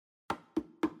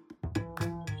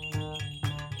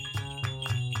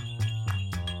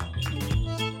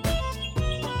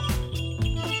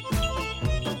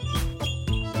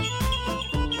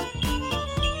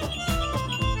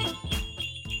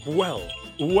Well,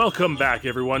 welcome back,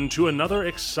 everyone, to another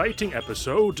exciting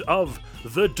episode of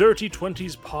the Dirty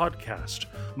 20s podcast.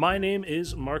 My name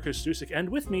is Marcus Dusik, and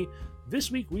with me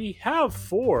this week we have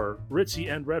 4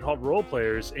 Ritzy and Red Hot role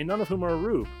players, none of whom are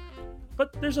Rube.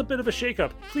 But there's a bit of a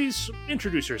shakeup. Please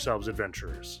introduce yourselves,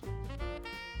 adventurers.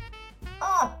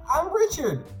 I'm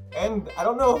Richard, and I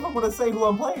don't know if I'm going to say who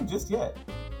I'm playing just yet.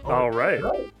 All right.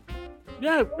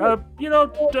 Yeah,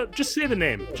 just say the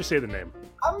name. Just say the name.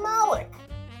 I'm Malik.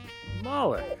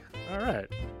 Malik. All right.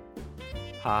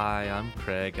 Hi, I'm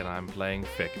Craig, and I'm playing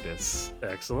Fictus.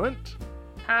 Excellent.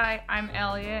 Hi, I'm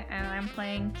Elliot, and I'm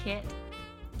playing Kit.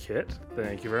 Kit,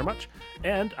 thank you very much.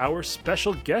 And our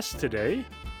special guest today...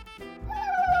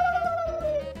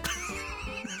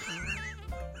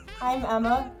 I'm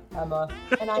Emma,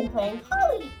 and I'm playing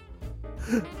Holly.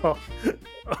 Oh.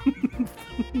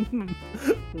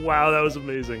 Wow, that was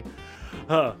amazing.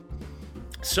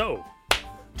 So,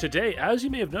 today, as you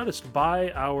may have noticed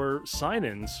by our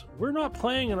sign-ins, we're not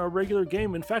playing in our regular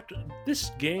game. In fact, this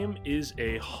game is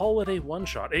a holiday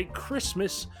one-shot, a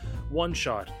Christmas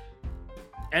one-shot.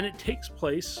 And it takes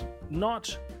place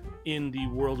not in the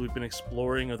world we've been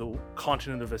exploring of the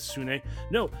continent of Asune.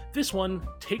 No, this one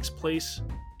takes place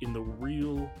in the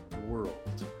real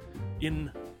world,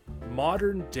 in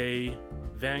modern-day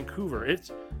Vancouver.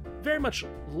 It's very much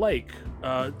like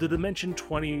the Dimension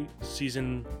 20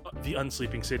 season, The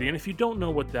Unsleeping City. And if you don't know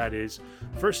what that is,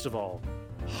 first of all,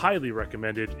 highly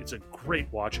recommended. It's a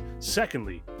great watch.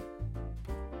 Secondly,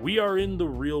 we are in the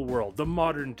real world, the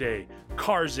modern day.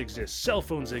 Cars exist, cell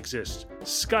phones exist,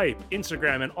 Skype,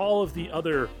 Instagram, and all of the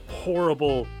other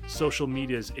horrible social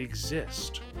medias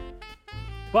exist.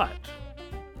 But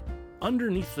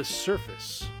underneath the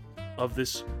surface of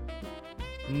this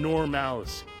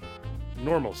normalcy,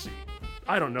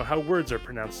 I don't know how words are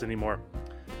pronounced anymore.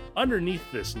 Underneath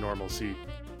this normalcy,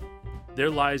 there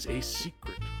lies a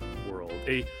secret world,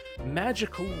 a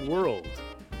magical world.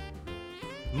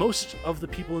 Most of the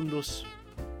people in this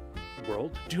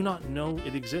world do not know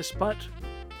it exists, but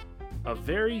a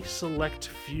very select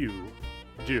few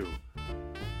do.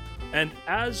 And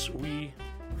as we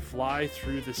fly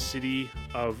through the city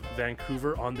of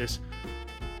Vancouver on this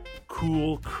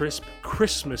cool, crisp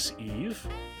Christmas Eve,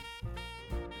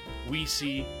 we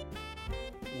see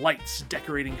lights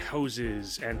decorating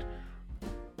houses and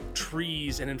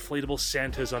trees and inflatable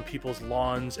Santas on people's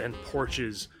lawns and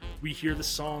porches. We hear the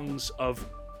songs of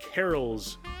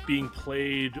carols being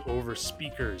played over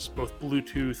speakers, both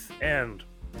Bluetooth and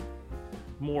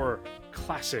more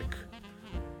classic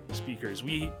speakers.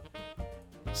 We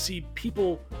see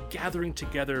people gathering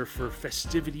together for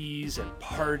festivities and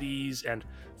parties and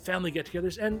family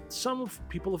get-togethers, and some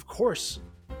people, of course,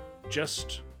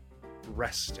 just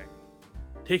resting,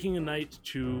 taking a night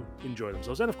to enjoy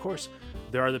themselves. And of course,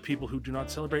 there are the people who do not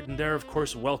celebrate, and they're of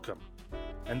course welcome,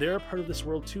 and they're a part of this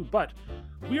world too. But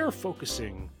we are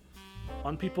focusing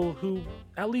on people who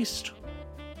at least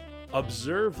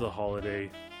observe the holiday,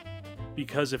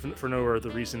 because if for no other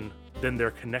reason than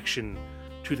their connection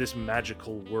to this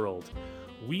magical world.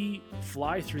 We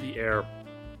fly through the air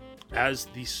as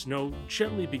the snow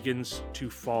gently begins to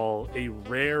fall, a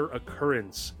rare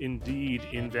occurrence indeed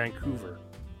in Vancouver.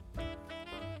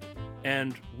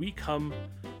 And we come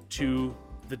to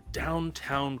the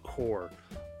downtown core,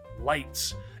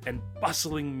 lights and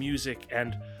bustling music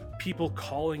and people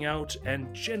calling out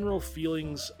and general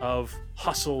feelings of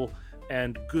hustle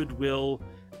and goodwill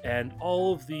and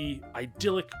all of the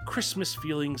idyllic Christmas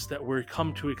feelings that we're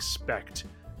come to expect.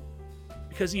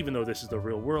 Because even though this is the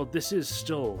real world, this is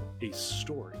still a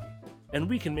story. And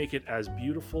we can make it as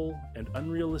beautiful and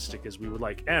unrealistic as we would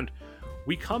like. And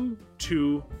we come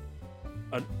to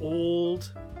an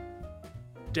old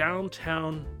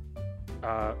downtown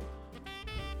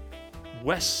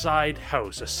west side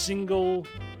house, a single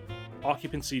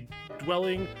occupancy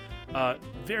dwelling,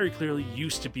 very clearly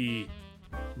used to be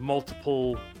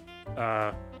multiple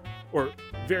or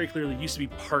very clearly used to be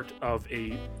part of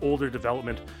a older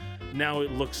development. Now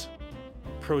it looks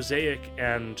prosaic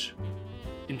and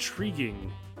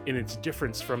intriguing in its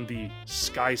difference from the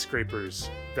skyscrapers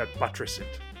that buttress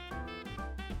it.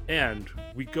 And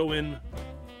we go in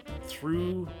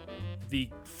through the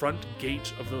front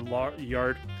gate of the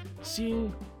yard,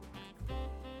 seeing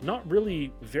not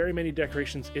really very many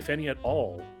decorations, if any at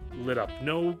all, lit up.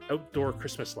 No outdoor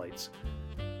Christmas lights.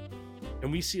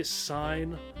 And we see a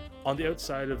sign on the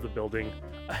outside of the building,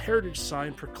 a heritage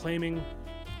sign proclaiming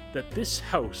that this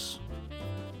house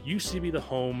used to be the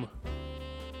home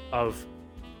of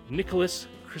Nicholas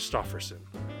Christofferson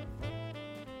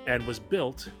and was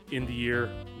built in the year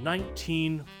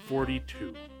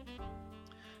 1942.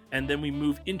 and then we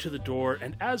move into the door,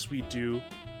 and as we do,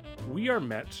 we are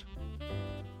met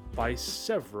by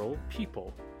several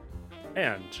people.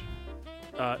 And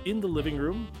in the living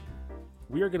room,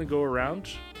 we are going to go around.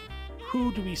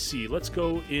 Who do we see? Let's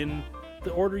go in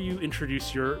the order you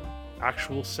introduce your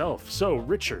actual self. So,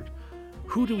 Richard,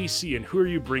 who do we see and who are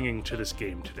you bringing to this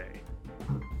game today?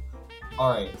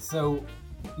 Alright, so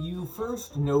you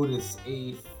first notice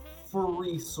a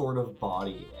furry sort of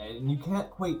body, and you can't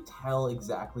quite tell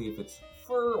exactly if it's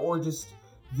fur or just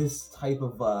this type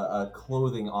of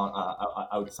clothing on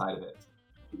outside of it.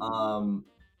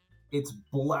 It's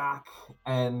black,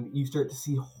 and you start to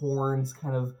see horns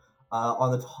kind of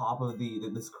on the top of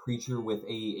this creature with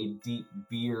a deep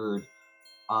beard,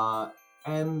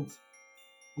 and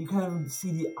you kind of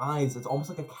see the eyes. It's almost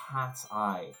like a cat's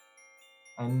eye,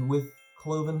 and with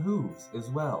cloven hooves as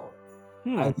well.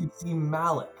 As you see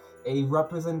Malik, a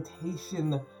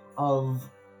representation of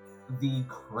the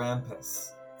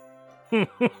Krampus.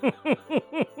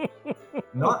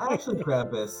 Not actually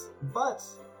Krampus, but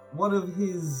one of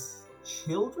his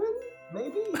children,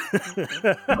 maybe?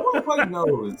 No one quite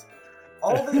knows.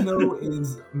 All they know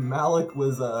is Malik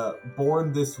was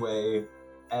born this way,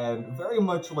 and very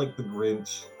much like the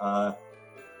Grinch,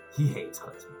 he hates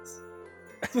Christmas.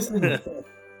 Just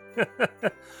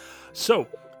So,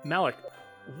 Malik,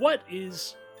 what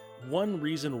is one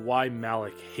reason why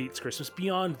Malik hates Christmas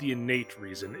beyond the innate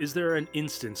reason? Is there an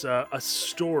instance, a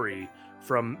story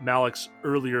from Malik's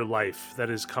earlier life that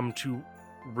has come to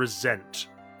resent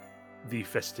the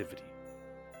festivity?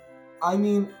 I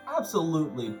mean,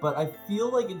 absolutely, but I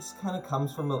feel like it just kind of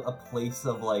comes from a place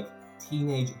of, like,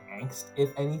 teenage angst,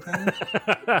 if anything.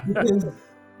 Because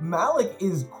Malik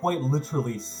is quite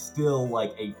literally still,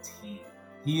 like, a teen.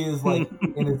 He is, like,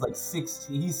 in his, like,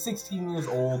 16... He's 16 years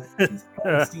old. He's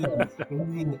angsty. He's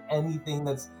hating anything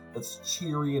that's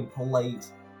cheery and polite.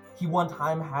 He one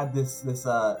time had this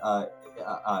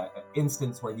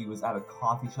instance where he was at a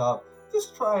coffee shop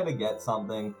just trying to get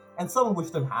something, and someone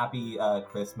wished him happy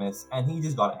Christmas, and he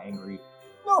just got angry.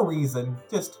 No reason,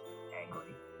 just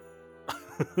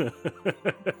angry.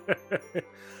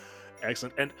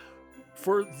 Excellent. And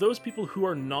for those people who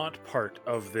are not part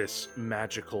of this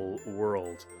magical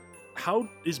world, how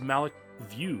is Malik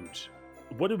viewed?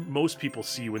 What do most people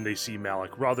see when they see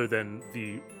Malik, rather than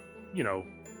the,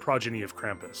 progeny of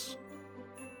Krampus?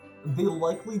 They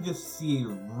likely just see a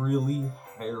really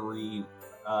hairy,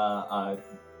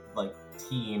 like,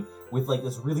 teen with, like,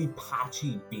 this really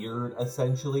patchy beard,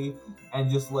 essentially, and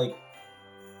just, like,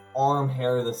 arm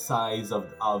hair the size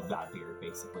of that beard,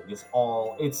 basically. Just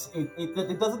all...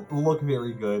 It doesn't look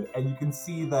very good, and you can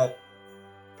see that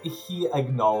he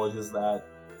acknowledges that,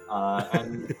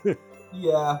 and,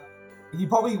 yeah, he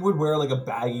probably would wear, like, a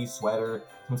baggy sweater,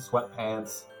 some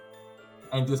sweatpants,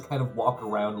 and just kind of walk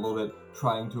around a little bit,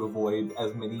 trying to avoid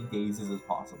as many gazes as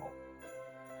possible.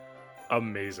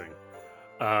 Amazing.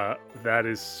 That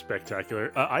is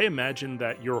spectacular. I imagine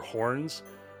that your horns,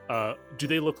 do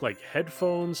they look like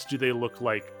headphones? Do they look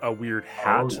like a weird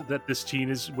hat that this teen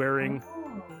is wearing?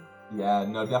 Yeah,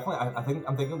 no, definitely. I'm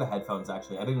thinking of the headphones,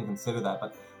 actually. I didn't even consider that,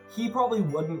 but he probably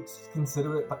wouldn't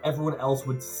consider it, but everyone else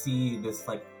would see this,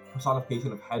 like,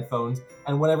 personification of headphones,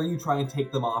 and whenever you try and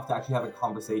take them off to actually have a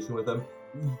conversation with him,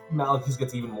 Malik just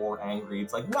gets even more angry.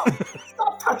 It's like, no,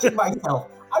 stop touching myself!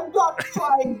 I'm not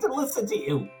trying to listen to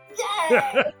you!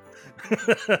 Yeah!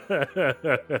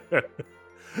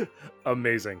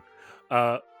 Amazing.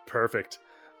 Perfect.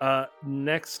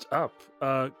 Next up,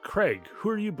 Craig, who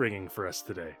are you bringing for us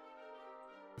today?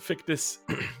 Fictus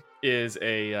is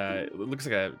looks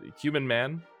like a human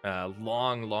man,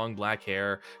 long black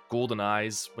hair, golden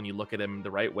eyes when you look at him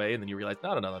the right way, and then you realize,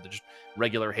 no, they're just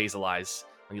regular hazel eyes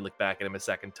when you look back at him a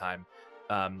second time.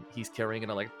 He's carrying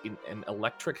an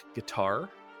electric guitar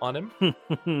on him,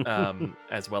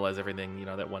 as well as everything,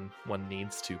 that one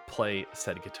needs to play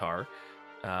said guitar,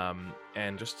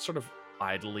 and just sort of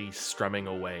idly strumming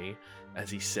away as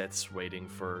he sits waiting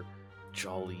for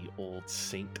jolly old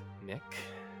Saint Nick.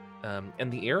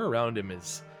 And the air around him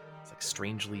is like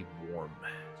strangely warm.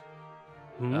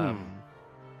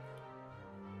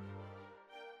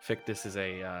 Fictus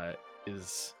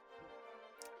is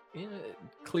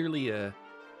clearly a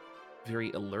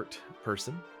very alert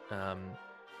person,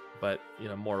 but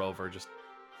moreover, just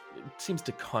seems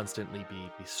to constantly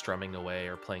be strumming away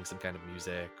or playing some kind of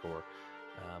music, or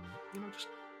just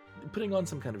putting on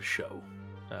some kind of show,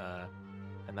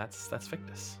 and that's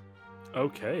Fictus.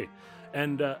 Okay.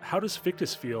 And how does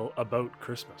Fictus feel about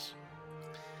Christmas?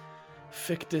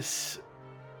 Fictus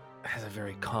has a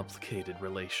very complicated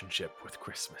relationship with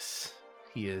Christmas.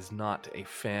 He is not a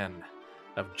fan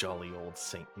of jolly old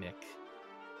Saint Nick.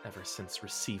 ever since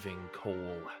receiving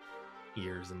Cole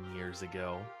years and years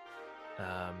ago.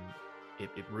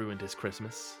 It ruined his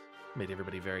Christmas, made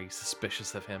everybody very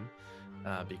suspicious of him,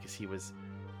 because he was,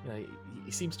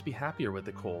 he seems to be happier with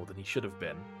the Cole than he should have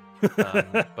been.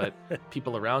 But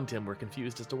people around him were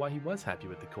confused as to why he was happy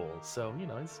with the Cole. So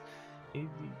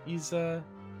he's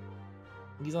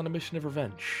on a mission of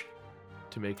revenge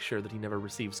to make sure that he never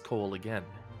receives Cole again.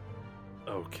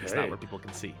 Okay. It's not where people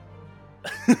can see.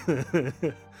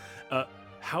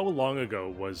 How long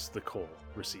ago was the Cole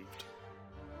received?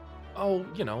 Oh,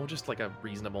 just like a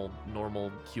reasonable,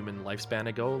 normal human lifespan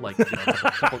ago, like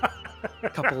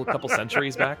couple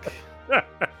centuries back.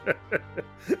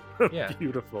 Yeah.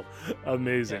 Beautiful,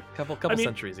 amazing. Yeah, couple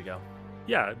centuries ago.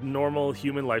 Yeah, normal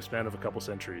human lifespan of a couple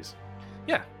centuries.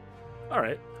 Yeah. All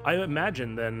right. I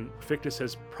imagine then Fictus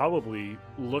has probably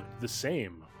looked the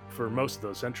same for most of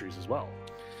those centuries as well.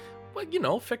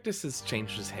 Well, Fictus has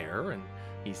changed his hair, and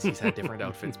he's had different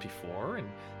outfits before, and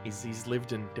he's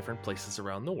lived in different places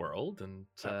around the world, and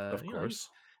of course,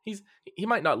 he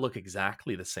might not look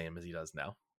exactly the same as he does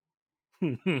now.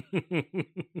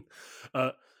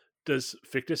 Does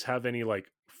Fictus have any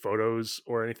like photos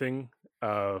or anything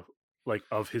like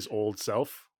of his old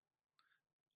self?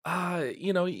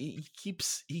 He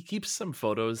keeps some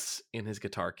photos in his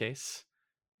guitar case.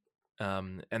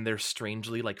 And they're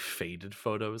strangely like faded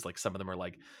photos. Like some of them are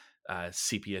like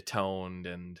sepia toned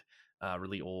and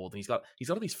really old. And he's got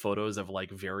all these photos of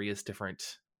like various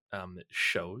different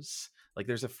shows. Like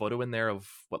there's a photo in there of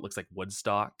what looks like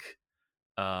Woodstock.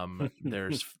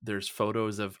 There's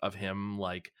photos of him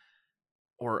like,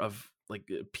 or of like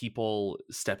people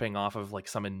stepping off of like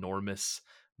some enormous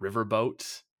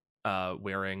riverboat,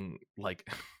 wearing like,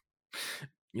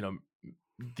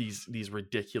 these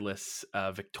ridiculous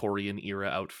Victorian era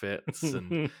outfits,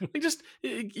 and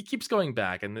it keeps going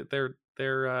back, and they're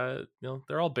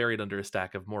all buried under a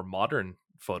stack of more modern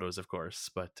photos, of course,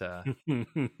 but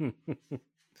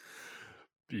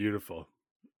beautiful,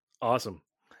 awesome.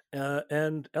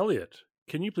 And Elliot,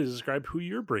 can you please describe who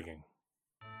you're bringing?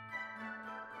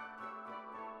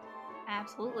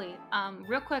 Absolutely.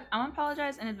 Real quick, I want to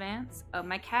apologize in advance.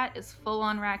 My cat is full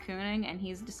on raccooning, and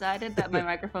he's decided that my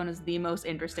microphone is the most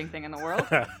interesting thing in the world.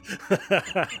 We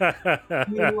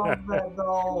love that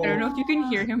doll. I don't know if you can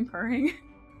hear him purring.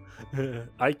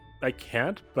 I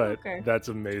can't, but Okay. That's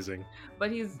amazing.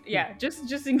 But he's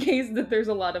just in case that there's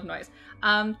a lot of noise.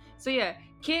 So yeah,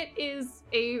 Kit is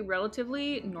a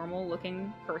relatively normal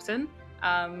looking person.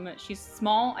 She's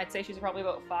small. I'd say she's probably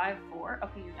about 5'4".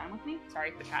 Okay, you're done with me?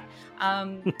 Sorry, the cat.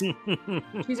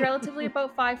 She's relatively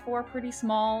about 5'4", pretty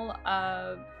small,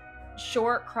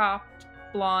 short cropped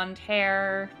blonde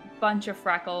hair, bunch of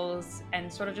freckles,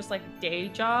 and sort of just like day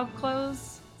job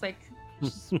clothes. It's like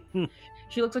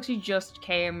she looks like she just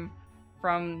came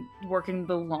from working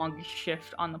the longest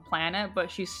shift on the planet,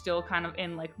 but she's still kind of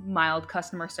in like mild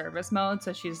customer service mode,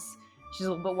 so she's a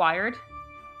little bit wired.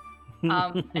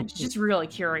 And she's just really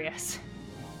curious.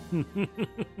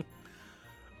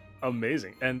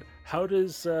 Amazing. And how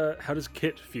does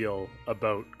Kit feel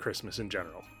about Christmas in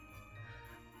general?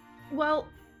 Well,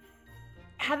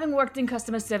 having worked in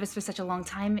customer service for such a long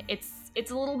time, it's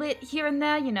a little bit here and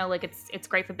there, like it's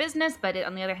great for business, but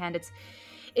on the other hand, it's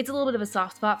a little bit of a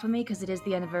soft spot for me because it is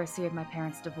the anniversary of my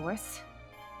parents' divorce.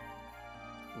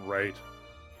 Right.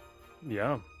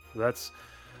 Yeah.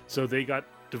 So they got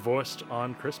divorced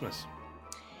on Christmas.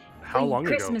 How long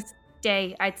ago? Christmas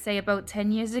Day, I'd say about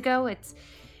 10 years ago. It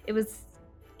was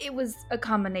a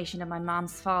combination of my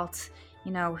mom's fault.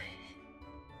 When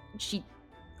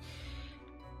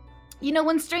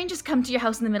strangers come to your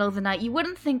house in the middle of the night, you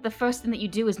wouldn't think the first thing that you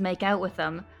do is make out with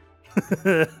them.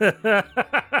 And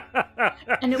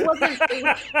it wasn't.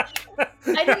 I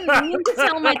didn't mean to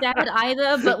tell my dad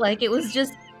either, but like it was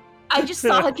just. I just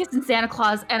saw her kissing Santa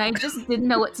Claus, and I just didn't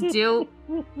know what to do.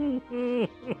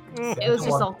 It was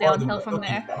just all downhill from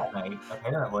there. That night,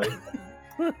 apparently.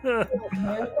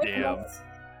 Damn.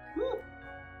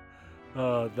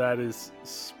 Oh, that is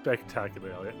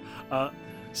spectacular, Elliot.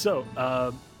 So,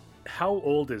 how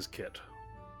old is Kit?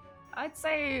 I'd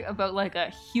say about like a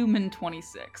human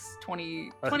 26.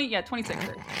 26.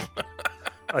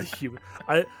 A human.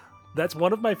 That's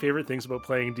one of my favorite things about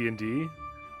playing D&D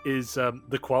is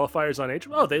the qualifiers on age.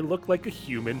 Oh, they look like a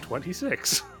human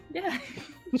 26. Yeah,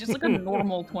 just like a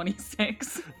normal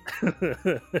 26.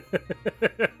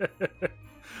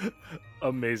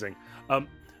 Amazing.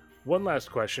 One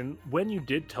last question. When you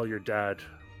did tell your dad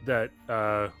that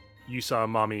you saw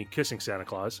Mommy kissing Santa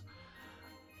Claus,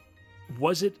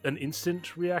 was it an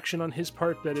instant reaction on his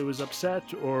part that it was upset,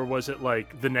 or was it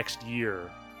like the next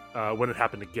year when it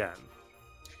happened again?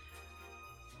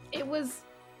 It was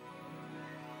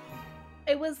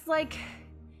like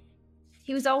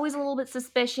he was always a little bit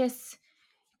suspicious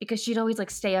because she'd always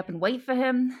like stay up and wait for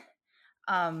him.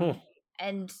 And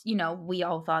we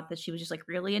all thought that she was just like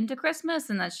really into Christmas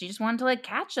and that she just wanted to like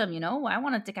catch him. I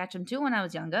wanted to catch him too when I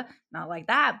was younger, not like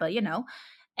that, but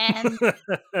and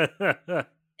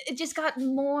it just got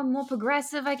more and more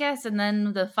progressive, I guess. And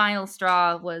then the final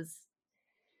straw was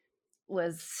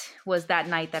that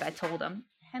night that I told him,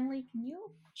 Henley, can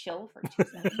you chill for 2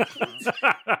 seconds,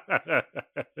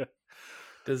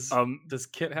 please? Does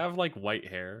Kit have like white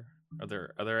hair? Are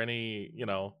there any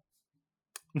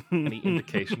any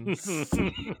indications?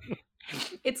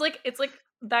 It's like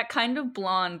that kind of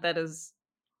blonde that is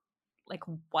like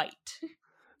white.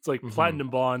 It's like platinum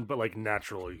blonde, but like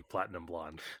naturally platinum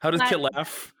blonde. How does Kit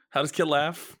laugh?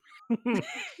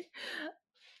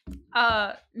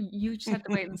 You just have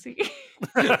to wait and see.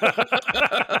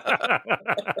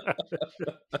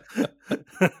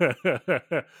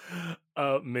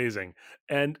 Amazing.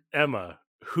 And Emma,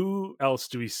 who else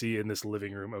do we see in this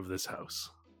living room of this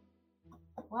house?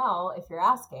 Well, if you're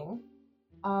asking,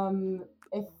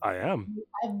 if I am. you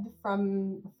head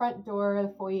from the front door,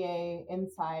 the foyer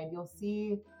inside, you'll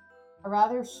see a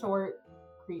rather short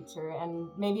creature, and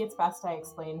maybe it's best I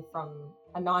explain from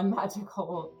a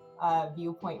non-magical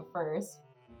viewpoint first.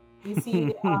 You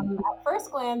see, at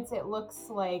first glance, it looks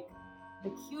like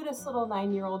the cutest little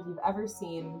 9-year-old you've ever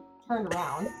seen turned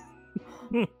around.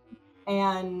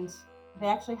 And they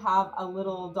actually have a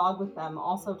little dog with them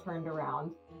also turned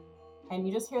around. And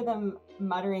you just hear them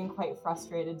muttering quite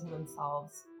frustrated to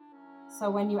themselves. So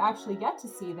when you actually get to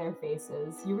see their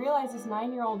faces, you realize this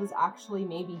 9-year-old is actually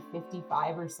maybe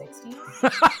 55 or 60.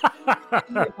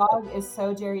 Your dog is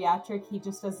so geriatric, he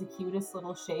just does the cutest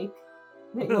little shake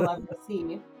that you'll ever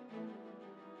see.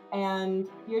 And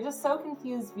you're just so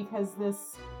confused because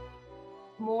this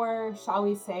more, shall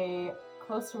we say,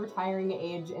 close to retiring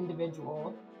age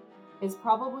individual is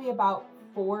probably about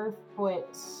 4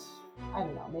 foot, I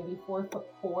don't know, maybe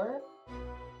 4'4".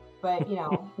 But,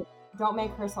 don't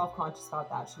make her self-conscious about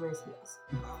that. She wears heels.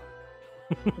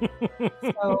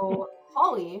 So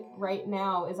Holly, right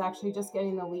now, is actually just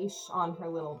getting the leash on her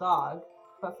little dog.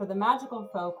 But for the magical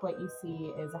folk, what you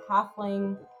see is a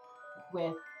halfling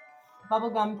with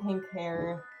bubblegum pink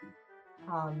hair,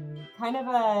 kind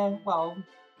of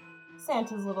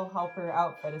Santa's little helper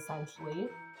outfit, essentially.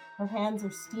 Her hands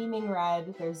are steaming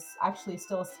red. There's actually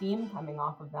still steam coming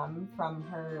off of them from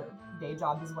her day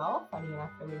job as well, funny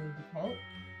enough for leaving the kit.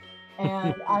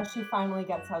 And as she finally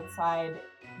gets outside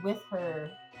with her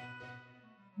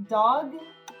dog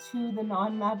to the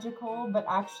non-magical, but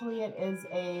actually it is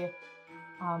a,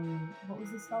 what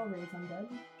was the spell? Raise Undead?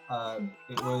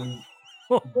 It was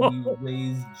the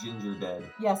Raised Ginger Dead.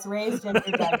 Yes, Raised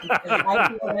Ginger Dead, because I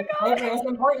feel like flavor is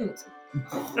important.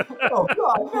 Oh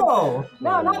God, no!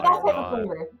 No, not that type of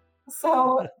flavor.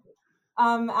 So,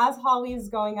 as Holly's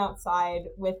going outside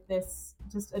with this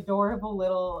just adorable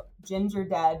little ginger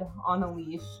dead on a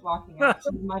leash walking out,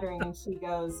 she's muttering and she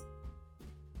goes,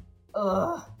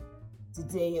 "Ugh,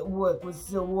 today at work was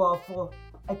so awful.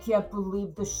 I can't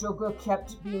believe the sugar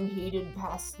kept being heated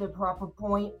past the proper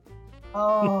point.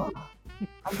 Oh,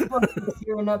 I'm supposed to be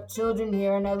cheering up children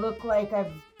here and I look like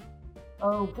I've...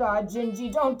 Oh God,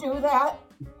 Gingy, don't do that.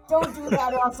 Don't do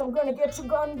that or else I'm gonna get your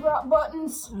gun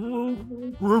buttons.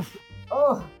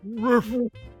 Oh,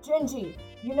 Gingy,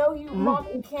 Mom,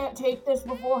 you can't take this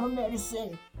before her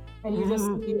medicine." And you just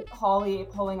see Holly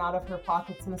pulling out of her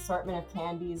pockets an assortment of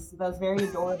candies, those very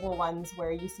adorable ones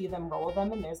where you see them roll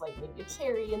them and there's like maybe a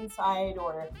cherry inside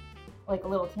or like a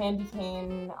little candy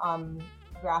cane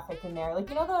graphic in there. Like,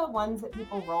 the ones that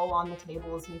people roll on the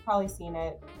tables, and you've probably seen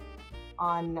it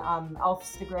on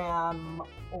Elfstagram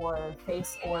or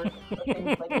FaceOrc or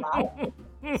things like that.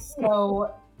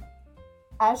 So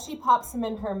as she pops them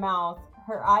in her mouth,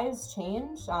 her eyes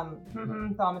change,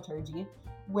 thaumaturgy,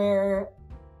 where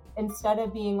instead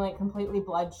of being like completely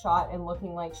bloodshot and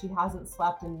looking like she hasn't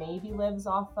slept and maybe lives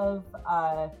off of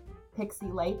Pixie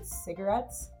Lights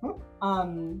cigarettes,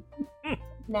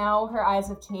 now her eyes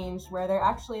have changed where they're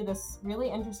actually this really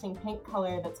interesting pink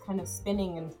color that's kind of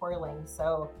spinning and twirling.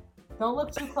 So don't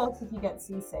look too close if you get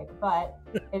seasick, but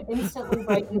it instantly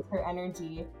brightens her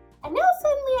energy. And now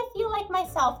suddenly I feel like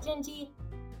myself, Gingy.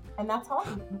 And that's all.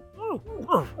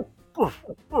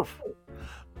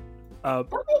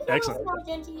 Don't make excellent. now,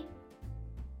 Gingy.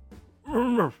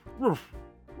 And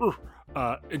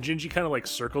Gingy kind of like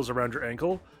circles around your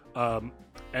ankle,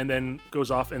 and then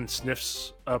goes off and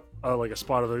sniffs up like a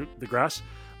spot of the grass,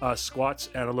 squats,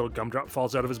 and a little gumdrop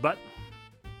falls out of his butt.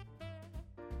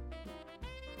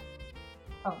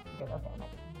 Oh, good.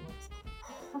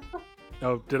 Okay.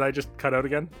 Oh, did I just cut out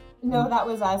again? No, that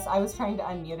was us. I was trying to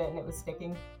unmute it and it was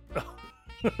sticking. Oh.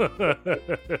 Gingy,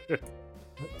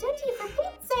 for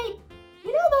Pete's sake!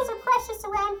 You know those are precious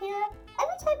around here.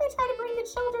 Every time I try to bring the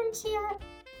children cheer,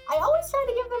 I always try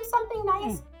to give them something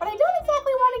nice, but I don't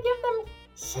exactly want to give them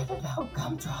shitted out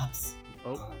gumdrops.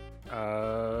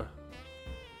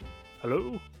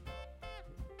 Hello?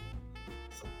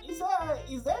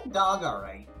 Is that dog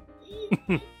alright?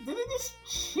 Did it just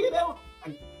shit out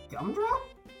a gumdrop?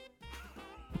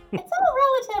 It's all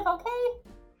relative,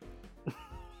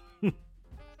 okay?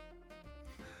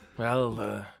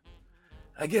 Well,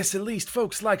 I guess at least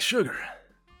folks like sugar,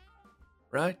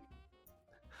 right?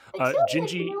 The children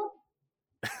Gingy-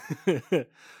 do.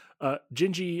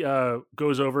 Gingy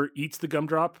goes over, eats the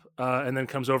gumdrop, and then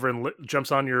comes over and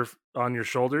jumps on your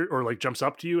shoulder, or like jumps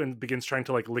up to you and begins trying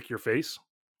to like lick your face.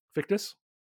 Victus?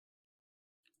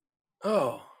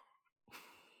 Oh,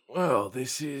 well,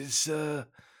 this is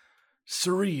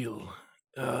surreal.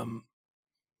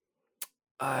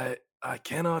 I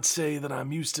cannot say that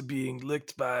I'm used to being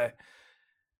licked by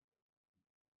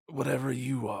whatever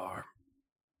you are.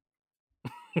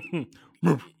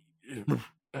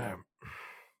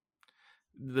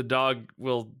 The dog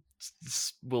will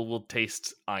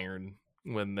taste iron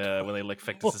when they lick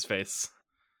Fictus's face.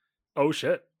 Oh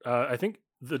shit! I think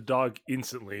the dog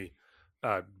instantly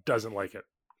doesn't like it,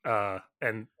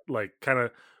 and like kind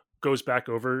of goes back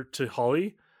over to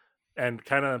Holly, and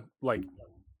kind of like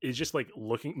is just like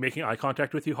making eye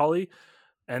contact with you, Holly,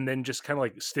 and then just kind of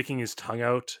like sticking his tongue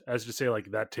out as to say like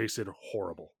that tasted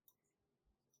horrible.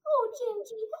 Oh,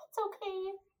 Gingy, that's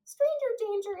okay. Stranger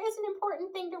danger is an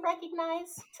important thing to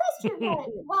recognize. Trust your gut.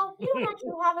 Well, you don't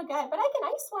actually have a gut, but I can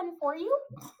ice one for you.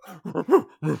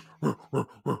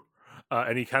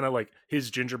 And he kind of like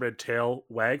his gingerbread tail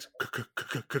wags,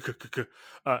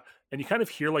 and you kind of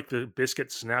hear like the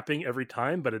biscuit snapping every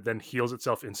time, but it then heals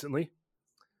itself instantly.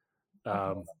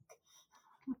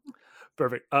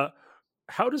 Perfect.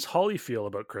 How does Holly feel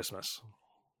about Christmas?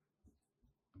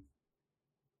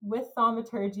 With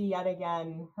thaumaturgy yet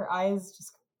again, her eyes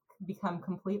just become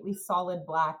completely solid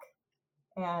black,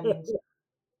 and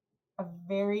a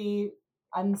very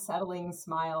unsettling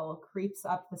smile creeps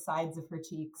up the sides of her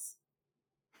cheeks.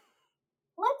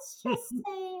 Let's just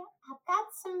say I've got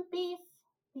some beef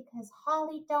because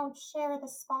Holly don't share the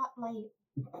spotlight.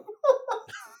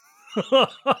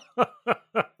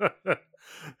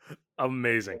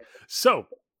 Amazing. So,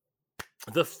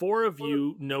 the four of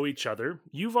you know each other.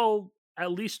 You've all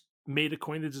at least made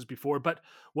acquaintances before, but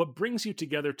what brings you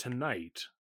together tonight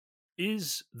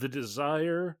is the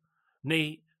desire,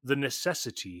 nay, the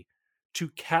necessity to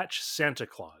catch Santa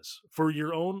Claus for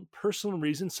your own personal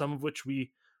reasons, some of which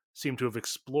we seem to have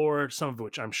explored, some of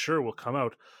which I'm sure will come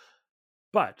out.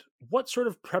 But what sort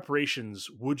of preparations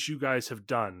would you guys have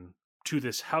done to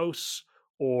this house,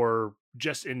 or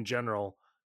just in general,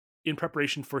 in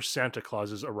preparation for Santa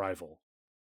Claus's arrival?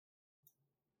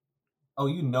 Oh,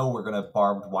 you know we're gonna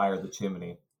barbed wire the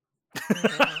chimney. And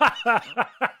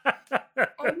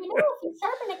you know, if you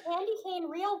sharpen a candy cane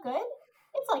real good,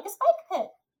 it's like a spike pit.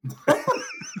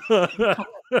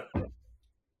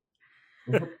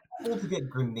 Is it cool to get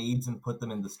grenades and put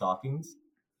them in the stockings?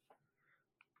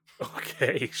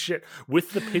 Okay, shit.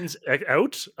 With the pins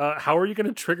out, how are you going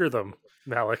to trigger them,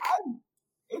 Malik?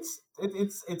 It's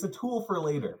a tool for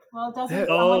later. Well, it doesn't.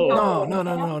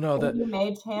 No. That you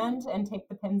mage hand and take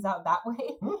the pins out that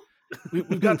way.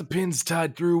 We've got the pins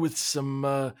tied through with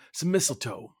some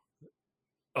mistletoe.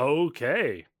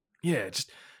 Okay. Yeah,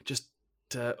 just.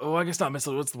 I guess not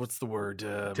mistletoe. What's the word?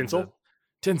 Tinsel.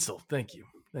 Tinsel. Thank you.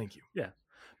 Yeah,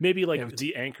 maybe like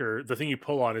the anchor, the thing you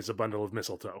pull on, is a bundle of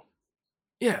mistletoe.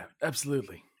 Yeah,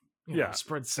 absolutely. Yeah,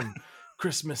 spread some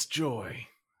Christmas joy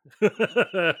in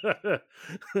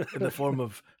the form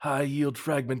of high-yield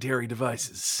fragmentary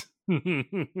devices.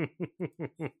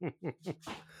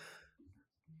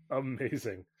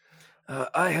 Amazing.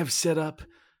 I have set up,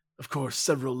 of course,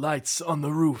 several lights on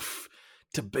the roof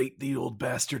to bait the old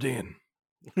bastard in.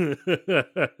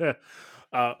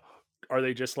 Are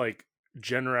they just like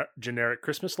generic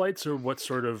Christmas lights, or what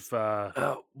sort of?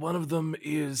 One of them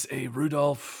is a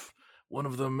Rudolph. One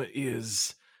of them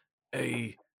is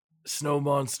a snow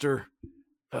monster.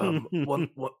 One,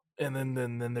 and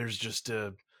then there's just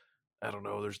I don't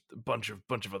know. There's a bunch of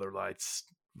other lights,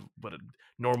 but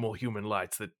normal human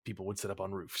lights that people would set up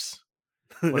on roofs.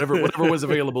 Whatever was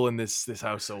available in this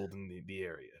household in the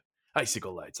area.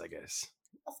 Icicle lights, I guess.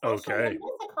 Especially Okay. in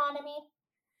this economy.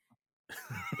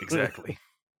 Exactly.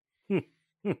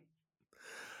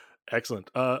 Excellent.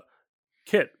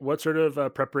 Kit, what sort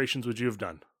of preparations would you have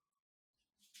done?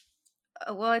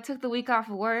 Well, I took the week off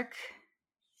of work,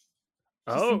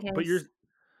 Just in But case.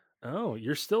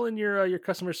 you're still in your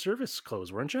customer service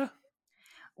clothes, weren't you?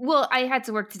 Well, I had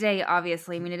to work today,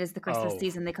 obviously. I mean, it is the Christmas Oh.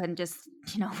 season. They couldn't just,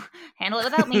 handle it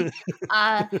without me.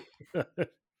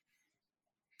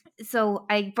 So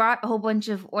I brought a whole bunch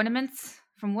of ornaments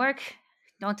from work.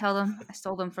 Don't tell them. I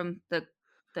stole them from the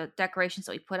decorations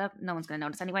that we put up. No one's gonna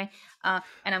notice anyway. And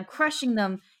I'm crushing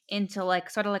them into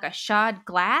sort of like a shot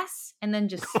glass, and then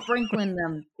just sprinkling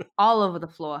them all over the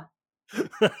floor.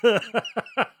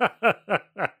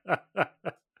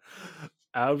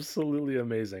 Absolutely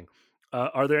amazing.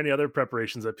 Are there any other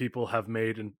preparations that people have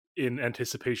made in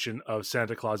anticipation of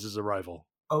Santa Claus's arrival?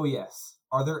 Oh yes.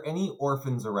 Are there any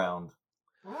orphans around?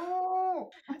 Oh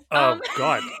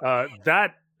God!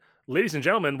 That, ladies and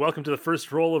gentlemen, welcome to the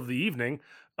first roll of the evening.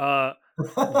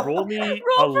 Roll me a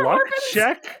Roll for luck orphans!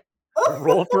 check.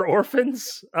 Roll for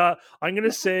orphans. I'm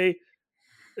gonna say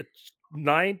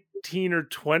 19 or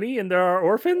 20, and there are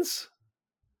orphans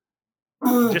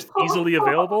just easily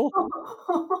available.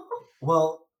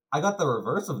 Well, I got the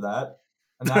reverse of that,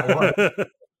 and that one.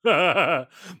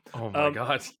 Oh my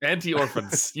god,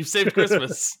 anti-orphans! You've saved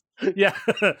Christmas. Yeah.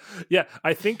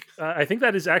 I think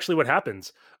that is actually what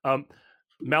happens.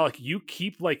 Malik, you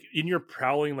keep in your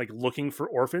prowling, looking for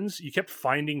orphans. You kept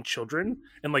finding children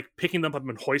and picking them up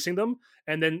and hoisting them,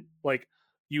 and then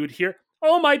you would hear,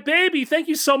 "Oh, my baby! Thank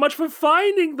you so much for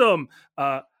finding them."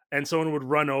 And someone would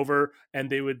run over and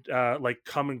they would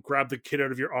come and grab the kid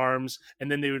out of your arms,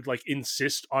 and then they would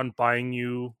insist on buying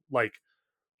you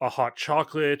a hot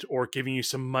chocolate or giving you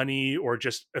some money or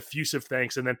just effusive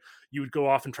thanks, and then you would go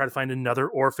off and try to find another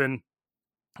orphan,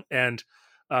 and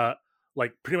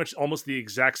pretty much almost the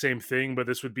exact same thing, but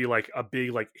this would be a big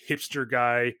hipster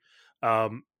guy,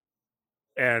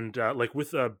 and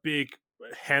with a big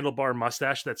handlebar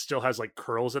mustache that still has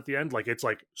curls at the end, it's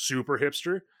super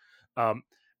hipster,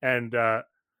 and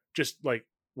just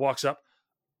walks up.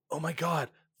 "Oh my god,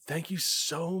 thank you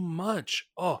so much.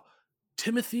 Oh,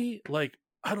 Timothy,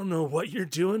 I don't know what you're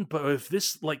doing, but if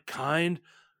this kind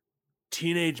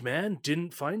teenage man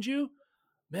didn't find you,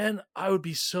 man, I would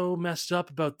be so messed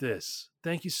up about this.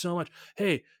 Thank you so much.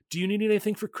 Hey, do you need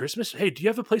anything for Christmas? Hey, do you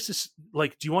have a place to do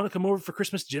you want to come over for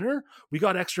Christmas dinner? We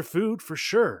got extra food for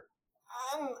sure."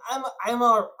 I'm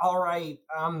all right.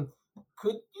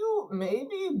 Could you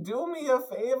maybe do me a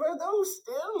favor though?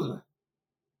 Still.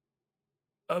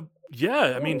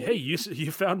 Yeah. I mean, hey, you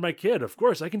found my kid. Of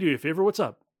course, I can do you a favor. What's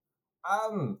up?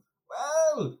 Well,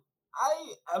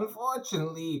 I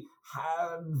unfortunately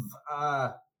have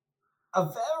a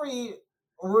very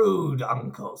rude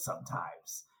uncle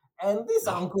sometimes, and this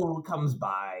uncle comes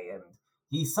by and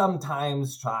he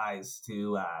sometimes tries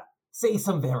to say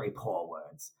some very poor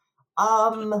words.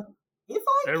 If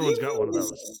I Everyone's give got you one of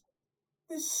those.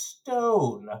 this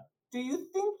stone, do you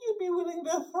think you'd be willing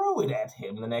to throw it at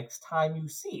him the next time you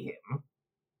see him?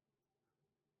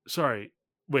 Sorry.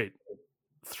 Wait.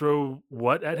 Throw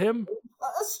what at him?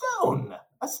 A stone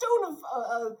of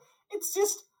it's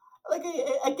just a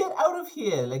get out of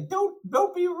here,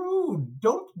 don't be rude,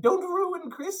 don't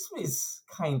ruin Christmas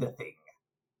kind of thing.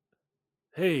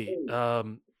 Hey,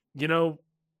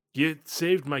 you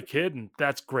saved my kid, and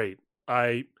that's great.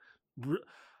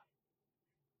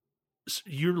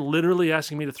 You're literally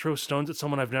asking me to throw stones at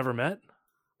someone I've never met?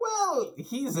 Well,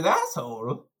 he's an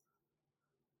asshole.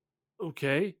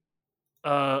 Okay.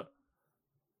 I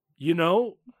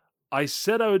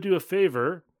said I would do a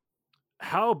favor.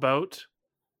 How about,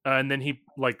 and then he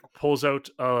pulls out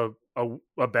a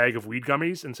bag of weed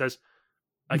gummies and says,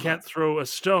 "I can't throw a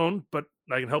stone, but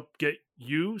I can help get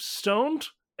you stoned."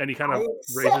 And he kind of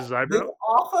raises his eyebrow.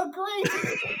 Offer, great.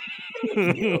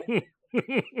 Thank you.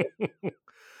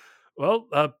 Well,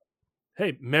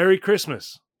 hey, Merry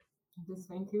Christmas. This is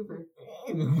Vancouver.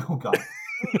 Oh God.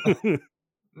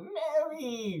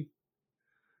 Merry.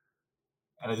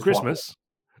 And I just Christmas.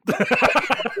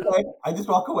 I just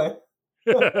walk away.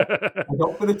 I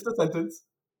don't finish the sentence.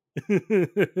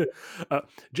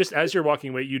 Just as you're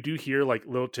walking away, you do hear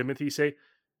little Timothy say,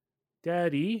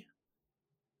 "Daddy,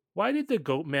 why did the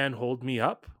goat man hold me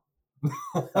up?"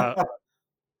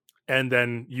 And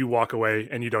then you walk away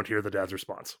and you don't hear the dad's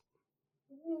response.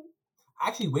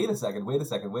 Actually, wait a second.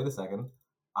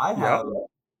 I have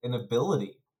an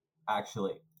ability,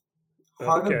 actually.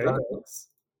 Heart of Darkness.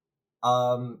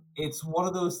 It's one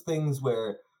of those things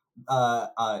where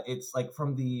it's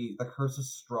from the Curse of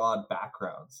Strahd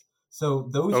backgrounds. So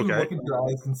those who look into your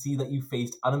eyes can see that you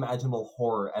faced unimaginable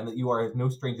horror and that you are no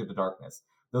stranger to darkness.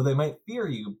 Though they might fear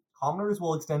you, commoners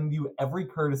will extend you every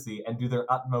courtesy and do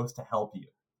their utmost to help you,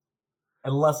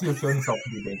 unless you have shown yourself to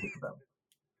be a danger to them.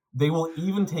 They will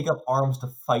even take up arms to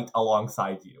fight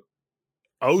alongside you.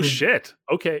 Oh Should- shit.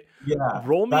 Okay. Yeah.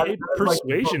 Roll me that a is like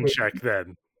persuasion okay. check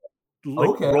then. Like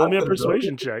Okay, roll I'm me a gonna go.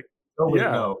 persuasion check. Oh wait,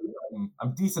 Yeah. no.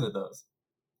 I'm decent at those.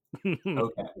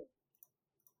 Okay.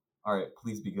 All right,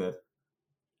 please be good.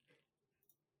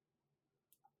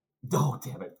 Oh,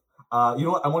 damn it. You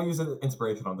know what? I want to use an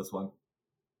inspiration on this one.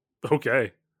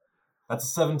 Okay. That's a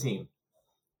 17.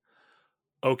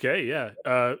 Okay, yeah.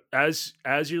 As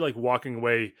you're like walking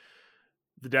away,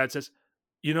 the dad says,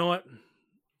 "You know what?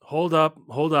 Hold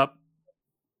up.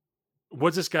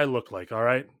 What's this guy look like, all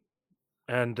right?"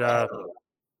 And Well,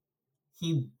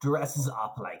 he dresses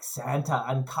up like Santa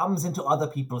and comes into other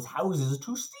people's houses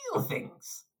to steal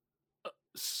things.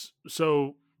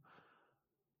 so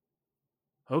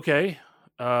okay.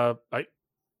 I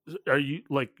are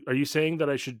you saying that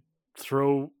I should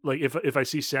throw, like, if I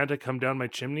see Santa come down my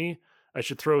chimney, I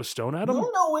should throw a stone at him?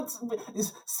 No, it's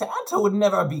Santa would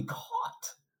never be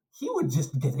caught. He would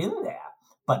just get in there.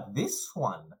 But this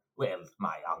one, well,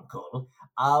 my uncle,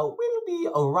 will be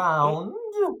around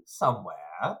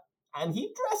somewhere, and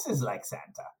he dresses like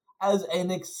Santa as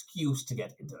an excuse to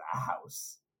get into the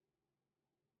house.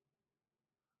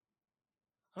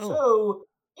 Oh. So,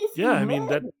 if Yeah, you I mean,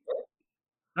 that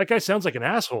guy sounds like an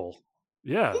asshole.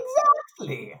 Yeah.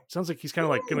 exactly. Sounds like he's kind of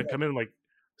like gonna come in and like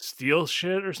steal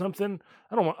shit or something.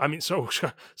 I don't want. I mean, so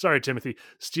sorry, Timothy.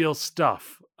 Steal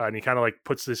stuff, and he kind of like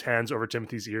puts his hands over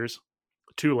Timothy's ears.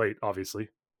 Too late, obviously.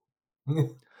 How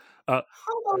about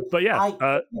But yeah,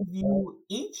 I give you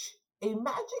each a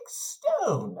magic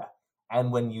stone,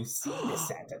 and when you see the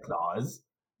Santa Claus,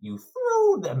 you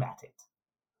throw them at it.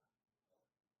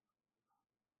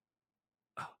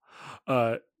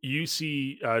 You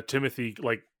see Timothy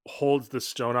like holds the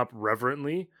stone up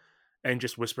reverently and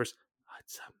just whispers,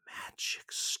 "It's a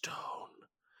magic stone."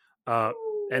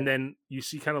 And then you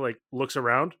see kind of like looks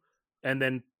around and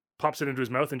then pops it into his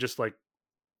mouth and just like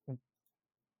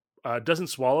doesn't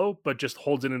swallow, but just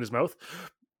holds it in his mouth.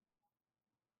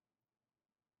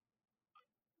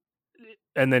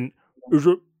 And then, is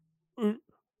it,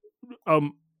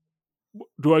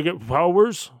 do I get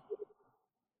powers?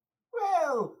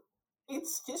 Well,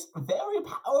 it's just very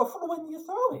powerful when you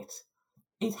throw it.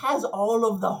 It has all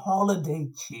of the holiday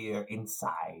cheer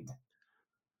inside.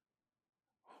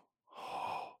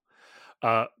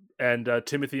 And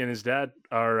Timothy and his dad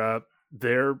are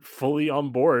they're fully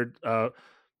on board.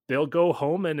 They'll go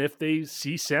home, and if they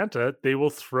see Santa, they will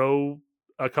throw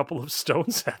a couple of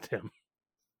stones at him.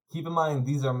 Keep in mind,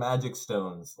 these are magic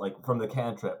stones, like from the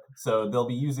cantrip. So they'll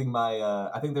be using my,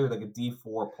 I think they're like a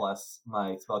D4 plus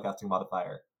my spellcasting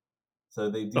modifier. So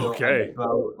they deal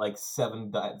about like 7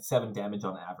 damage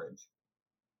on average.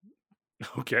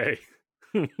 Okay.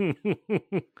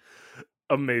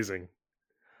 Amazing.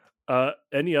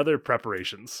 Any other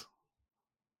preparations?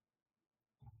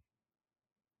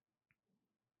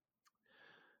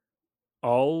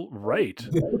 All right.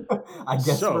 I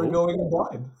guess So- we're going in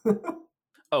blind.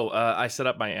 I set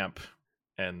up my amp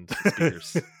and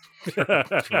speakers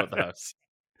throughout the house.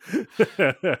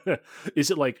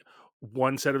 Is it like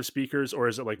one set of speakers, or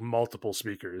is it like multiple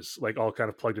speakers, like all kind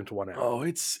of plugged into one amp? Oh,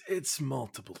 it's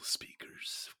multiple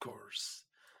speakers, of course.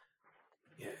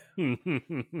 Yeah,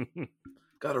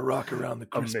 got to rock around the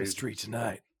Christmas Amazing. tree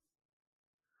tonight.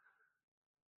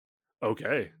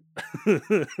 Okay.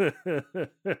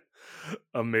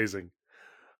 Amazing.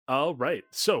 All right.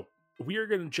 So we are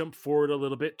going to jump forward a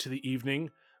little bit to the evening.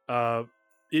 It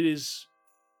is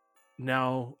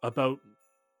now about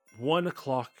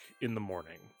 1:00 in the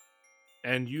morning,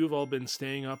 and you've all been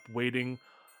staying up waiting.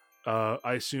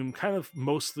 I assume kind of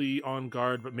mostly on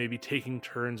guard, but maybe taking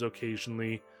turns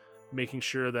occasionally, making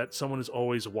sure that someone is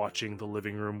always watching the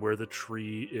living room where the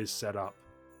tree is set up,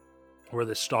 where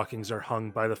the stockings are hung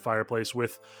by the fireplace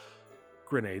with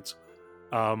grenades.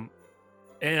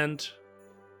 And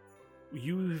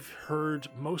you've heard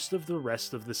most of the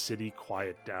rest of the city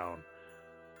quiet down.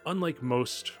 Unlike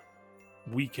most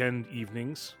weekend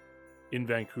evenings in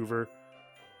Vancouver,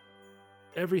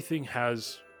 everything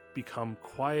has become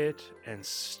quiet and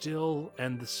still,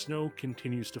 and the snow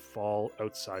continues to fall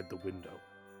outside the window.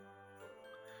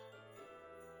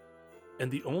 And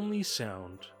the only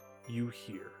sound you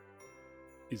hear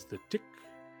is the tick,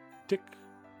 tick,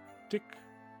 tick,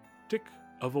 tick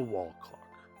of a wall clock.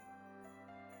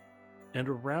 And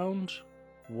around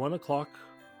 1:00,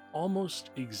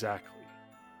 almost exactly,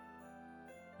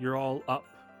 you're all up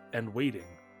and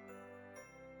waiting,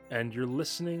 and you're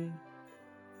listening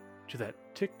to that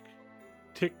tick,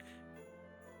 tick,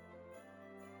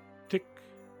 tick,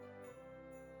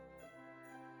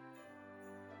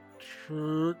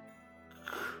 tick,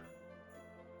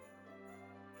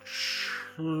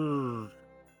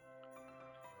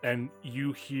 tick. and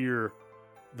you hear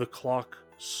the clock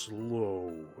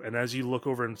slow. And as you look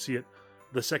over and see it,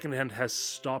 the second hand has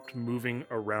stopped moving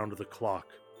around the clock.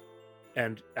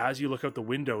 And as you look out the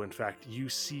window, in fact, you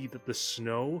see that the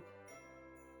snow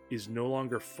is no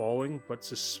longer falling, but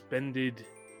suspended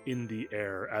in the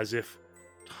air, as if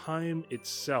time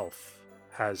itself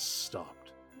has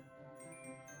stopped.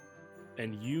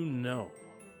 And you know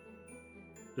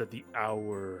that the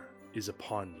hour is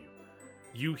upon you.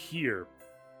 You hear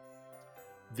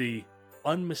the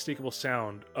unmistakable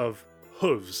sound of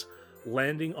hooves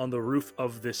landing on the roof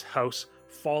of this house,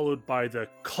 followed by the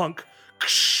clunk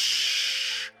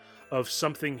of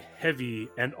something heavy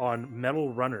and on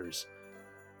metal runners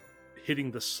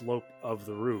hitting the slope of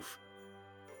the roof.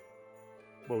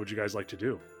 What would you guys like to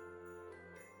do?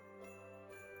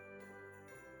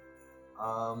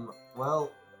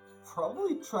 Well,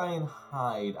 probably try and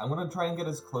hide. I'm gonna try and get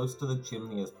as close to the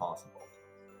chimney as possible.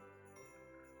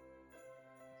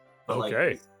 But,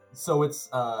 Okay. So it's,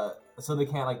 so they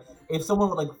can't, if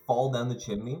someone would, fall down the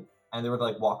chimney and they were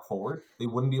to, walk forward, they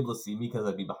wouldn't be able to see me because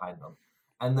I'd be behind them.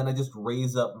 And then I just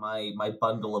raise up my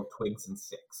bundle of twigs and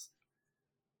sticks.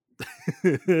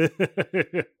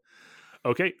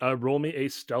 Okay, roll me a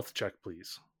stealth check,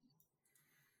 please.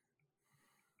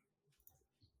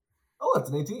 Oh, that's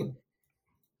an 18.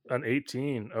 An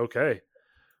 18. Okay,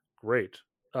 great.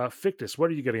 Fictus, what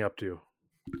are you getting up to?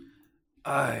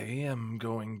 I am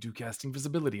going to cast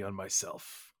invisibility on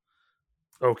myself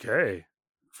Okay,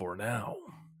 for now.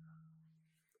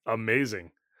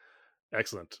 amazing.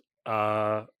 Excellent.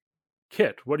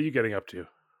 Kit, what are you getting up to?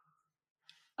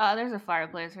 There's a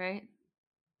fireplace, right?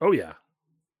 Oh, yeah.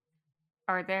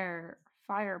 Are there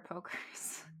fire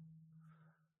pokers?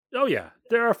 Oh, yeah.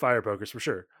 There are fire pokers for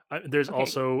sure. There's Okay.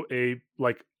 also a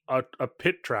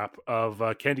pit trap of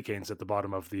candy canes at the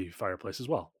bottom of the fireplace as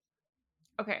well.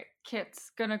 Okay, Kit's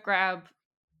gonna grab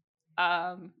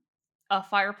a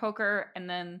fire poker, and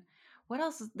then what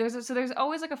else? There's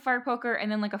always a fire poker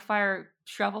and then a fire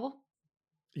shovel.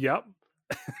 Yep.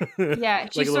 Yeah,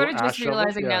 Like she's a sort little of just ash shovel?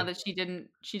 realizing now Yeah. that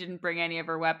she didn't bring any of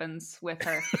her weapons with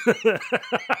her.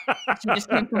 She just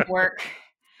came from work.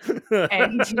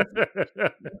 And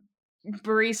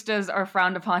baristas are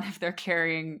frowned upon if they're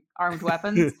carrying armed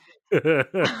weapons.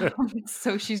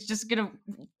 So she's just gonna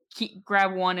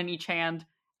grab one in each hand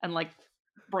and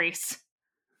brace.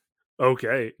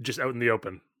 Okay, just out in the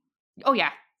open. Oh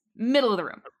yeah, middle of the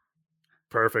room.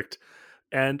 Perfect.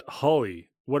 And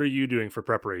Holly, what are you doing for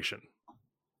preparation?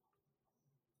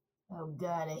 Oh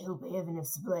god, I hope I have enough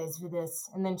supplies for this.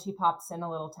 And then she pops in a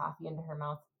little taffy into her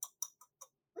mouth.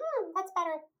 That's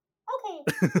better. Okay,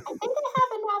 I think I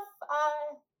have enough,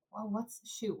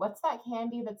 what's that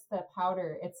candy that's the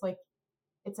powder?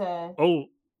 It's a... Oh,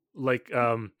 like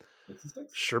Pixie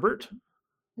sticks? sherbet?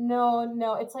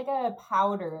 No, it's like a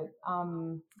powder.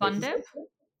 Fun Pixie dip? sticks?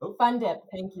 Oh. Fun dip,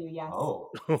 thank you, yes. Oh.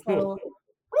 So,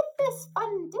 with this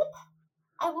fun dip,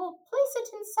 I will place it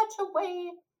in such a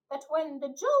way that when the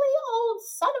jolly old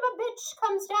son of a bitch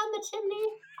comes down the chimney,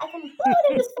 I can throw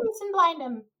it in his face and blind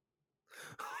him.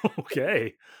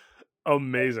 Okay.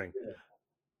 Amazing.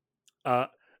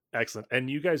 Excellent. And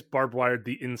you guys barbed wired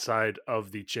the inside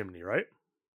of the chimney, right?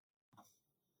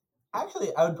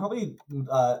 Actually, I would probably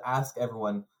ask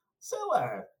everyone, so,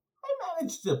 I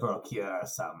managed to procure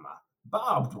some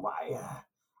barbed wire.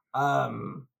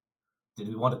 Did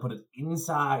we want to put it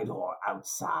inside or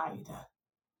outside?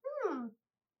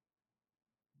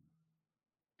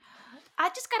 I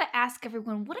just gotta ask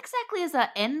everyone, what exactly is our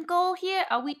end goal here?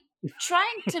 Are we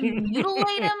trying to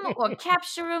mutilate him or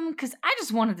capture him? Because I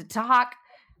just wanted to talk.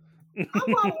 I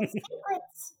want his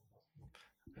secrets.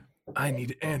 I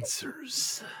need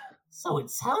answers. So it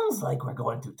sounds like we're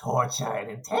going to torture and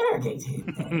interrogate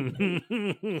him then.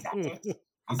 Is that it?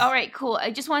 All right, cool. I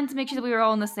just wanted to make sure that we were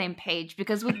all on the same page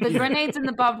because with the grenades and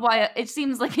the barbed wire, it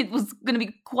seems like it was going to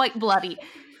be quite bloody.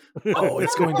 Oh,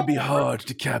 it's going to be hard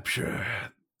to capture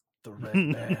the Red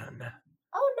Man.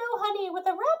 Oh no, honey, with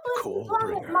a reckless Cold plan of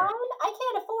bringer. mine, I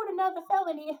can't afford another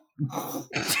felony.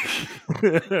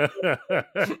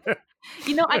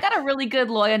 You know, I got a really good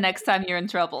lawyer next time you're in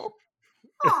trouble.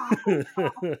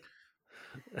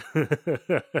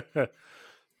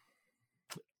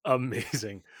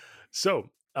 Amazing. So,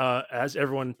 as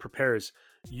everyone prepares,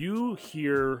 you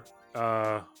hear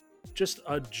just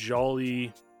a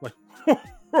jolly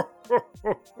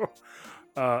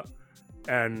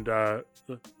and oh,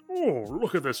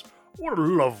 look at this! What a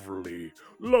lovely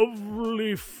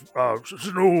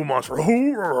snow monster!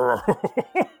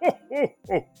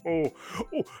 Oh,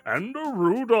 and a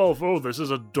Rudolph. Oh, this is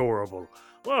adorable.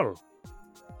 Well,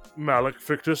 Malik,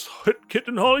 Victus, Kit,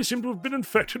 and Holly seem to have been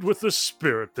infected with the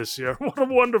spirit this year. What a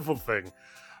wonderful thing.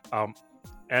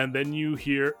 And then you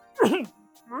hear...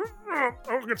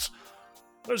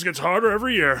 this gets harder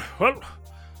every year. Well,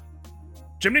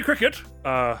 Jiminy Cricket.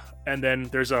 And then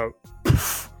there's a...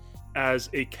 as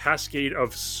a cascade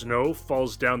of snow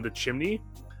falls down the chimney.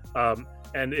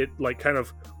 And it, like, kind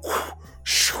of...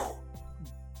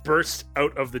 bursts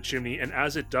out of the chimney. And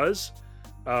as it does...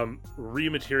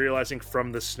 rematerializing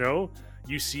from the snow,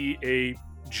 you see a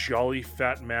jolly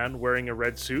fat man wearing a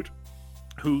red suit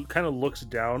who kind of looks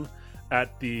down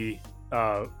at the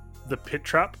pit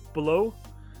trap below,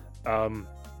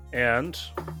 and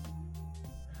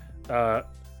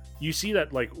you see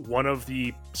that like one of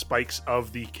the spikes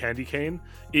of the candy cane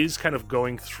is kind of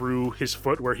going through his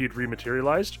foot where he'd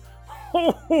rematerialized.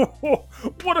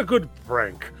 What a good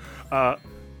prank.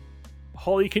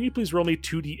 Holly, can you please roll me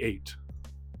 2d8?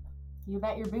 You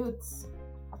bet your boots.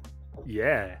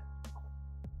 Yeah.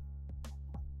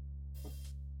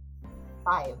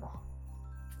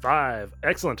 5.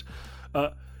 Excellent.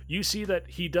 You see that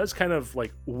he does kind of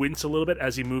like wince a little bit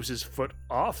as he moves his foot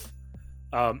off.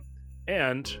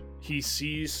 And he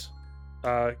sees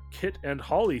Kit and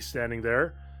Holly standing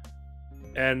there.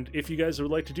 And if you guys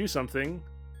would like to do something,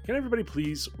 can everybody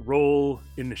please roll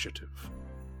initiative?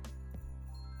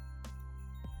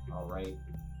 All right.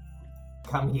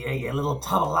 Come here, you little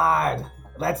tullard.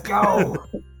 Let's go.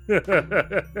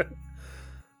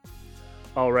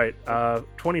 All right.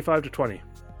 25 to 20.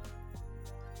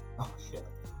 Oh, shit.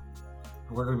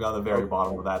 We're going to be on the very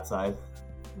bottom of that side.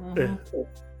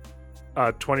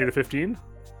 20 to 15.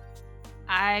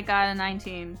 I got a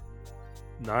 19.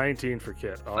 19 for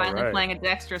Kit. All Finally right. playing a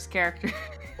dexterous character.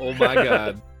 Oh my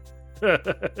god.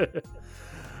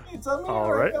 It's a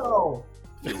All right. miracle.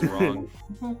 Feels wrong.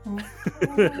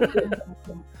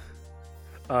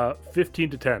 15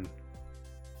 to 10.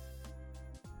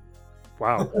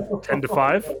 Wow. 10 to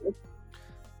 5.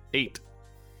 8.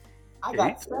 I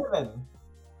got 7.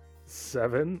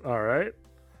 7. All right.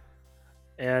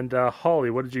 And Holly,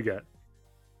 what did you get?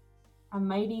 A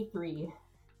mighty 3.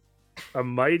 A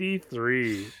mighty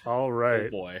 3. All Oh right.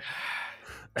 boy.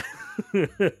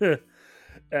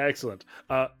 Excellent.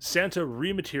 Santa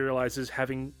rematerializes,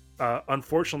 having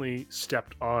unfortunately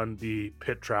stepped on the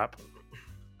pit trap,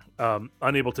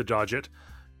 unable to dodge it,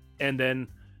 and then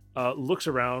looks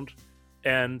around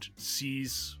and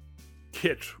sees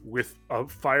Kit with a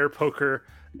fire poker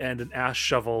and an ash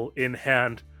shovel in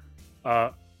hand.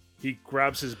 He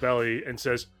grabs his belly and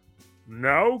says,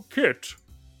 "Now, Kit,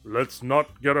 let's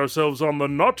not get ourselves on the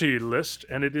naughty list,"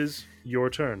 and it is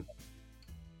your turn.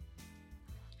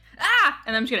 Ah!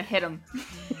 And I'm just gonna hit him.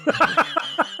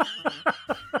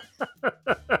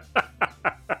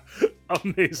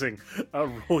 Amazing.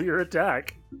 Roll your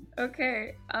attack.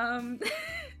 Okay.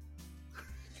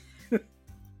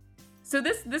 So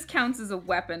this counts as a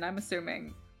weapon, I'm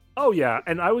assuming. Oh yeah,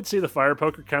 and I would say the fire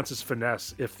poker counts as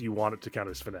finesse if you want it to count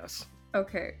as finesse.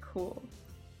 Okay, cool.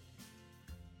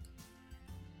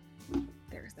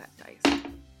 There's that dice.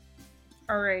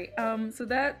 All right. So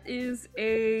that is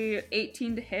a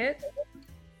 18 to hit.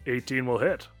 18 will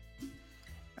hit.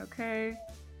 Okay.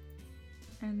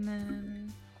 And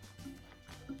then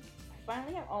I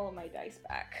finally have all of my dice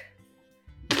back.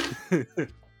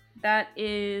 That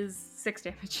is 6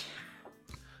 damage.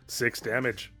 6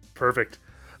 damage. Perfect.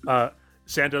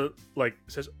 Santa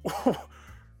says, "Oh,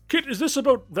 Kit, is this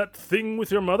about that thing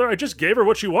with your mother? I just gave her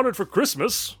what she wanted for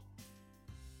Christmas."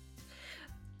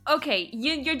 Okay,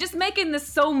 you're just making this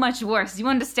so much worse. You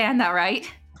understand that, right?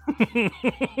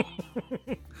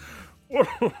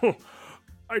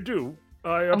 I do.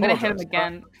 I'm gonna hit him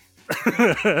again.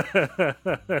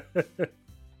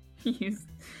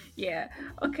 Yeah.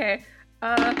 Okay.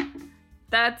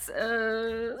 That's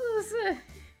a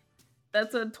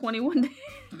 21 to hit.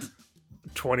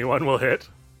 21 will hit.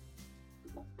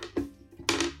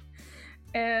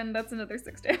 And that's another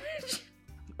 6 damage.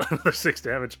 Another 6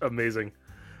 damage. Amazing.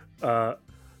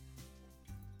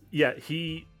 Yeah,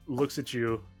 he looks at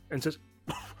you and says,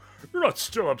 "You're not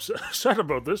still upset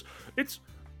about this. It's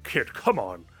Kit, come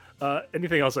on.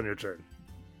 Anything else on your turn?"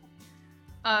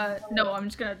 No, I'm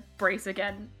just gonna brace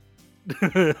again.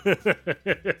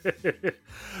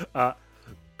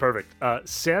 Perfect.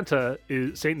 Saint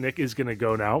Nick is gonna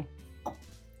go now.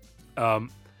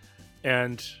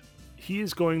 And he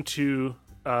is going to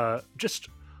just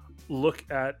look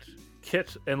at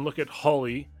Kit and look at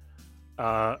Holly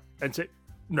and say,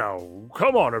 "Now,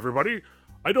 come on, everybody.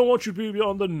 I don't want you to be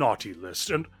on the naughty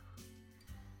list, and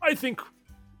I think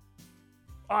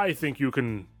you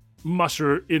can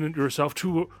muster in yourself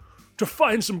to to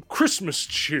find some Christmas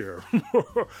cheer.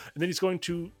 And then he's going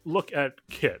to look at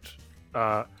Kit,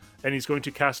 and he's going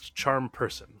to cast Charm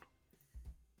Person.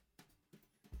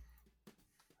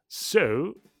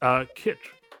 So, Kit,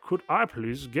 could I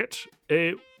please get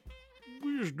a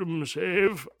wisdom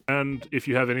save? And if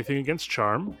you have anything against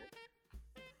charm.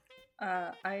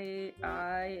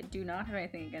 I do not have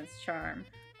anything against charm.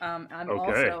 I'm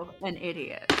Okay. also an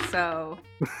idiot, so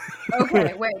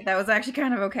okay. Wait, that was actually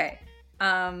kind of okay.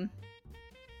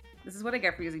 This is what I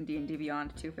get for using D&D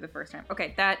Beyond 2 for the first time.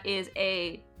 Okay, that is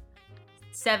a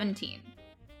 17.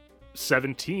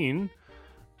 17.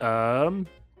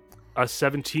 A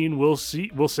 17 will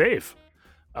save.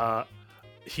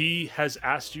 He has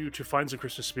asked you to find some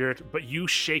Christmas spirit, but you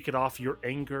shake it off. Your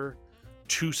anger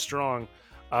too strong,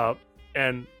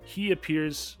 and he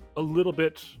appears a little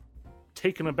bit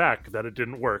taken aback that it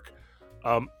didn't work.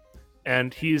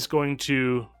 And he's going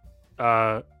to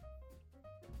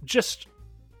just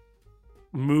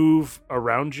move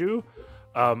around you.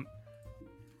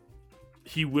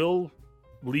 He will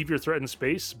leave your threatened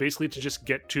space, basically to just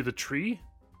get to the tree,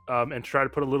 and try to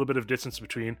put a little bit of distance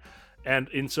between. And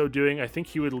in so doing, I think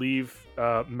he would leave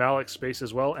Malik's space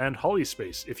as well, and Holly's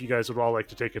space, if you guys would all like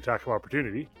to take attack of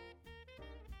opportunity.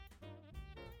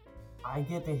 I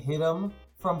get to hit him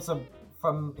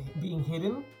from being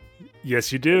hidden?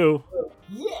 Yes, you do.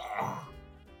 Yeah!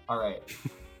 Alright.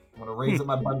 I'm gonna raise up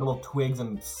my bundle of twigs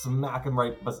and smack him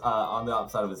right on the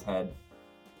outside of his head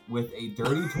with a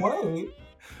dirty 20.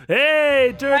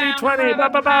 Hey, dirty 20! Bow,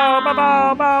 bow, bow, bow,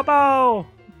 bow, bow, bow.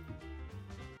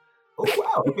 Oh,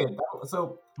 wow. Okay,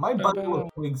 so my bundle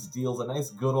of twigs deals a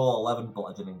nice good old 11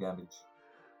 bludgeoning damage.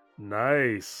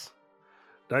 Nice.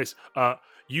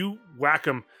 You whack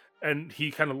him, and he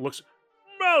kind of looks...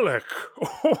 Malik!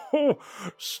 Oh,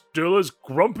 still as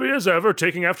grumpy as ever,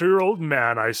 taking after your old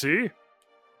man, I see.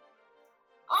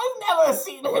 I've never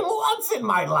seen him once in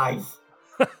my life.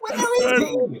 Where is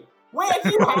he? Where do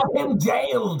you have him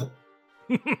jailed?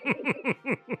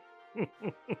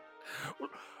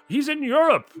 He's in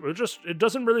Europe. It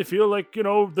doesn't really feel like,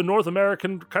 the North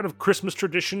American kind of Christmas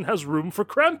tradition has room for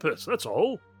Krampus, that's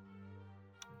all.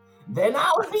 Then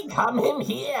I'll become him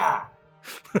here.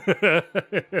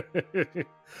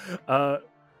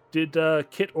 Did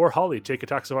Kit or Holly take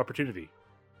attacks of opportunity?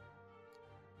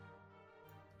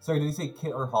 Sorry, did you say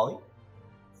Kit or Holly?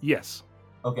 Yes.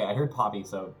 Okay, I heard Poppy,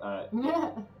 so...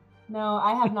 No,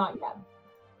 I have not yet.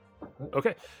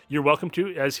 Okay, you're welcome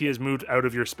to, as he has moved out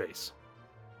of your space.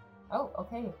 Oh,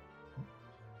 okay.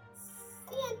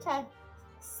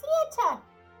 Santa,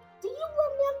 do you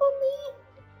remember me?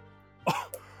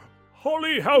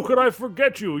 Holly, how could I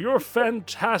forget you? You're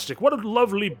fantastic. What a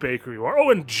lovely baker you are.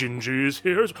 Oh, and Gingy is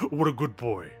here. What a good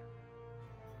boy.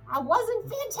 I wasn't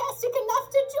fantastic enough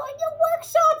to join your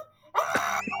workshop.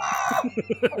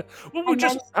 Well, we And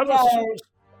just then, have a...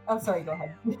 Oh, sorry, go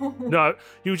ahead. No,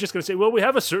 he was just going to say, well, we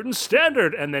have a certain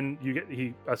standard, and then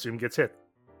he assume gets hit.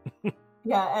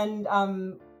 Yeah,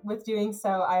 and with doing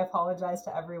so, I apologize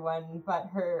to everyone, but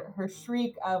her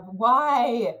shriek of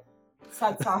 "Why?"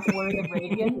 sets off a word of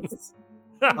radiance.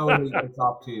 Oh, it's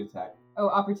opportunity attack. Oh,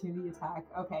 opportunity attack.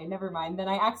 Okay, never mind. Then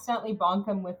I accidentally bonk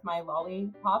him with my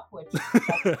lollipop, which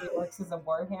actually works as a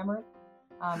warhammer.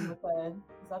 Is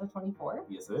that a 24?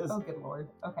 Yes, it is. Oh, good lord.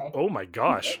 Okay. Oh my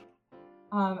gosh.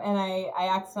 And I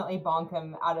accidentally bonk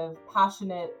him out of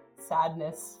passionate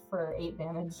sadness for 8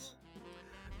 damage.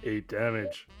 8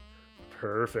 damage.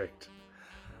 Perfect.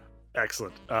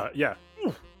 Excellent. Yeah.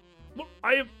 Look,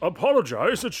 I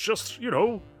apologize. It's just,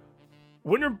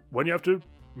 when you have to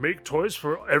make toys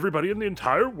for everybody in the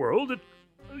entire world,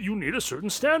 you need a certain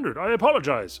standard. I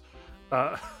apologize.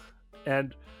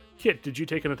 And Kit, did you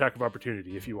take an attack of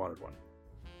opportunity if you wanted one?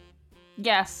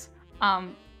 Yes.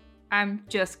 I'm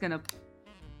just gonna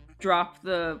drop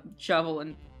the shovel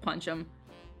and punch him.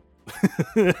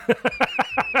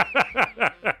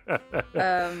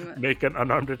 Make an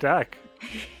unarmed attack.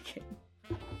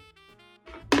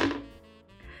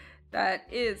 That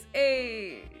is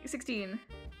a 16.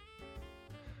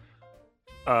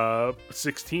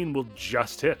 16 will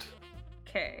just hit.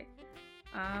 Okay.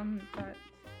 But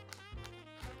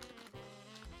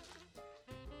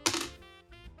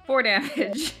 4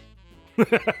 damage.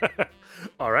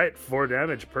 All right, 4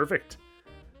 damage. Perfect.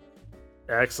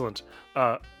 Excellent.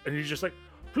 And he's just like,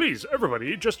 please,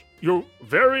 everybody, you're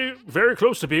very, very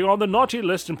close to being on the naughty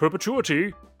list in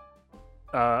perpetuity.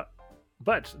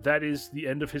 But that is the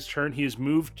end of his turn. He has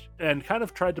moved and kind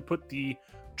of tried to put the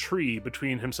tree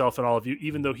between himself and all of you,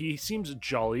 even though he seems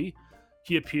jolly.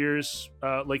 He appears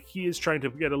like he is trying to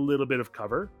get a little bit of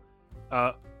cover.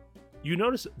 You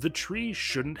notice the tree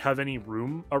shouldn't have any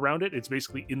room around it. It's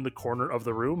basically in the corner of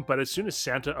the room. But as soon as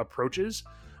Santa approaches,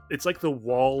 it's like the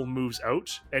wall moves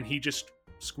out and he just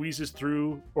squeezes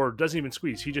through, or doesn't even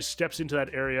squeeze. He just steps into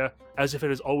that area as if it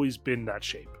has always been that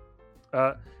shape.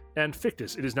 And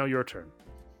Fictus, it is now your turn.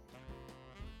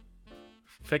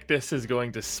 Fictus is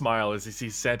going to smile as he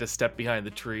sees Santa step behind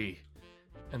the tree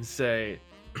and say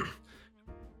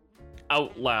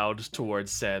out loud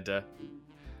towards Santa,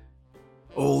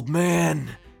 Old man,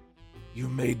 you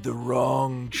made the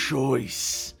wrong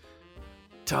choice.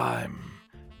 Time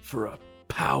for a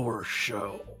power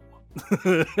show.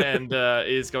 and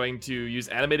is going to use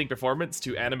animating performance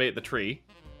to animate the tree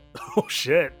Oh,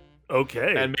 shit.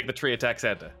 Okay. and make the tree attack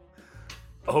Santa.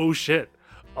 Oh, shit.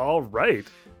 All right.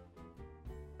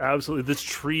 Absolutely. This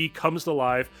tree comes to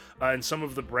life, and some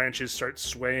of the branches start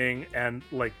swaying, and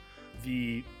like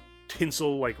the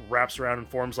tinsel like wraps around and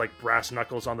forms like brass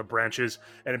knuckles on the branches,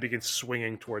 and it begins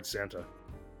swinging towards Santa.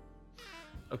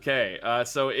 Okay,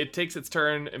 so it takes its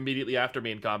turn immediately after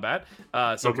me in combat.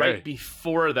 So Okay. right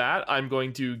before that, I'm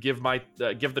going to give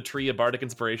the tree a bardic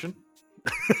inspiration.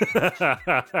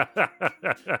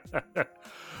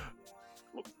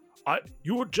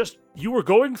 You were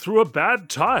going through a bad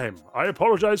time. I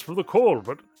apologize for the cold,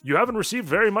 but you haven't received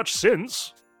very much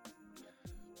since.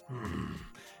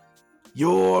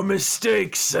 Your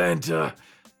mistake, Santa.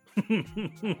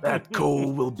 That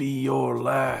coal will be your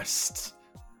last.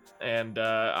 And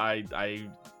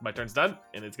my turn's done,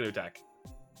 and it's going to attack.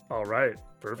 All right,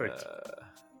 perfect.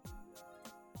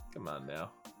 Come on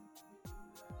now.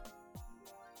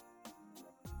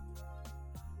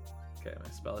 Okay, my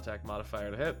spell attack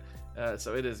modifier to hit.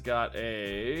 So it has got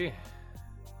a...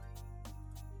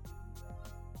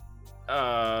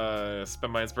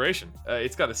 spend my inspiration.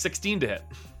 It's got a 16 to hit.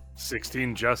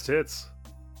 16 just hits.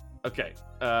 Okay,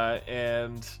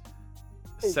 and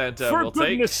Santa For will take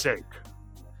goodness sake.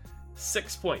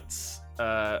 6 points.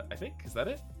 I think, is that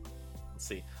it? Let's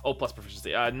see. Oh, plus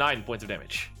proficiency. 9 points of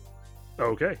damage.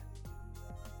 Okay.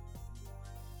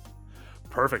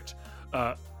 Perfect.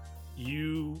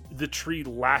 The tree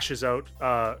lashes out,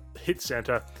 hits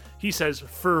Santa. He says,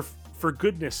 for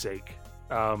goodness sake.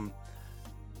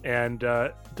 And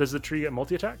does the tree get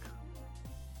multi-attack?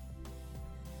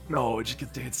 No, it just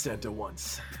gets to hit Santa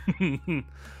once.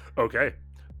 Okay,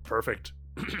 perfect.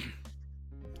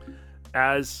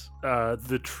 As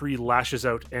the tree lashes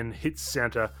out and hits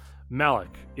Santa,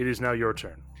 Malik, it is now your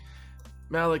turn.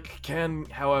 Malik can,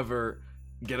 however,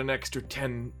 get an extra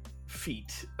 10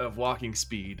 feet of walking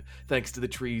speed thanks to the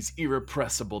tree's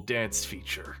irrepressible dance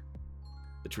feature.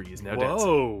 The tree is now dancing.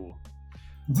 Whoa.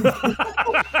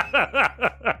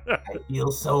 I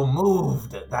feel so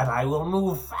moved that I will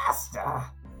move faster.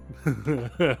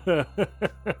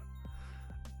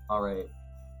 All right.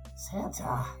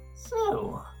 Santa,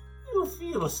 so you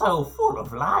feel so full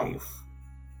of life.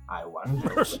 I wonder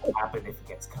what will happen if it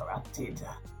gets corrupted.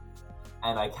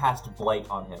 And I cast Blight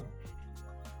on him.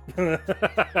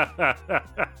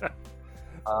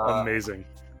 Amazing.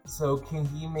 So can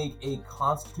he make a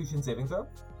Constitution saving throw?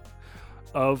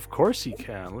 Of course he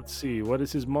can. Let's see. What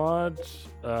is his mod?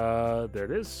 There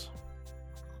it is.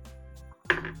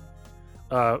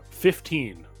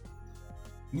 15.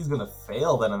 He's gonna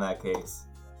fail then in that case.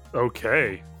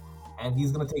 Okay. And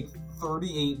he's gonna take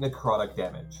 38 necrotic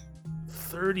damage.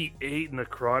 38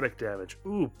 necrotic damage.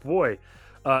 Ooh, boy.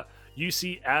 You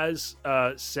see as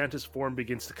Santa's form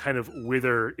begins to kind of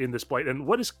wither in this blight. And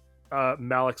what does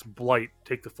Malik's blight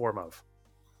take the form of?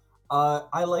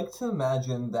 I like to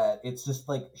imagine that it's just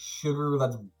like sugar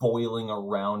that's boiling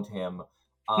around him,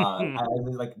 and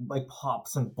it like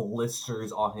pops and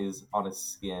blisters on his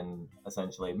skin,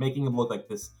 essentially, making him look like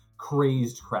this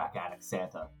crazed crack addict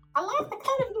Santa. I like the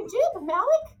cut of your jib,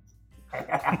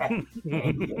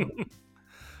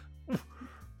 Malik.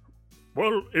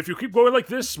 Well, if you keep going like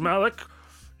this, Malik,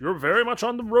 you're very much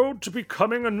on the road to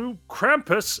becoming a new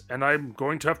Krampus, and I'm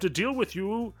going to have to deal with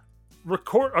you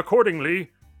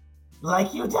accordingly.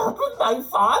 Like you dealt with my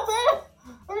father?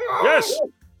 Yes!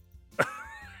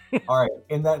 Alright,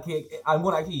 in that case, I'm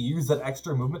going to actually use that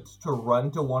extra movement to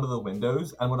run to one of the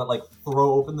windows. I'm going to, like,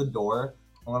 throw open the door.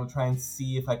 I'm going to try and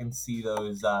see if I can see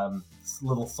those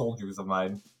little soldiers of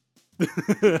mine.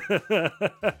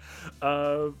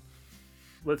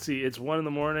 Let's see, it's 1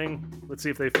 a.m. Let's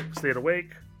see if they stayed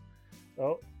awake.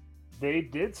 Oh, they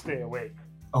did stay awake.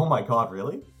 Oh my god,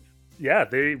 really? Yeah,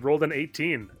 they rolled an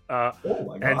 18. Oh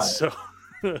my god. And so,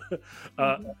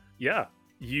 yeah,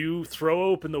 you throw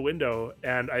open the window,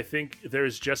 and I think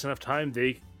there's just enough time.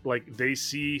 They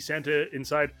see Santa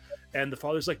inside, and the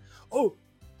father's like, "Oh,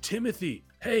 Timothy,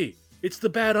 hey, It's the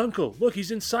bad uncle. Look,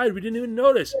 he's inside. We didn't even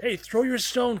notice. Hey, throw your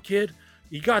stone, kid.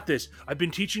 You got this. I've been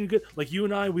teaching you good. Like you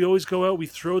and I, we always go out, we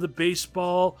throw the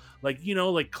baseball, like,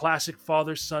 like classic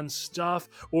father-son stuff,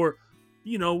 or,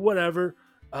 whatever.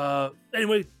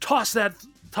 Anyway, toss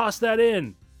that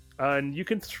in. And you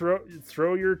can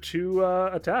throw your 2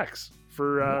 attacks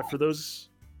for those.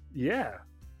 Yeah.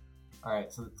 All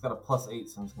right, so it's got a +8,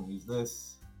 so I'm just going to use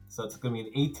this. So it's going to be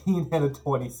an 18 and a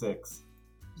 26.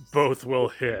 Both will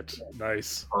hit.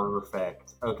 Nice.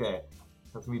 Perfect. Okay.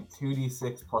 That's going to be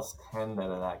 2d6 plus 10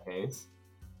 then in that case.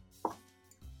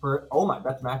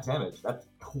 That's max damage. That's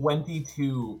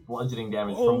 22 bludgeoning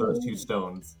damage from those 2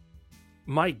 stones.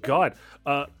 My God.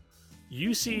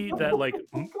 You see that, like,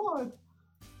 Oh my God.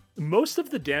 most of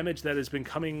the damage that has been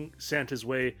coming Santa's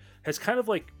way has kind of,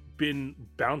 like, been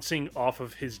bouncing off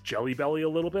of his jelly belly a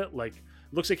little bit. Like,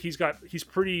 looks like he's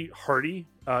pretty hardy.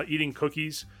 Eating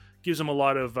cookies gives him a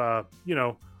lot of,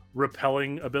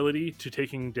 repelling ability to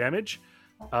taking damage.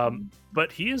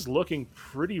 But he is looking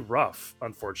pretty rough,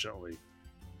 unfortunately.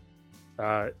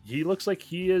 He looks like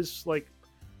he is, like,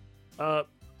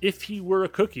 if he were a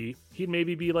cookie, he'd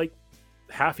maybe be, like,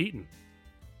 half eaten.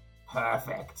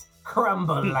 Perfect.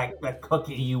 Crumble like the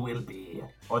cookie you will be.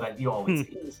 Or that you always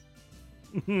eat.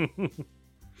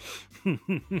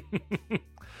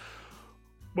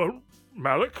 Well,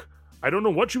 Malik, I don't know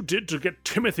what you did to get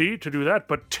Timothy to do that,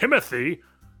 but Timothy,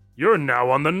 you're now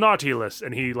on the naughty list.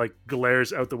 And he, like,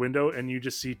 glares out the window, and you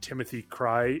just see Timothy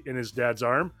cry in his dad's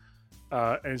arm.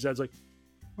 And his dad's like,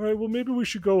 all right, well, maybe we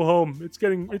should go home.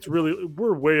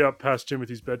 We're way up past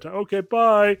Timothy's bedtime. Okay,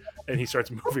 bye. And he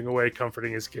starts moving away,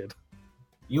 comforting his kid.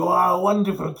 You are a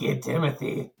wonderful kid,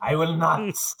 Timothy. I will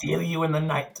not steal you in the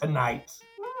night tonight.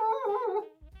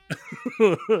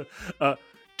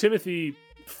 Timothy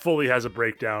fully has a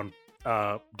breakdown.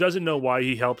 Doesn't know why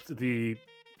he helped the,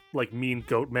 like, mean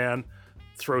goat man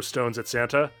throw stones at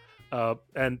Santa.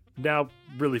 And now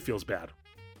really feels bad.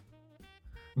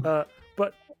 But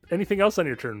anything else on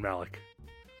your turn, Malik?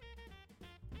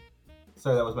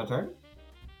 Sorry, that was my turn?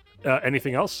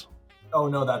 Anything else? Oh,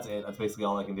 no, that's it. That's basically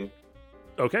all I can do.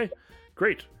 Okay,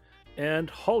 great. And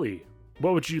Holly,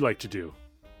 what would you like to do?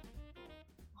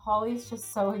 Holly's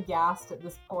just so aghast at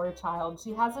this poor child.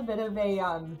 She has a bit of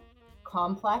a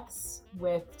complex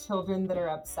with children that are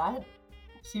upset.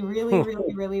 She really,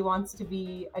 really, really wants to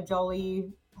be a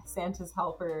jolly Santa's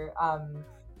helper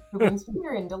who brings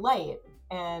cheer and delight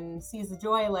and sees the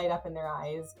joy light up in their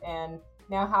eyes. And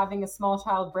now having a small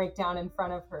child break down in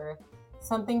front of her,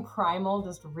 something primal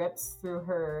just rips through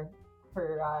her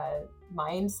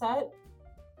mindset.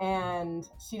 And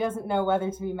she doesn't know whether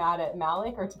to be mad at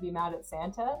Malik or to be mad at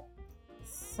Santa.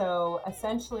 So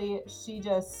essentially, she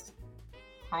just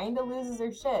kind of loses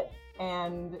her shit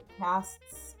and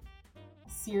casts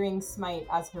Searing Smite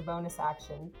as her bonus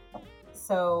action.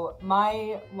 So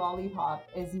my lollipop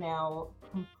is now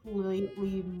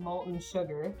completely molten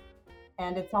sugar,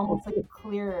 and it's almost like a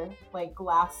clear, like,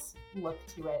 glass look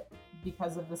to it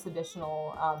because of this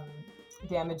additional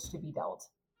damage to be dealt.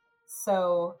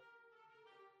 So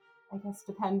I guess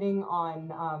depending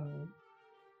on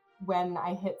when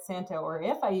I hit Santa, or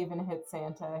if I even hit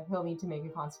Santa, he'll need to make a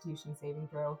Constitution saving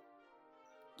throw.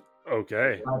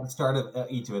 Okay. At the start of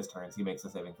each of his turns, he makes a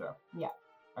saving throw. Yeah.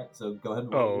 All right, so go ahead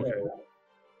and Oh, roll. okay.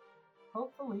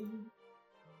 Hopefully.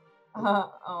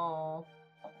 A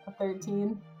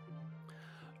 13.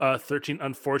 13.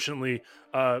 Unfortunately,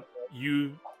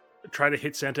 you try to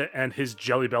hit Santa, and his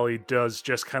jelly belly does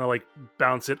just kind of, like,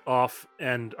 bounce it off,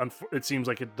 and it seems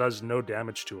like it does no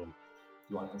damage to him.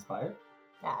 You want to inspire?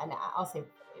 Nah, I'll save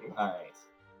it for later.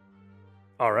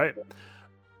 All right.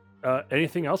 All right.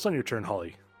 Anything else on your turn,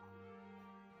 Holly?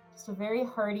 Just a very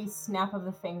hearty snap of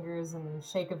the fingers and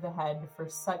shake of the head for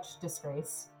such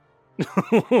disgrace.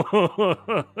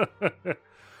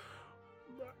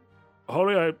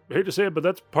 Holly, I hate to say it, but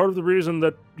that's part of the reason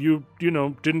that you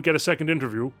didn't get a second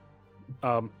interview.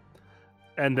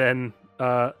 And then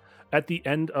at the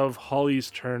end of Holly's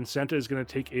turn, Santa is going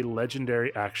to take a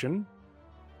legendary action.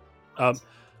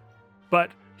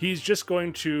 But he's just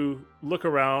going to look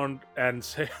around and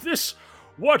say,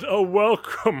 what a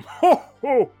welcome! Ho,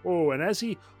 ho, ho! And as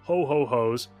he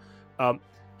ho-ho-hos,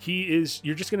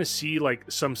 you're just going to see, like,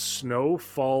 some snow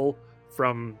fall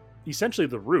from essentially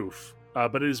the roof,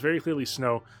 but it is very clearly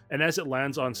snow. And as it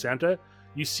lands on Santa,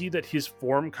 you see that his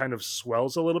form kind of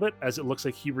swells a little bit as it looks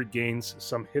like he regains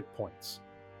some hit points.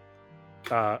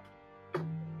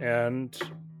 And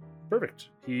perfect.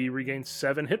 He regains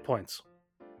 7 hit points.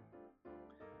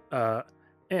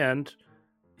 And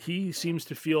he seems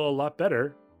to feel a lot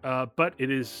better, but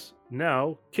it is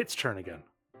now Kit's turn again.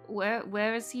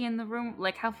 Where is he in the room?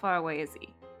 Like, how far away is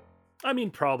he? I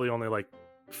mean, probably only like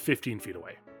 15 feet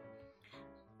away.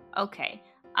 Okay.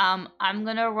 I'm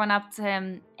gonna run up to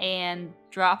him and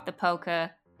drop the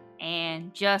poker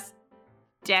and just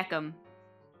deck him.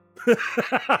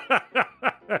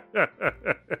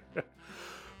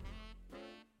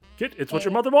 Kit, it's what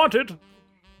your mother wanted.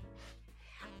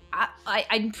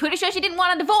 I'm pretty sure she didn't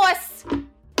want a divorce.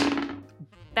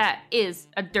 That is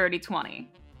a dirty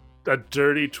 20. A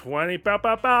dirty 20. Bow,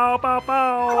 bow, bow, bow,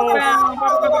 bow.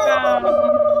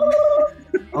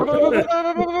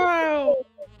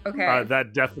 Okay.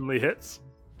 That definitely hits.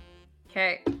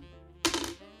 Okay.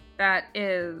 That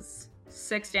is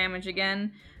 6 damage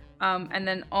again. And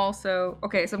then also,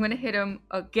 okay, so I'm gonna hit him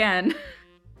again.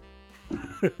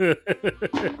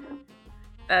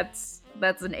 That's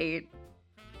an 8.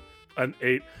 An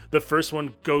 8. The first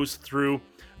one goes through,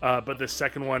 but the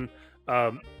second one,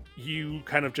 you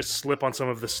kind of just slip on some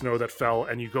of the snow that fell,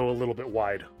 and you go a little bit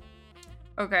wide.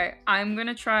 Okay, I'm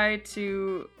gonna try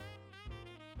to,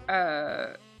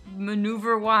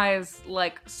 maneuver-wise,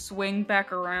 like, swing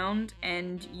back around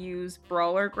and use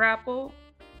Brawler Grapple.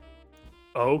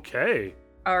 Okay.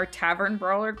 Or Tavern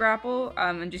Brawler Grapple,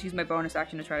 and just use my bonus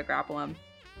action to try to grapple him.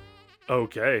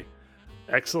 Okay.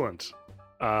 Excellent.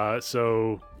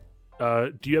 So,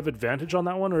 do you have advantage on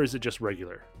that one, or is it just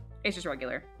regular? It's just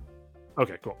regular.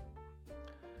 Okay, cool.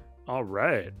 All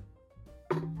right.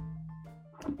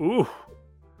 Ooh.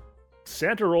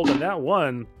 Santa rolled on that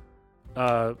one.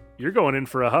 You're going in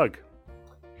for a hug.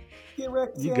 Get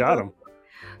wrecked, You Santa. got him.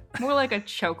 More like a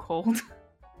chokehold.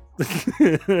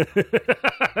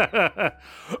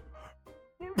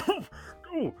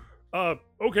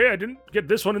 Okay, I didn't get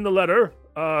this one in the letter.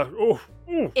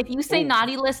 If you say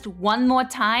naughty list one more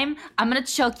time, I'm gonna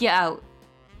choke you out.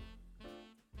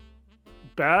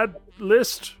 Bad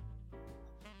list.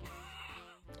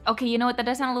 Okay, you know what? That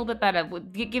does sound a little bit better.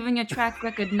 Giving a track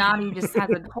record naughty just has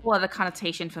a whole other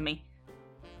connotation for me.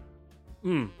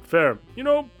 Fair. You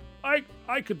know, I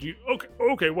could use.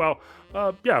 Okay. Well,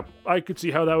 yeah, I could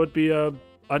see how that would be an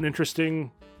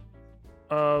interesting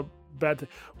bad thing.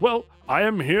 Well, I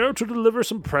am here to deliver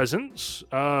some presents.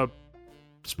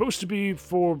 Supposed to be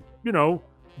for,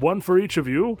 one for each of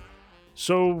you.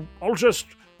 So I'll just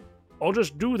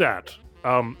do that.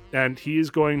 And he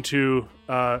is going to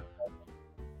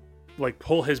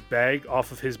pull his bag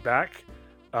off of his back,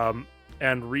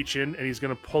 and reach in, and he's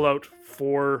going to pull out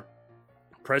 4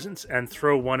 presents and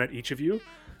throw one at each of you.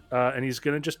 And he's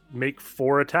going to just make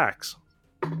 4 attacks.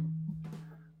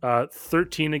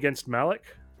 13 against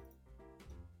Malik.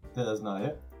 That does not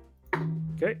hit.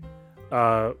 Okay.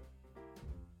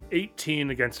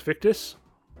 18 against Fictus.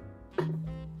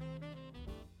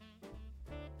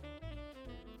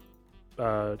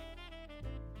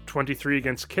 23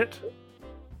 against Kit.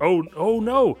 Oh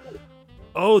no!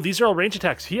 Oh, these are all range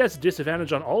attacks. He has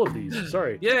disadvantage on all of these.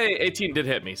 Sorry. Yay, 18 did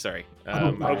hit me. Sorry.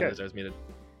 Okay. I was muted.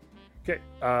 Okay.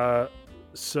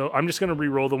 So I'm just gonna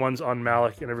re-roll the ones on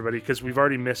Malik and everybody because we've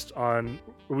already missed on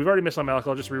Malik.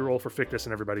 I'll just re-roll for Fictus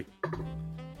and everybody.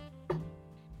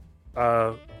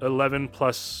 11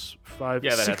 plus 5,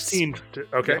 Yeah, that 16.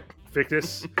 Okay, Yep.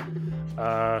 Fictus.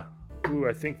 I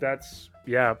think that's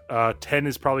 10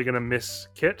 is probably gonna miss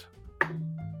Kit,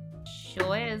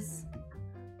 Sure is.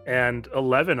 and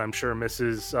 11 I'm sure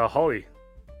misses Holly.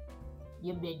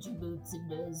 You bet your boots it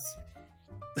does.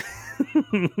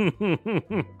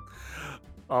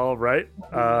 All right.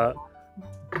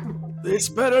 This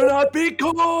better not be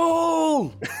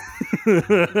cool!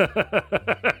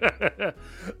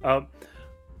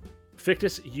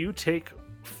 Fictus, you take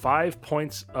 5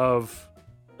 points of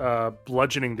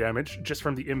bludgeoning damage just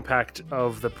from the impact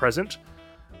of the present.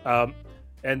 And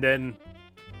then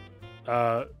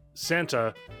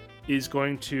Santa is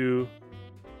going to...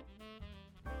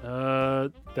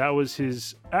 that was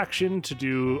his action to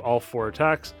do all 4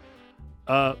 attacks.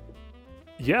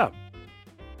 Yeah.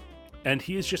 And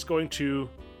he is just going to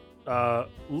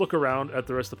look around at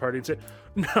the rest of the party and say,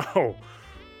 "Now,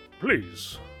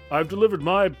 please, I've delivered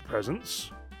my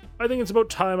presents. I think it's about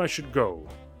time I should go.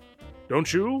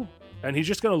 Don't you?" And he's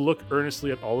just going to look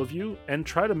earnestly at all of you and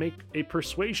try to make a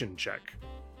persuasion check.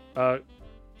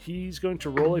 He's going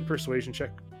to roll a persuasion check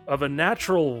of a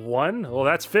natural 1. Well,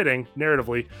 that's fitting,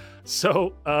 narratively.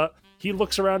 So he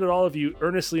looks around at all of you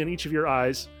earnestly in each of your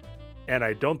eyes, and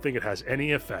I don't think it has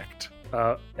any effect.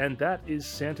 And that is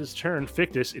Santa's turn.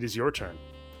 Fictus, it is your turn.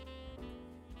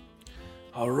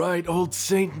 All right, old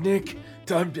Saint Nick,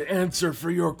 time to answer for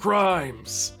your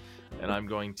crimes. And I'm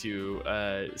going to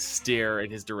stare in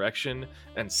his direction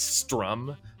and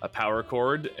strum a power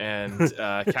chord and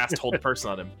cast Hold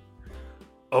Person on him.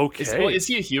 Okay. Is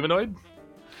he a humanoid?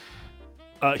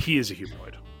 He is a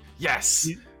humanoid. Yes.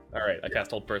 All right, I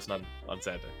cast Hold Person on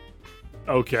Santa.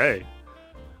 Okay.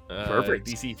 Perfect.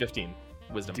 DC 15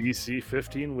 Wisdom. DC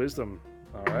 15 Wisdom.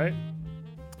 All right.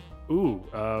 Ooh,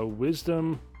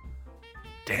 Wisdom.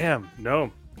 Damn,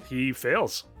 no. He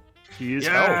fails. He is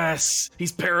held. Yes!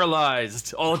 He's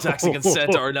paralyzed. All attacks against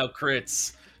Santa are now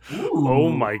crits. Oh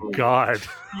my god.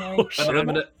 Oh, shit. And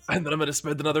then I'm gonna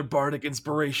spend another bardic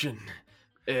inspiration.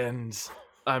 And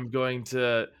I'm going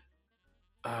to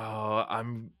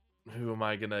who am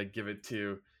I gonna give it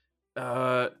to?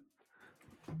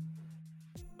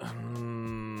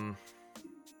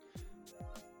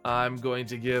 I'm going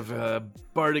to give a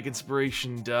bardic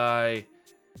inspiration die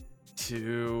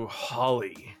to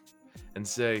Holly and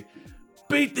say,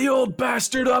 beat the old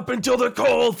bastard up until the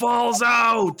coal falls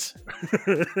out. Well,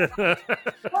 the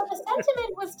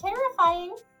sentiment was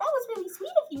terrifying. That was really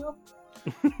sweet of you.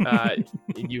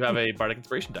 You have a bardic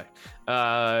inspiration die.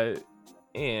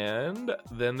 And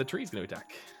then the tree's going to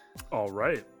attack. All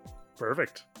right.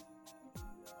 Perfect.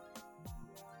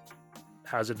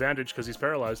 Has advantage because he's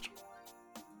paralyzed.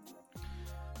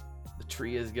 The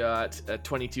tree has got a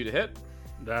 22 to hit.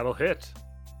 That'll hit.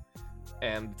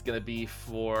 And it's going to be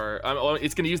for...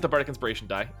 it's going to use the bardic inspiration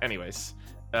die anyways.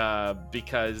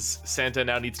 Because Santa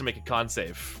now needs to make a con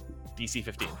save. DC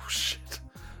 15. Oh, shit.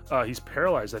 He's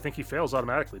paralyzed. I think he fails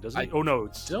automatically, doesn't he? Oh, no.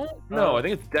 I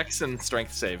think it's Dex and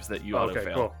Strength saves that you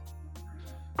auto-fail. Cool.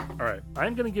 All right.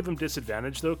 I'm going to give him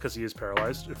disadvantage, though, because he is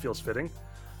paralyzed. It feels fitting.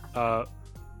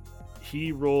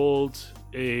 He rolled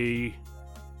a...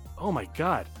 Oh, my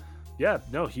God. Yeah,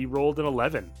 no, he rolled an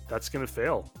 11. That's going to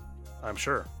fail, I'm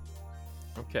sure.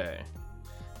 Okay.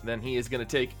 Then he is going to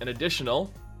take an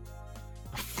additional...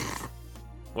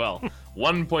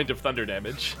 1 point of thunder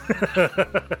damage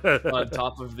on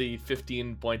top of the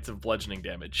 15 points of bludgeoning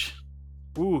damage.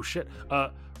 Ooh, shit.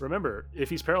 Remember, if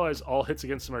he's paralyzed, all hits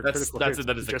against him are critical hits.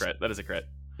 That is a crit. That is a crit.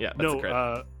 Yeah, that's a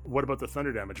crit. What about the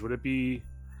thunder damage? Would it be...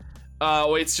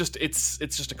 Well, it's just a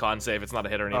con save. It's not a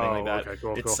hit or anything like that. Okay,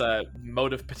 cool, it's a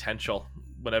motive potential.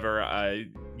 Whenever I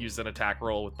use an attack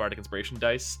roll with Bardic Inspiration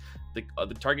dice, the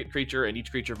target creature and each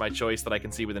creature of my choice that I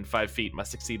can see within 5 feet must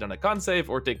succeed on a con save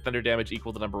or take thunder damage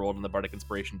equal to the number rolled on the Bardic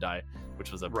Inspiration die,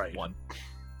 which was a 1.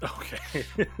 Okay.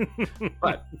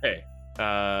 But hey,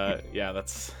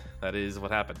 that is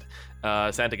what happened.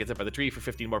 Santa gets hit by the tree for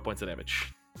 15 more points of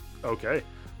damage. Okay,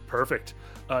 perfect.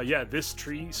 This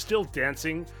tree still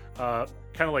dancing, kind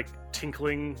of like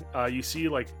tinkling. You see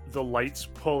like the lights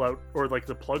pull out, or like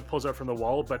the plug pulls out from the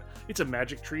wall, but it's a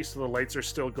magic tree, so the lights are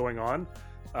still going on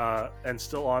and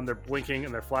still on. They're blinking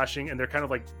and they're flashing, and they're kind of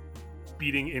like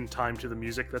beating in time to the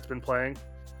music that's been playing.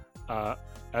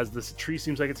 As this tree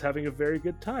seems like it's having a very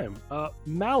good time.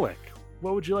 Malik,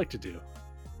 what would you like to do?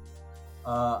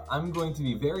 I'm going to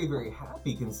be very, very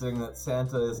happy considering that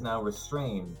Santa is now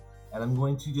restrained, and I'm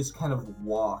going to just kind of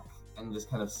walk and just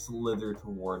kind of slither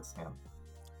towards him.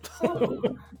 So,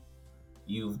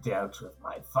 you've dealt with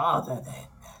my father then.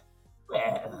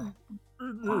 Well,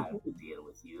 I will deal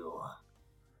with you.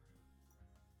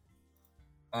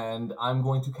 And I'm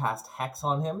going to cast Hex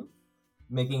on him,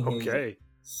 making his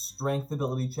strength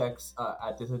ability checks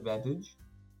at disadvantage.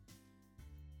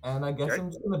 And I guess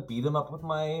I'm just going to beat him up with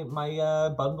my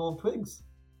bundle of twigs.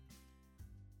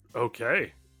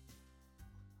 Okay.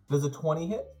 Does a 20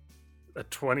 hit? A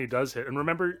 20 does hit. And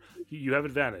remember, you have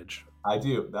advantage. I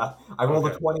do. I rolled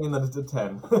a 20 and then it's a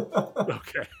 10.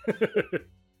 Okay.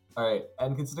 Alright,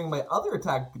 and considering my other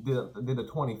attack did a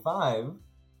 25,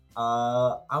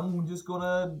 I'm just going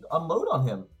to unload on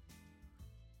him.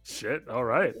 Shit,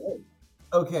 alright.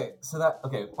 Okay,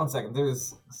 okay, 1 second.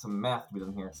 There's some math to be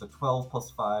done here. So 12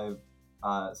 plus 5,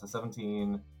 so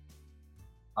 17.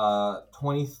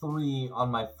 23 on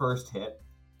my first hit.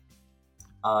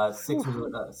 6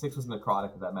 was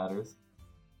necrotic, if that matters.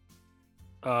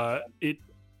 It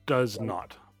does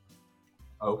not.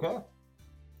 Okay.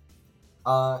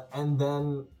 And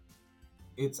then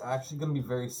it's actually going to be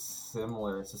very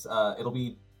similar. So, it'll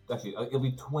be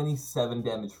 27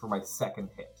 damage for my second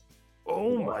hit.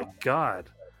 Oh my god.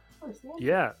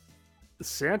 Yeah.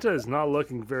 Santa is not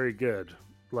looking very good.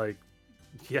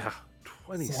 27.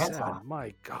 Santa,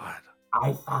 my god.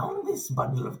 I found this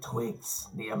bundle of twigs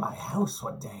near my house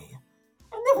one day,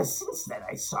 and ever since then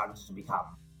I started to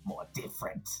become more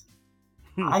different.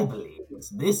 I believe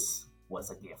this was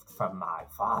a gift from my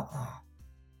father.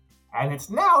 And it's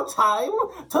now time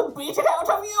to beat it out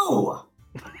of you!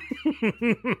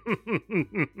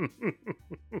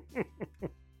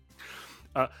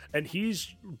 And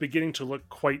he's beginning to look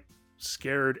quite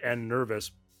scared and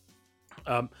nervous.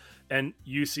 And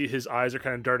you see his eyes are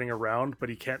kind of darting around, but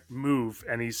he can't move,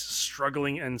 and he's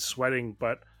struggling and sweating,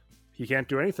 but he can't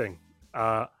do anything.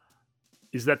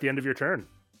 Is that the end of your turn?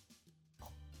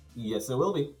 Yes, it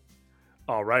will be.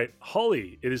 All right,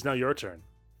 Holly, it is now your turn.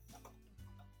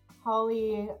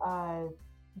 Holly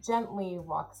gently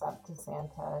walks up to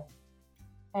Santa,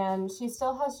 and she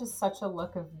still has just such a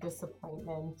look of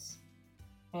disappointment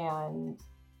and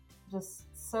just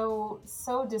so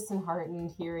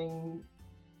disheartened hearing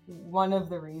one of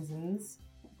the reasons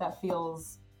that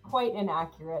feels quite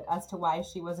inaccurate as to why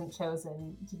she wasn't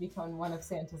chosen to become one of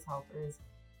Santa's helpers.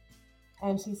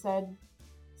 And she said,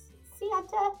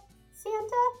 Santa?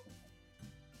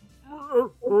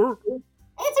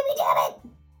 Answer me, damn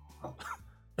it!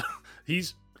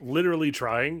 He's literally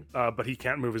trying, but he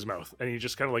can't move his mouth, and he's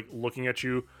just kind of like looking at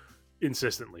you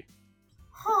insistently.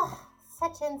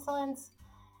 Such insolence.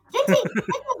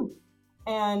 Gingy!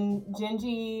 And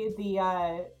Gingy,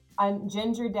 the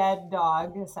ginger dead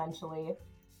dog, essentially,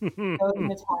 goes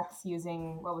and attacks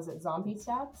using, what was it, zombie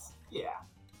stats? Yeah.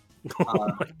 Oh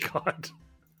my god.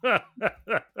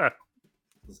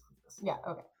 Yeah,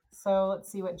 okay. So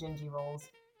let's see what Gingy rolls.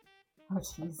 Oh,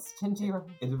 jeez. Gingy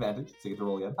rolls. Advantage, so you get to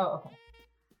roll again. Oh, okay.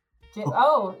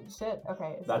 Oh, shit.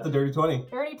 Okay. That's a dirty 20.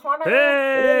 Dirty 20.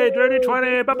 Hey, dirty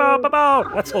 20. Ba-bow,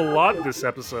 ba-bow. That's a lot this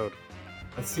episode.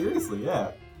 Seriously,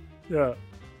 yeah. Yeah.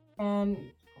 And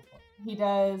he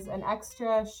does an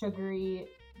extra sugary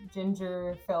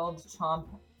ginger-filled chomp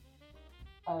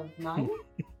of 9.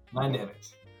 9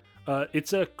 damage.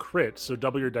 It's a crit, so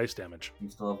double your dice damage. You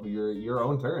still have your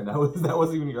own turn. That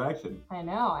wasn't even your action. I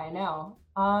know.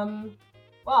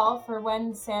 Well, for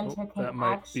when Santa can That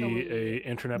might actually be a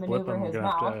internet blip. maneuver I'm his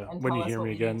gonna have mouth to, and when tell you us hear what me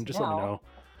we again, need to just let me know.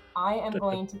 I am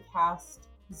going to cast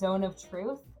Zone of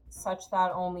Truth, such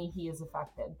that only he is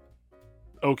affected.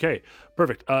 Okay,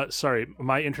 perfect. Sorry,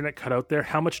 my internet cut out there.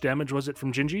 How much damage was it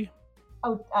from Gingy?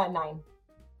 Oh, 9.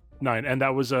 9, and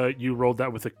that was you rolled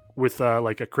that with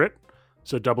like a crit,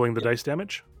 so doubling the dice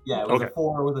damage. Yeah, it was Okay. a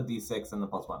 4 with a d6 and the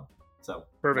 +1. So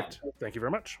Perfect. 9. Thank you very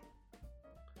much.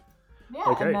 Yeah,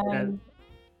 Okay, and then... and-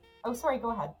 Oh, sorry, go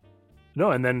ahead.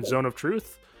 No, and then Zone of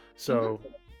Truth. So,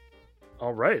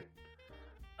 all right.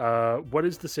 What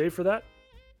is the save for that?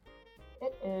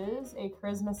 It is a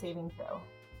charisma saving throw.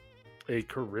 A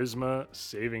charisma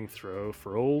saving throw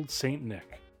for old Saint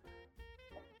Nick.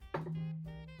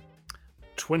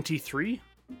 23.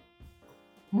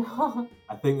 No,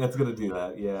 I think that's gonna do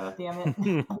that, yeah. damn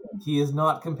it. He is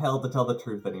not compelled to tell the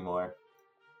truth anymore.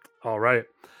 All right.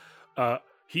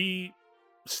 He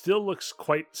still looks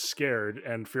quite scared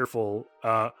and fearful,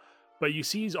 but you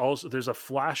see there's a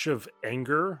flash of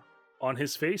anger on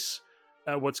his face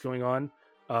at what's going on,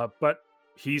 but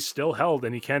he's still held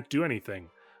and he can't do anything.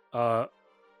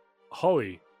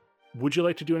 Holly, would you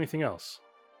like to do anything else?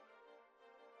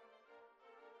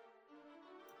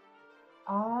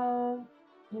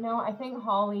 I think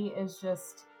Holly is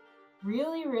just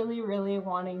really, really, really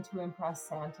wanting to impress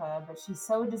Santa, but she's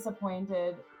so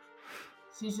disappointed.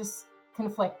 She's just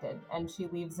conflicted, and she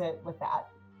leaves it with that.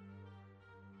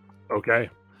 Okay.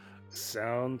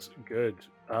 Sounds good.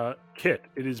 Kit,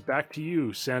 it is back to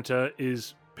you. Santa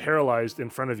is paralyzed in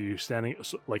front of you, standing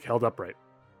like held upright.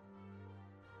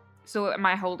 So am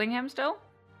I holding him still?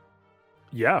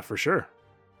 Yeah, for sure.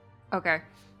 Okay.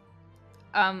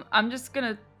 I'm just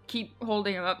gonna keep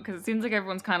holding him up because it seems like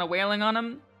everyone's kind of wailing on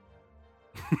him.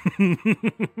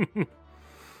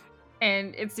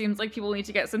 And it seems like people need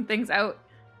to get some things out.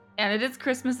 And it is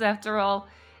Christmas after all.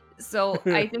 So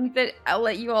I think that I'll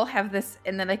let you all have this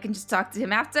and then I can just talk to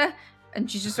him after.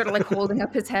 And she's just sort of like holding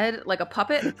up his head like a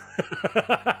puppet.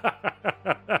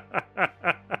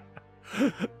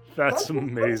 That's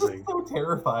amazing. That's so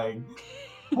terrifying.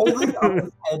 Holding up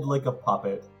his head like a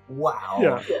puppet. Wow.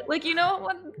 Yeah. Like, you know,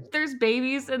 when there's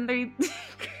babies and they...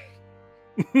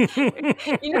 you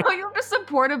have to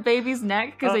support a baby's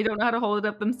neck because they don't know how to hold it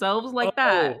up themselves like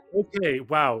that. Okay,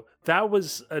 wow. That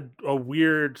was a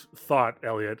weird thought,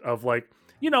 Elliot, of like,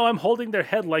 I'm holding their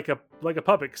head like a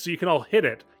puppet so you can all hit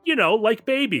it. Like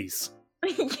babies.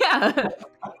 Yeah.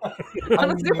 I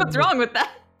don't see what's wrong with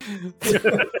that. Oh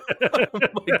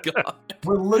my god.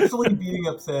 We're literally beating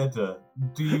up Santa.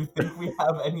 Do you think we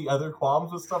have any other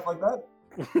qualms with stuff like that?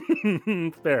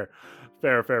 Fair.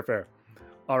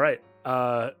 All right.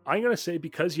 I'm going to say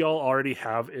because y'all already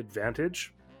have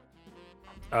advantage,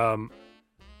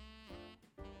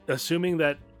 assuming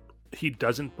that he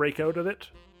doesn't break out of it,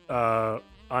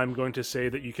 I'm going to say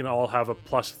that you can all have a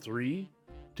 +3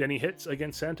 to any hits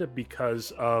against Santa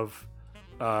because of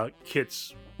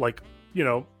Kit's,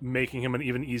 making him an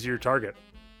even easier target.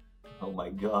 Oh my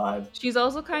god. She's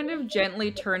also kind of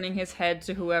gently turning his head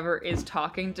to whoever is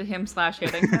talking to him /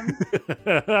 hitting him.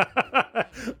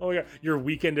 Oh my god, you're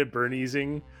weekend at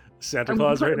Bernie'sing Santa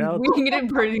Claus right now? We can get it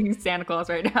burning Santa Claus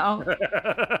right now.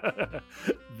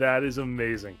 That is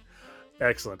amazing.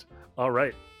 Excellent. All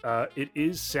right. It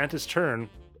is Santa's turn.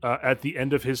 At the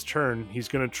end of his turn, he's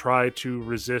going to try to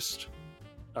resist.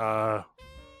 He's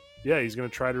going to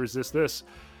try to resist this.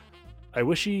 I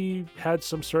wish he had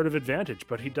some sort of advantage,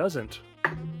 but he doesn't.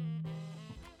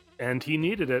 And he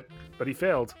needed it, but he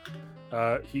failed.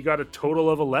 He got a total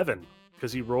of 11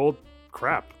 because he rolled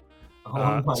crap.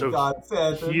 Oh my so god,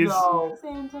 Santa, he is- no.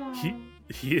 Santa.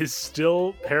 He is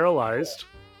still paralyzed.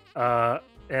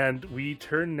 And we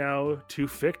turn now to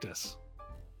Fictus.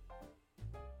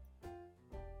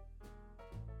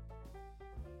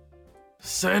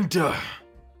 Santa,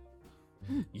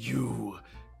 you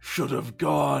should have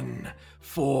gone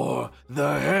for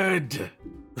the head.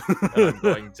 And I'm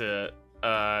going to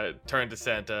turn to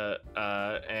Santa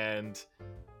and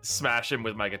smash him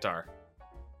with my guitar.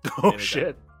 Oh, There we go.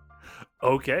 shit.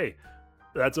 Okay.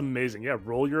 That's amazing. Yeah,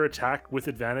 roll your attack with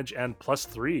advantage and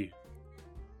 +3.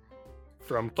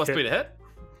 From Plus Kit. 3 to hit.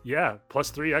 Yeah,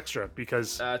 +3 extra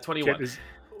because 21. Kit is.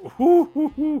 Hoo, hoo,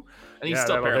 hoo. And he's Yeah,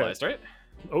 still that'll hit. paralyzed, right?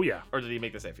 Oh, yeah. Or did he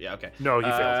make the save? Yeah, okay. No, he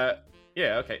failed.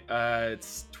 Yeah, okay.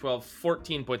 It's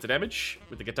 14 points of damage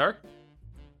with the guitar.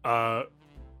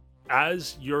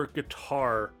 As your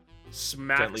guitar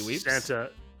smacks Gently weeps.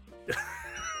 Santa.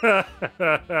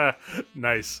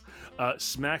 Nice.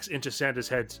 Smacks into Santa's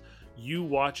head. You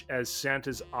watch as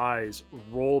Santa's eyes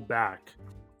roll back,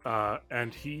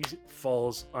 and he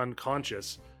falls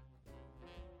unconscious.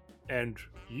 And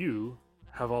you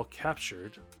have all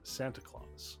captured Santa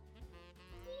Claus.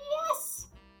 Yes.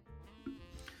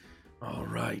 All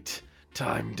right,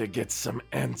 time to get some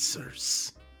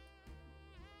answers.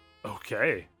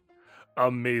 Okay.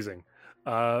 Amazing.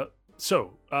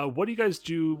 So, what do you guys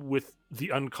do with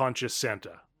the unconscious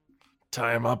Santa?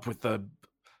 Tie him up with the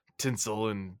tinsel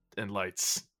and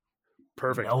lights.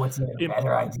 Perfect. No, it's a Im-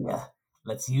 better idea.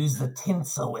 Let's use the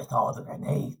tinsel with all the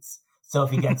grenades. So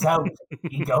if he gets out,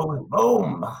 he goes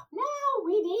boom. No,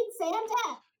 we need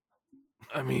Santa.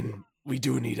 I mean, we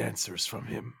do need answers from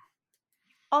him.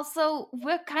 Also,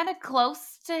 we're kind of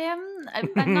close to him.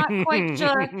 I'm not quite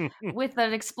sure with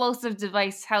an explosive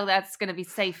device how that's going to be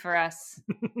safe for us,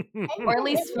 or at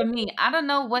least for me. I don't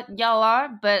know what y'all are,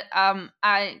 but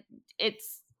I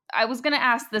was going to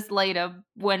ask this later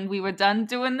when we were done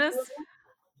doing this.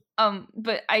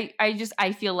 But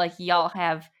I feel like y'all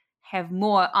have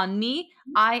more on me.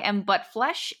 I am but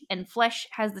flesh, and flesh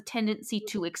has the tendency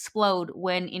to explode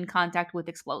when in contact with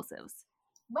explosives.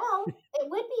 Well, it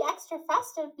would be extra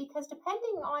festive because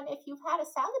depending on if you've had a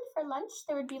salad for lunch,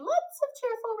 there would be lots of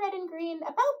cheerful red and green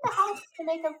about the house to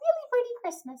make a really pretty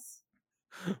Christmas.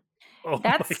 Oh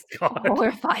That's my god.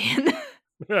 horrifying.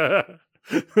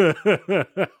 Put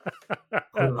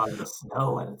it on the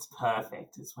snow and it's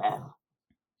perfect as well.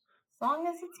 As long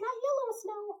as it's not yellow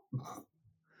snow.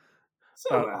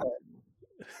 So,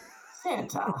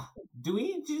 Santa, do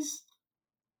we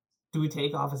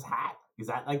take off his hat? Is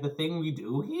that like the thing we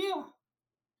do here?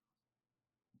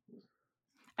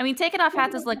 I mean, taking off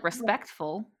hats is like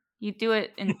respectful. You do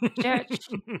it in church,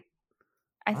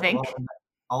 I think.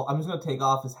 I'm just gonna take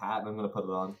off his hat and I'm gonna put it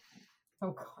on.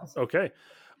 Oh god. Okay.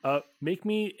 Make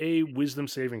me a wisdom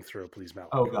saving throw, please,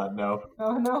 Malik. Oh god, no.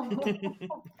 Oh no.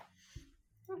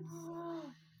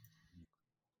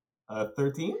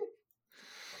 13?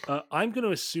 I'm going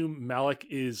to assume Malik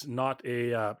is not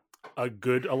a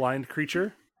good aligned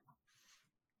creature.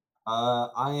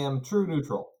 I am true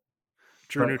neutral.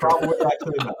 True but neutral. Probably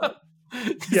actually not.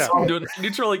 Yeah. So I'm doing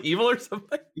neutral like evil or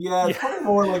something? Yeah, it's Yeah. probably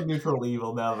more like neutral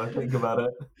evil now that I think about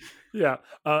it. Yeah.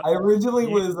 I originally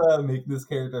Yeah. was making this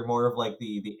character more of like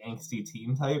the angsty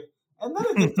teen type, and then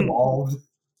it just evolved.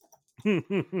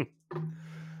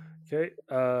 Okay.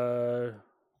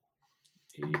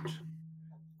 8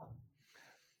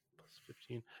 plus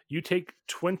 15. You take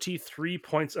 23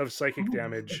 points of psychic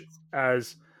damage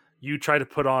as you try to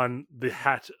put on the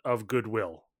hat of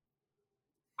goodwill.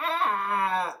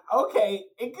 Ah, okay,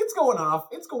 it's going off.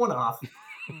 It's going off.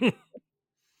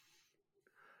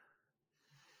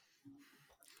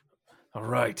 All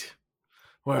right.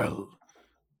 Well,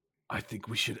 I think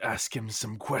we should ask him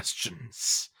some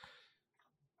questions.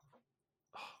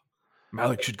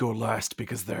 Malik should go last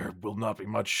because there will not be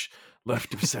much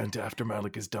left of Santa after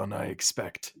Malik is done, I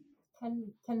expect.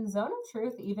 Can Zone of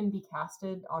Truth even be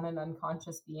casted on an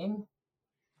unconscious being?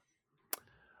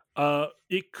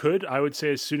 It could. I would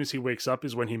say as soon as he wakes up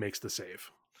is when he makes the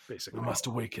save, We basically. must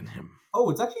awaken him. Oh,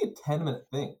 it's actually a 10-minute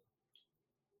thing.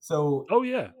 So, Oh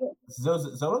yeah. Zone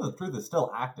of the Truth is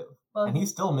still active, Well, and he's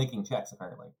still making checks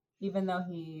apparently, even though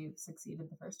he succeeded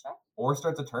the first check. or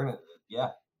starts a turn. Yeah.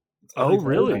 It's Oh every turn.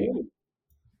 really?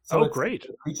 So Oh, it's great.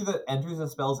 a creature that enters the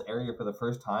spell's area for the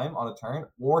first time on a turn,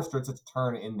 or starts its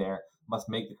turn in there, must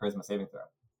make the charisma saving throw.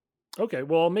 Okay,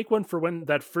 well, I'll make one for when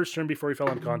that first turn before he fell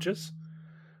unconscious.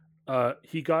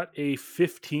 He got a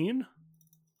 15.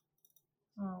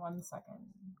 Oh, 1 second.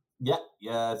 Yeah,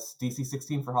 it's DC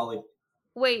 16 for Holly.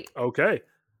 Wait, Okay.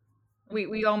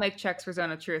 we all make checks for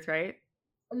Zone of Truth, right?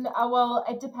 Well,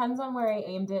 it depends on where I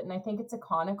aimed it, and I think it's a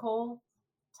conical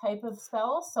type of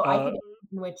spell, so I could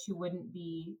in which you wouldn't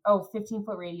be... Oh,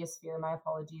 15-foot radius sphere, my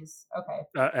apologies. Okay.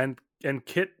 And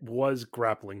Kit was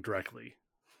grappling directly.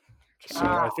 So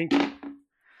Ah. I think...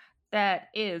 That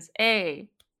is a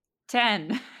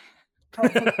 10.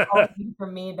 Don't take apology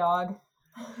from me, dog.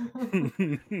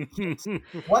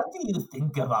 What do you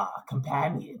think of our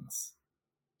companions?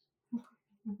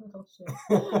 Little shit.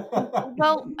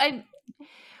 Well, I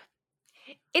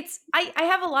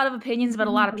have a lot of opinions about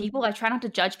a lot of people. I try not to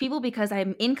judge people because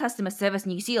I'm in customer service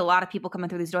and you see a lot of people coming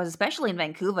through these doors, especially in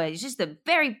Vancouver. It's just a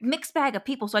very mixed bag of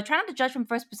people. So I try not to judge from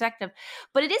first perspective.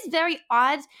 But it is very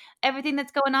odd, everything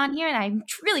that's going on here. And I'm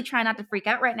really trying not to freak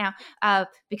out right now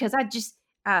because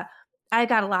I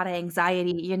got a lot of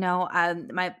anxiety, you know.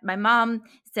 My mom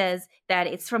says that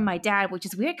it's from my dad, which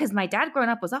is weird because my dad growing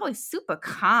up was always super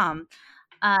calm.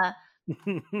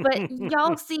 But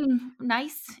y'all seem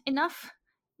nice enough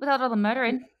without all the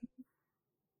murdering.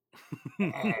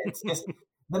 It's just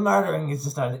the murdering is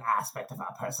just an aspect of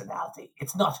our personality.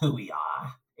 It's not who we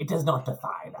are. It does not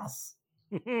define us.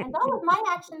 And all of my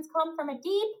actions come from a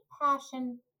deep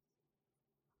passion.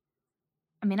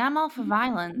 I mean, I'm all for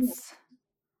violence.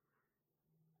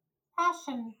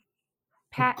 Passion.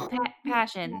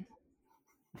 Passion.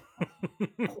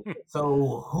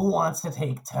 So, who wants to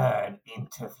take turn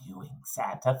interviewing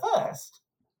Santa first?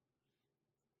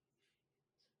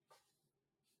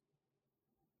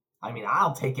 I mean,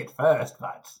 I'll take it first,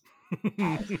 but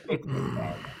pick me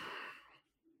then.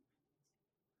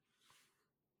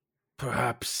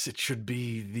 Perhaps it should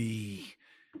be the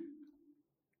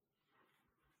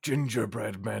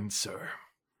gingerbread man, sir.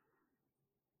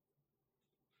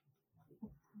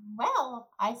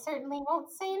 Well, I certainly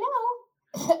won't say no.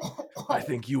 I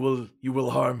think you will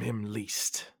harm him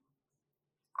least.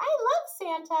 I love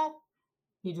Santa.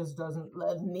 He just doesn't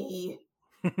love me.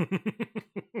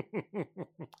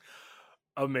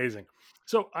 Amazing.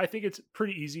 So I think it's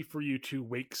pretty easy for you to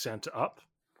wake Santa up.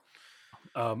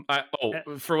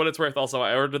 For what it's worth, also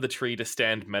I ordered the tree to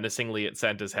stand menacingly at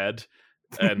Santa's head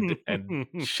and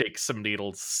shake some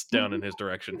needles down in his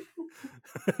direction.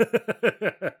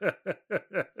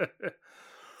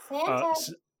 Santa.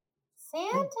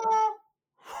 Santa.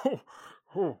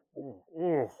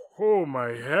 Oh, my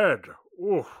head.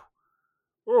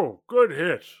 Oh, good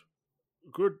hit.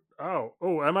 Good. Ow.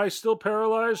 Oh, am I still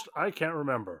paralyzed? I can't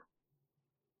remember.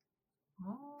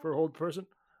 For hold person?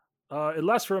 It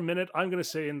lasts for a minute. I'm going to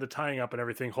say in the tying up and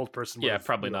everything, hold person. Yeah,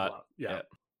 probably not. Yeah.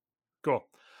 Cool.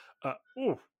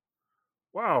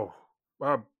 Wow.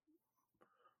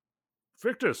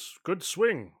 Victus, good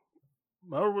swing.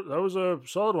 That was a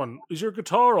solid one. Is your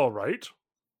guitar all right?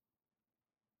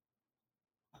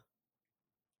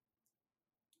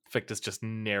 Victus just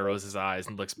narrows his eyes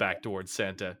and looks back towards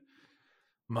Santa.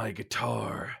 My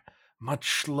guitar,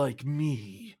 much like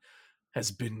me,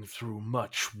 has been through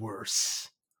much worse.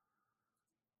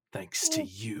 Thanks to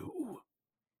you.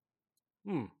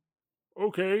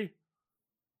 Okay.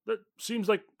 That seems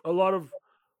like a lot of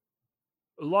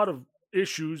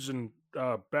issues and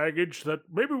baggage that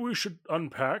maybe we should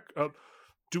unpack.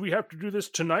 Do we have to do this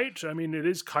tonight? I mean, it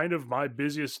is kind of my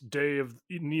busiest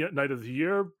night of the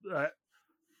year.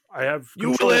 I have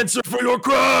control. You will answer for your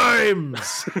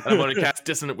crimes! I'm going to cast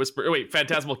Dissonant Whisper. Oh, wait,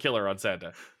 Phantasmal Killer on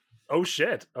Santa. Oh,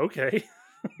 shit. Okay.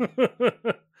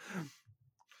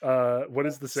 What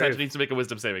is the save? Santa needs to make a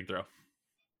wisdom saving throw.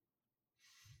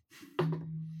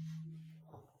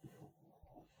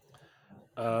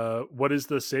 What is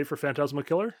the save for Phantasmal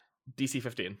Killer? DC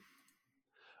 15.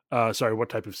 Sorry, what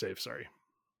type of save? Sorry.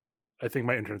 I think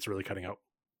my internet's really cutting out.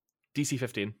 DC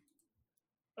 15.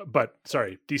 But,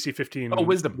 sorry, DC 15. Oh,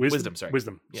 Wisdom, sorry.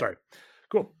 Wisdom, yeah. Sorry.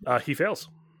 Cool. He fails.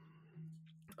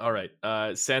 All right.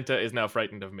 Santa is now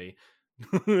frightened of me.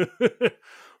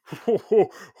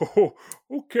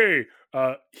 Okay.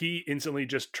 He instantly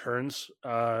just turns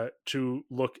to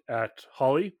look at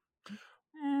Holly.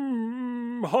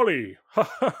 Holly,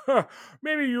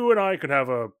 maybe you and I could have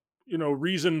a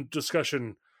reasoned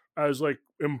discussion as like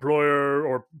employer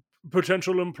or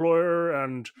potential employer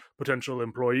and potential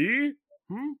employee.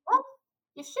 Well,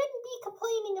 You shouldn't be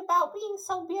complaining about being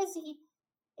so busy.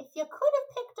 If you could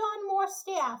have picked on more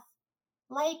staff,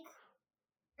 like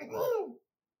me,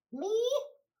 me,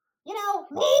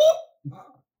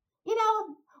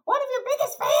 one of your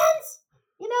biggest fans,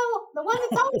 the one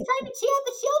that's always trying to cheer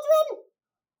the children.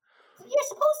 You're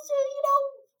supposed to,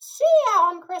 share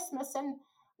on Christmas, and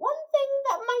one thing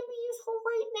that might be useful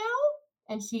right now,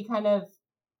 and she kind of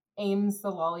aims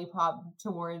the lollipop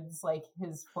towards like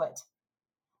his foot,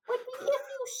 would be if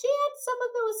you shared some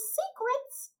of those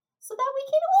secrets so that we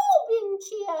can all binge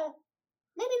cheer.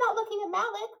 Maybe not looking at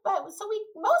Malik, but so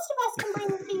most of us can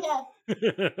bring beer.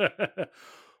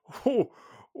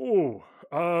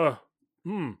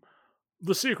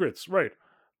 The secrets, right.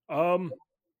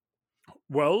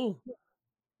 Well,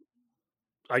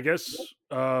 I guess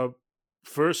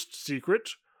first secret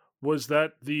was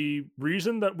that the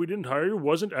reason that we didn't hire you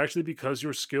wasn't actually because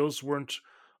your skills weren't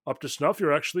up to snuff.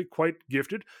 You're actually quite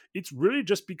gifted. It's really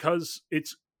just because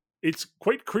it's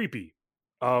quite creepy.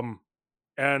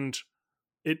 And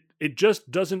it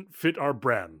just doesn't fit our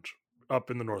brand up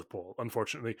in the North Pole,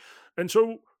 unfortunately. And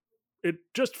so it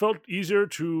just felt easier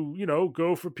to,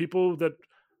 go for people that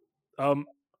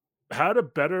had a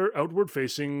better outward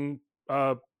facing,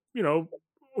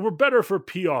 were better for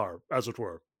PR, as it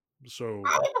were. So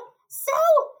I'm so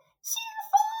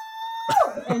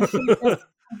cheerful! And she just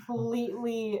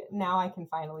completely, now I can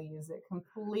finally use it,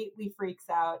 completely freaks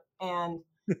out. And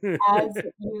as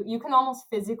you can almost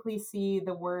physically see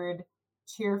the word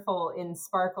cheerful in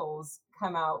sparkles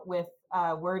come out with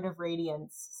a word of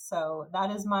radiance. So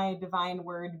that is my divine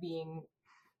word being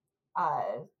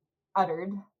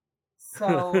uttered.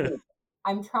 So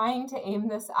I'm trying to aim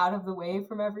this out of the way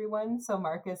from everyone. So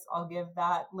Marcus, I'll give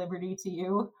that liberty to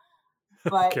you.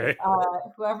 But okay.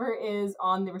 Whoever is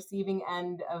on the receiving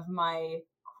end of my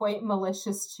quite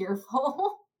malicious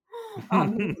cheerful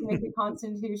needs to make a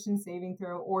Constitution saving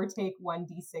throw or take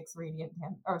 2d6 radiant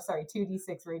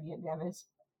damage.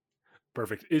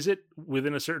 Perfect. Is it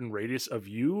within a certain radius of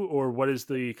you, or what is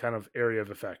the kind of area of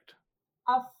effect?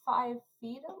 5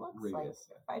 feet, it looks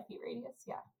Radius, like. 5 feet radius,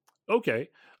 yeah. Okay.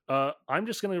 I'm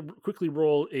just going to quickly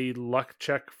roll a luck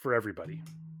check for everybody.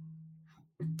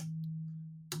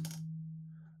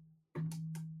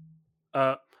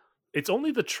 It's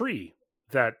only the tree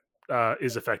that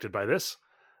is affected by this.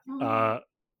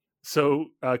 So,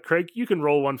 Craig, you can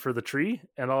roll one for the tree,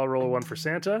 and I'll roll one for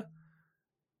Santa.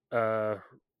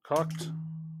 Cocked.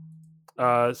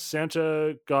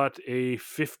 Santa got a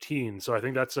 15, so I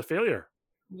think that's a failure.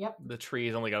 Yep. The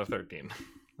tree's only got a 13.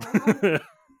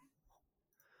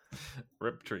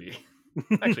 Rip tree.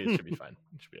 Actually, it should be fine.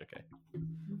 It should be okay.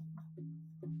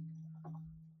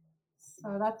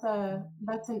 So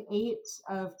that's an 8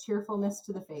 of cheerfulness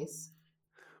to the face.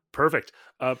 Perfect.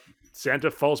 Santa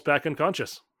falls back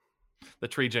unconscious. The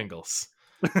tree jingles.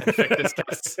 And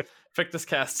Fictus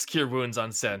casts Cure Wounds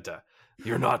on Santa.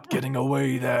 You're not getting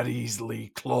away that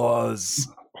easily, Claus.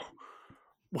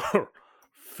 Well,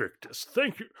 Fictus,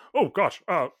 thank you. Oh gosh,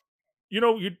 you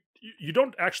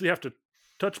don't actually have to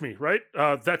touch me, right?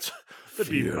 That'd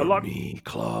be a lot. Fear me,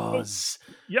 Claus.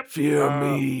 Yep. Fear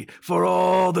me for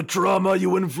all the trauma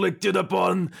you inflicted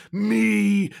upon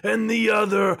me and the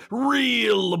other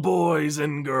real boys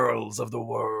and girls of the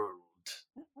world.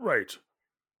 Right.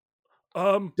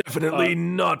 Definitely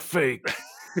not fake.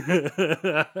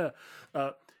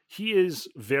 He is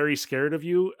very scared of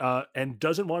you and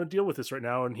doesn't want to deal with this right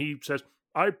now. And he says,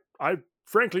 I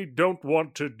frankly don't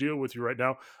want to deal with you right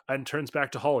now, and turns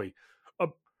back to Holly.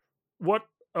 What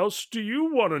else do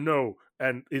you want to know?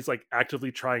 And is like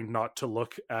actively trying not to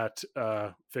look at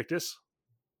Fictus.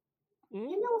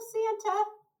 Santa,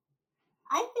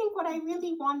 I think what I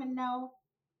really want to know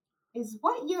is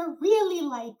what you're really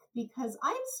like, because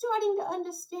I'm starting to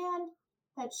understand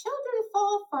that children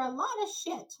fall for a lot of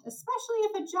shit, especially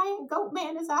if a giant goat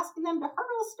man is asking them to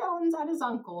hurl stones at his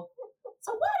uncle.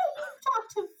 So why don't you talk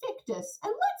to Fictus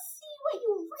and let's see what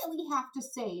you really have to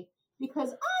say,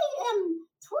 because I am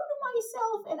true to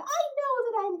myself and I know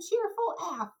that I'm cheerful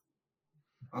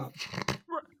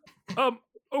AF.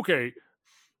 Okay.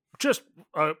 Just,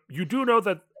 you do know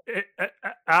that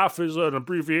AF is an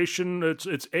abbreviation.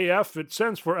 It's AF. It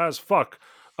stands for as fuck,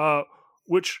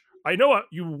 which I know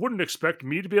you wouldn't expect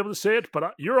me to be able to say it,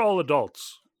 but you're all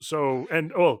adults. So,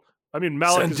 Malik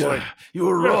Santa, is like... you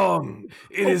were wrong.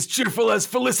 It is cheerful as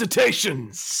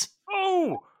felicitations.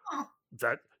 Oh!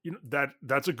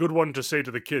 That's a good one to say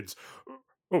to the kids.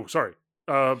 Oh, sorry.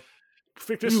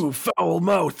 Fictus... You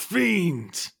foul-mouthed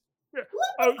fiend. Yeah.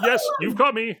 Oh, yes, you've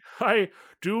caught me. I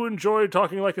do enjoy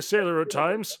talking like a sailor at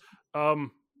times.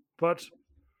 But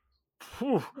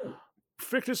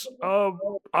Fictus,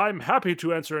 I'm happy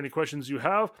to answer any questions you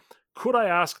have. Could I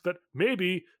ask that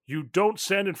maybe you don't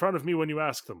stand in front of me when you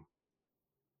ask them?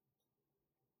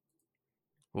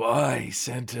 Why,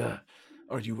 Santa?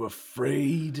 Are you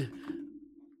afraid?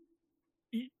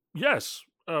 Yes,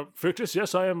 Fictus.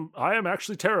 Yes, I am. I am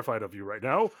actually terrified of you right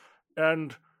now,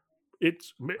 and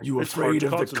it's. Are you it's hard afraid to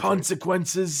of the concentrate.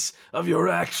 consequences of your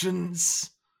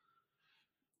actions?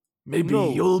 Maybe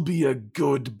No. you'll be a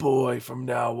good boy from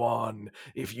now on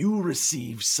if you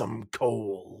receive some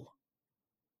coal.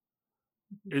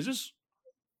 Is this?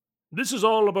 This is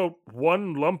all about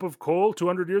one lump of coal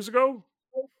 200 years ago.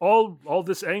 All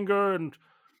this anger and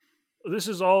this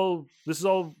is all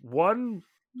one.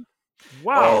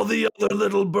 Wow. All the other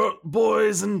little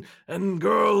boys and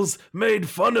girls made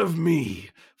fun of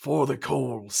me for the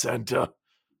coal, Santa.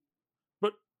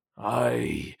 But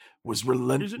I was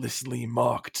relentlessly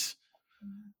mocked.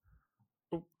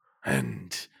 Oh.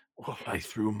 And I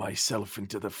threw myself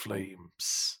into the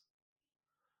flames.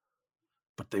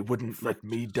 But they wouldn't let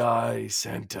me die,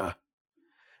 Santa.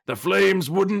 The flames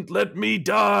wouldn't let me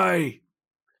die.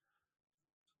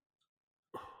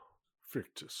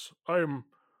 Fictus, I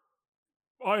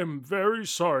am very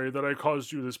sorry that I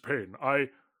caused you this pain. I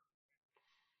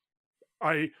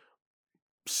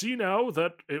see now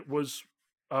that it was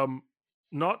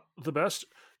not the best,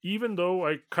 even though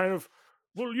I kind of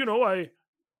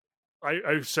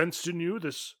I sensed in you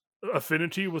this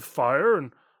affinity with fire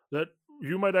and that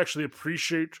you might actually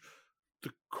appreciate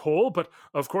the coal, but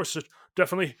of course it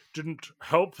definitely didn't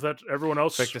help that everyone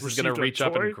else Victus is received going to a reach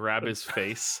up toy. and grab his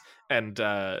face and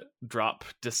drop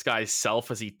disguise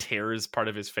self as he tears part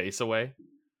of his face away,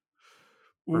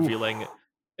 revealing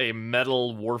a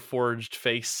metal warforged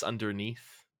face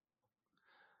underneath.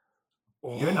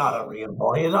 You're not a real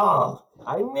boy at all.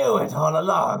 I knew it all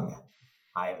along.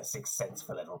 I have a sixth sense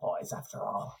for little boys, after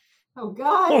all. Oh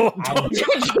God! Oh,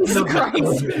 Jesus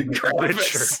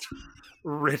Christ.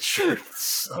 Richard,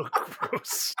 so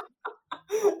gross.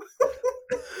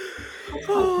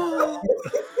 Oh,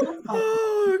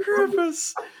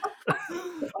 Griffiths.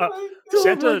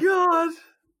 Santa, Oh my God.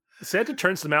 Santa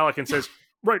turns to Malik and says,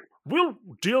 "Right, we'll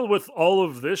deal with all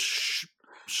of this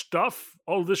stuff,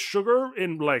 all this sugar,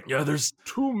 in like Yeah, there's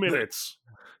 2 minutes."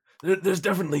 there's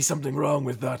definitely something wrong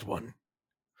with that one.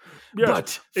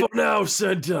 Yes, But for now,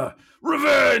 Santa,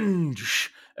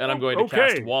 revenge! And I'm going to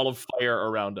Okay. cast Wall of Fire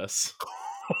around us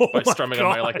oh by my strumming on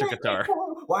my God. electric guitar.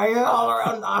 Why are you all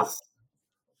around us?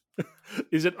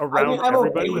 Is it I around mean, I'm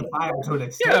everybody? okay with fire to an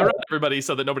extent. Yeah, around everybody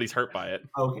so that nobody's hurt by it.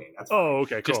 Okay, that's fine. Oh,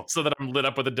 okay, cool. Just so that I'm lit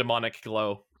up with a demonic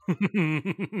glow. I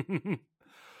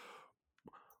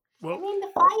Well, mean,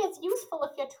 the fire's useful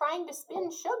if you're trying to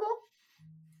spin sugar.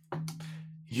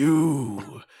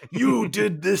 You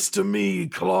did this to me,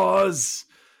 Claus.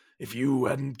 If you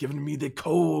hadn't given me the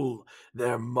coal,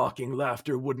 their mocking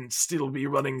laughter wouldn't still be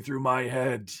running through my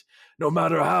head. No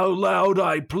matter how loud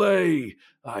I play,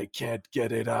 I can't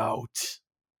get it out.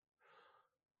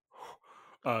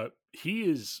 he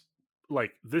is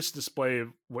like this display of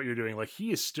what you're doing. Like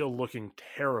he is still looking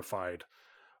terrified,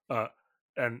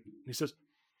 and he says,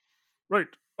 "Right,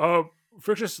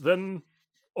 Fictus. Then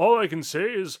all I can say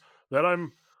is that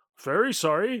I'm very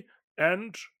sorry,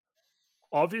 and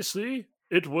obviously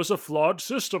it was a flawed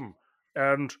system,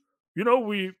 and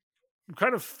we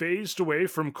kind of phased away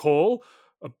from coal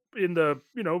in the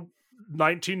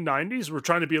 1990s. We're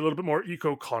trying to be a little bit more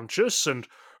eco-conscious, and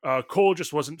coal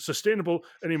just wasn't sustainable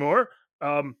anymore.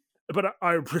 But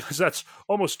I realize that's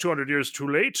almost 200 years too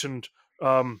late, and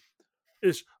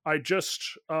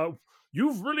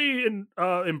you've really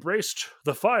embraced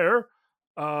the fire,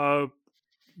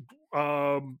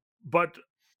 but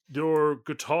your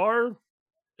guitar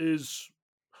is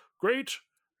great,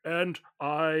 and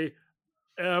I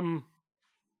am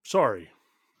sorry.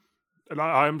 And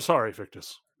I'm sorry,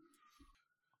 Fictus."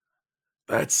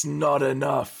 That's not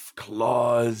enough,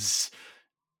 Claus.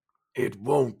 It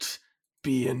won't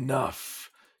be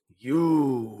enough.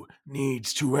 You need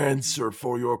to answer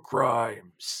for your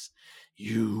crimes.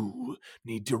 You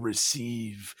need to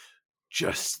receive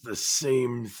just the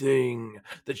same thing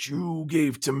that you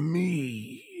gave to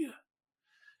me.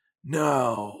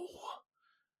 Now,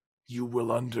 you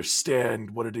will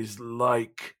understand what it is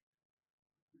like.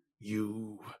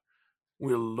 You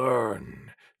will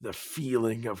learn the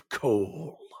feeling of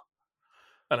coal.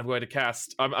 And I'm going to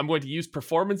cast. I'm going to use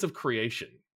Performance of Creation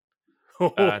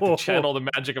to channel the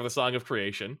magic of the Song of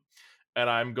Creation, and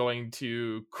I'm going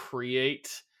to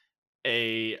create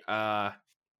a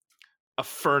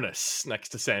furnace next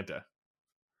to Santa.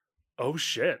 Oh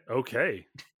shit! Okay.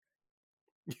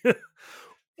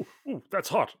 Ooh, that's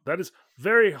hot. That is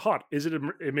very hot. Is it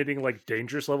emitting like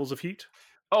dangerous levels of heat?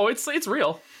 Oh, it's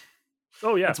real.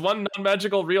 Oh yeah, It's one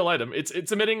non-magical real item. It's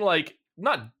emitting like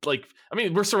not like I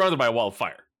mean we're surrounded by a wall of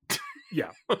fire.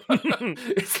 yeah.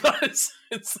 it's not as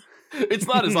it's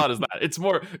not as hot as that. It's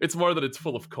more that it's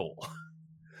full of coal.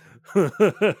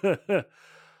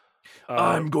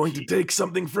 I'm going to take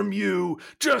something from you,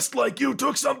 just like you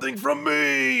took something from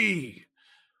me.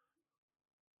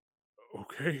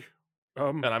 Okay.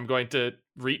 And I'm going to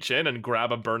reach in and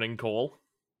grab a burning coal.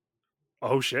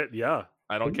 Oh shit! Yeah.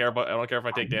 I don't care if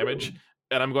I take damage.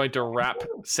 And I'm going to wrap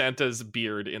Santa's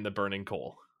beard in the burning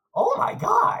coal. Oh my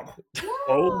god!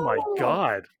 Oh my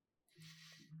god.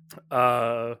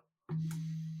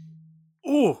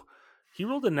 Ooh, he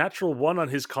rolled a natural 1 on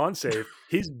his con save.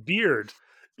 His beard,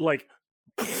 like,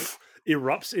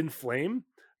 erupts in flame,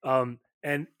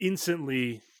 and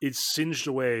instantly it's singed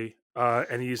away,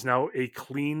 and he is now a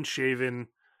clean-shaven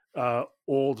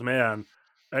old man.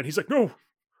 And he's like, no,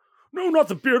 not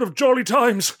the beard of jolly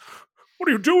times. What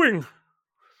are you doing?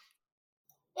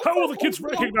 How will the kids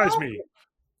recognize me?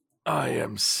 I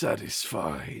am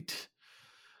satisfied.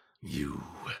 You,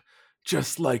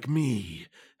 just like me,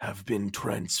 have been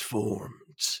transformed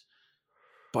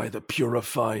by the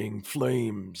purifying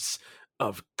flames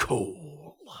of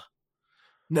coal.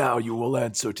 Now you will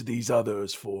answer to these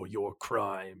others for your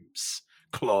crimes,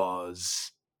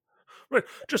 Claus. Right,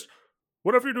 just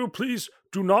whatever you do, please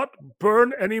do not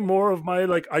burn any more of my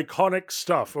like iconic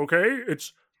stuff, okay?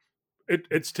 It's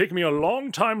taken me a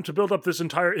long time to build up this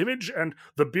entire image, and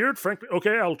the beard, frankly,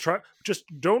 okay, I'll try. Just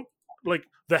don't like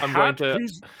the hat,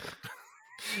 please.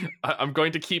 I'm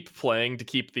going to keep playing to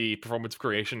keep the performance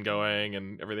creation going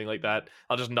and everything like that.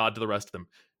 I'll just nod to the rest of them.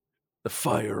 The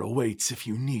fire awaits if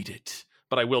you need it.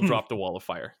 But I will drop the wall of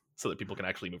fire so that people can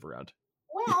actually move around.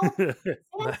 Well, Santa, if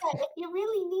you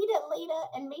really need it later,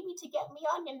 and maybe to get me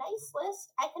on your nice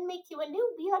list, I can make you a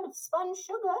new beard of spun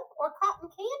sugar or cotton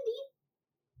candy.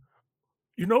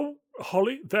 You know,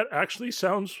 Holly, that actually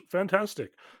sounds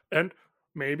fantastic. And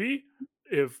maybe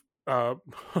if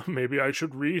maybe I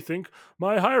should rethink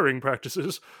my hiring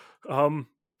practices,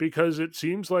 because it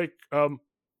seems like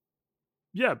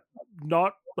yeah,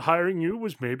 not hiring you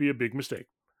was maybe a big mistake.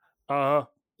 But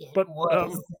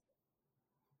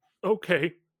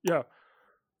okay, yeah.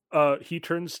 He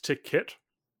turns to Kit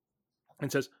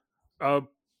and says, well,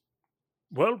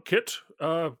 Kit,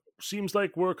 seems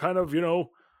like we're kind of,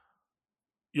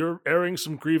 you're airing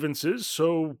some grievances,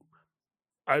 so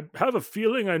I have a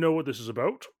feeling I know what this is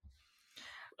about.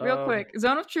 Real quick,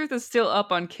 Zone of Truth is still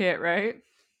up on Kit, right?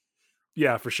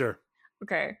 Yeah, for sure.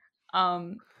 Okay.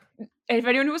 If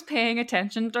anyone was paying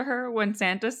attention to her when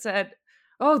Santa said,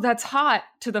 "Oh, that's hot,"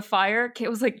 to the fire, Kit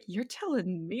was like, "You're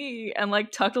telling me," and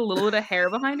like tucked a little bit of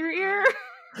hair behind her ear.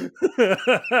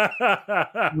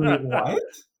 Wait, what?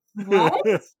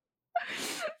 What?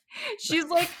 She's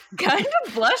like kind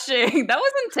of blushing. That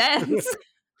was intense.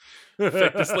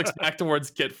 Vic just looks back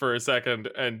towards Kit for a second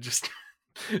and just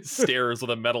stares with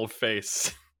a metal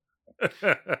face.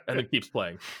 And then keeps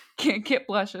playing. Kit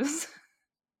blushes.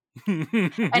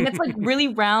 And it's like really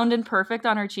round and perfect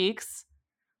on her cheeks.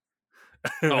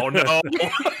 Oh no.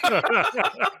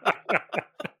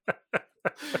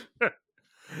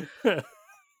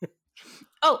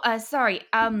 Sorry.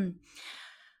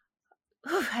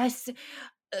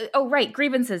 Right,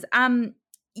 grievances.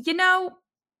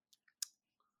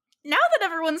 Now that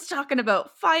everyone's talking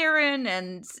about firing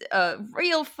and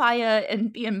real fire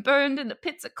and being burned in the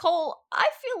pits of coal, I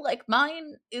feel like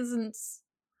mine isn't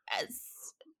as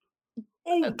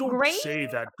don't great. say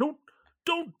that.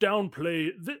 Don't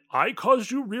downplay. I caused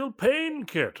you real pain,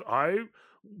 Kit. I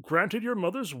granted your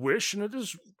mother's wish, and it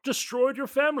has destroyed your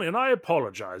family, and I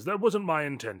apologize. That wasn't my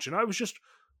intention. I was just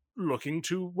looking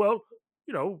to,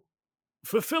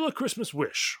 fulfill a Christmas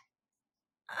wish.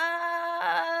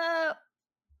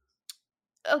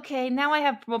 Okay, now I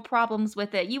have more problems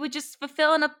with it. You were just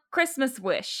fulfilling a Christmas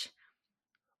wish.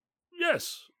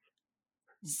 Yes.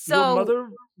 So, your mother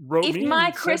wrote if me my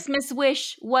and said- Christmas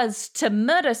wish was to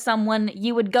murder someone,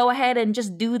 you would go ahead and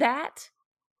just do that?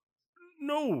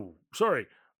 No, sorry.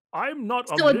 I'm not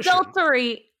So omniscient.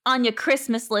 adultery on your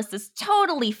Christmas list is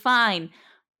totally fine.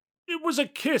 It was a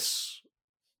kiss.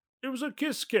 It was a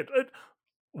kiss, Kit.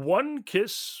 One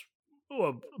kiss,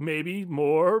 maybe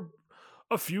more,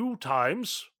 a few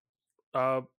times,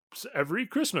 every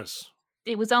Christmas.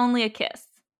 It was only a kiss.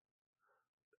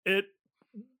 You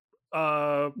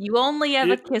only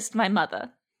ever kissed my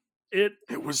mother. It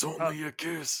was only a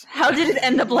kiss. How did it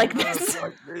end up like this?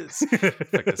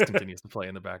 Vic just continues to play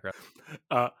in the background.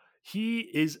 He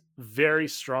is very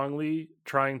strongly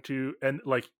trying to, and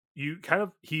like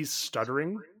he's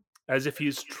stuttering as if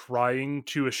he's trying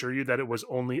to assure you that it was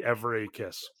only ever a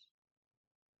kiss.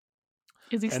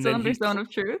 Is he And still then under he- zone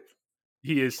of truth?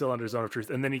 He is still under zone of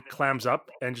truth. And then he clams up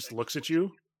and just looks at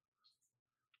you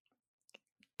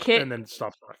Kit and then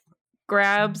stops talking.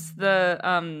 grabs the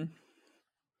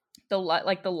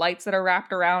light, the lights that are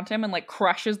wrapped around him, and like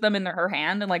crushes them in her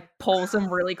hand and like pulls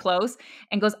them really close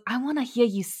and goes, "I want to hear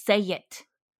you say it.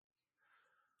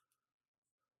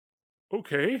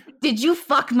 Okay. Did you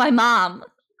fuck my mom?"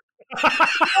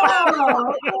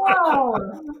 Oh,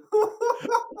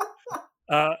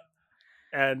 no.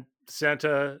 And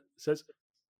Santa says,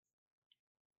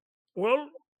 well,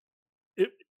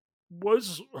 it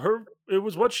was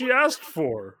what she asked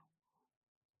for.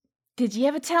 Did you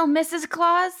ever tell Mrs.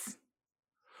 Claus?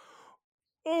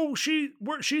 Oh, she's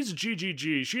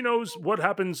GGG. She knows what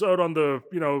happens out on the,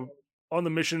 on the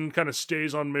mission, kind of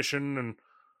stays on mission. And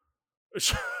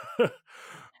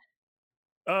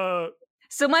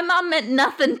So my mom meant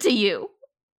nothing to you.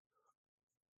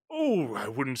 oh,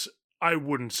 I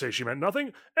wouldn't say she meant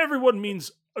nothing. Everyone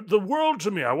means the world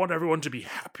to me. I want everyone to be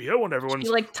happy. I want everyone's She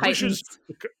like tightens.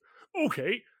 wishes.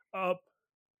 Okay,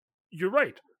 you're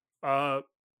right. I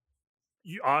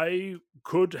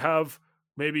could have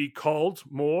maybe called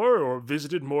more or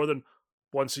visited more than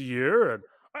once a year, and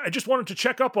I just wanted to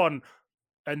check up on.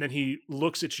 And then he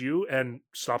looks at you and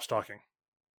stops talking.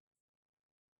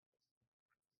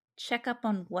 Check up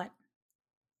on what?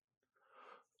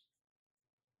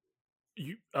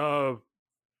 You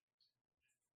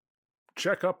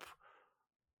check up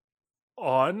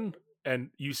on, and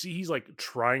you see he's like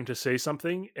trying to say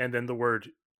something, and then the word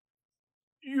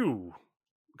 "you"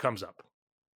 comes up.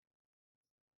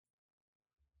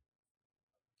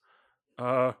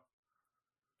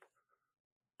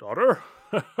 Daughter?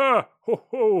 Ho ho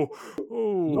ho.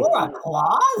 You're a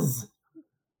Claus?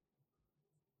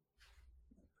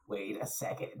 Wait a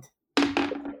second.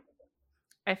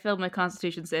 I failed my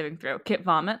Constitution saving throw. Kit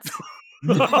vomits.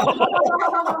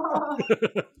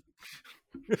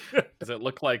 Does it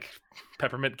look like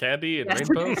peppermint candy and Yes.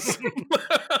 rainbows?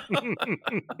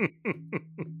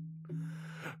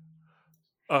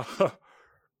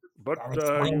 But That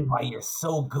explains why you're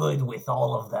so good with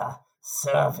all of the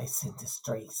service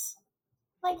industries.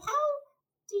 Like, how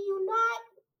do you not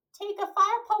take a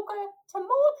fire poker to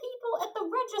more people at the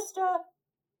register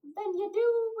than you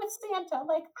do with Santa?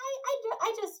 Like,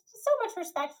 I just so much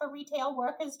respect for retail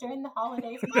workers during the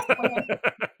holidays. That's weird.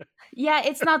 Yeah,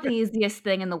 it's not the easiest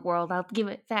thing in the world. I'll give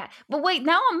it that. But wait,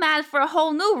 now I'm mad for a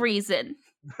whole new reason.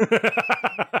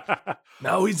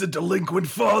 Now he's a delinquent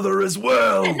father as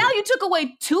well. And now you took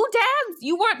away 2 dads?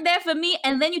 You weren't there for me,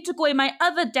 and then you took away my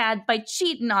other dad by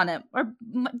cheating on him. Or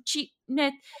cheating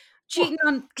on...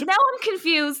 Now I'm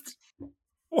confused.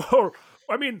 Well,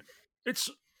 I mean, it's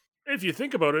if you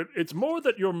think about it, it's more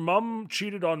that your mom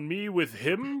cheated on me with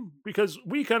him because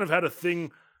we kind of had a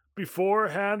thing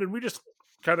beforehand, and we just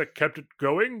kind of kept it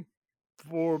going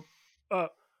for.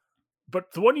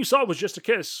 But the one you saw was just a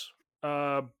kiss.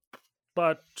 But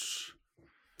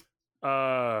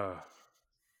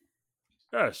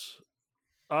yes,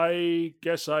 I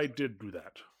guess I did do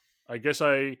that. I guess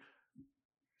and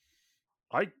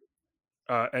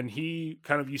he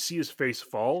kind of, you see his face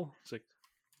fall. It's like,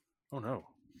 oh no,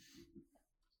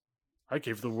 I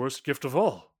gave the worst gift of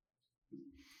all.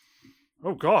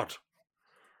 Oh God.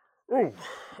 Oh,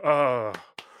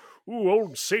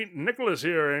 old Saint Nicholas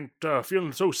here ain't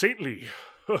feeling so saintly.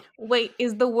 Wait,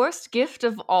 is the worst gift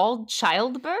of all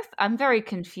childbirth? I'm very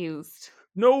confused.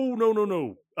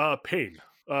 No. Pain.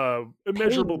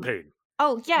 Immeasurable pain.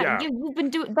 Oh, yeah, Yeah. you've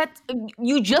been doing that.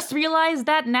 You just realized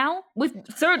that now? With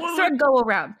third go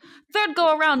around. Third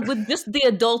go around with just the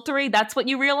adultery, that's what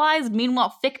you realized?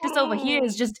 Meanwhile, Fictus over here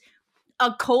is just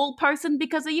a cold person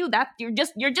because of you. That you're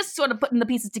just sort of putting the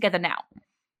pieces together now.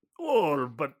 Well,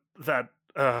 but that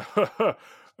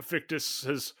Fictus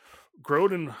has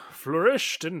grown and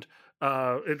flourished, and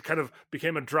it kind of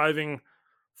became a driving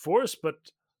force.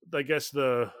 But I guess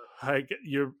yep,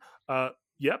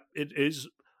 it is.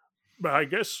 I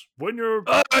guess when you're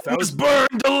I was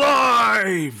burned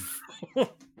alive.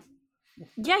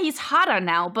 Yeah, he's hotter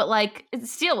now, but like,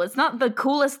 it's not the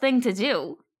coolest thing to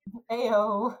do.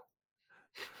 Ayo.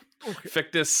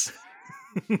 Fictus.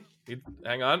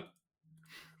 Hang on.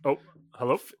 Oh,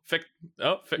 hello.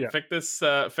 Yeah.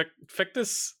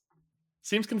 Fictus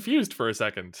seems confused for a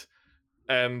second,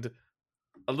 and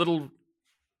a little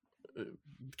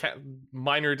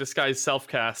minor disguise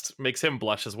self-cast makes him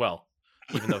blush as well,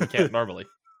 even though he can't normally.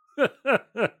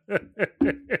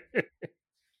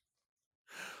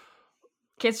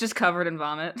 Kit's just covered in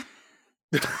vomit.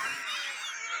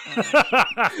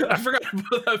 I forgot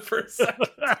about that for a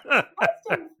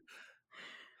second.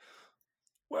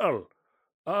 Well,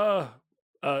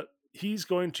 he's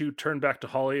going to turn back to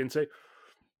Holly and say,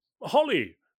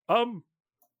 Holly,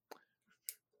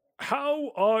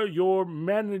 how are your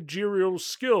managerial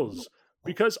skills?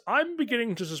 Because I'm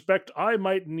beginning to suspect I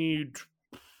might need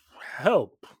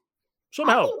help. Some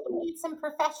I help. think we need some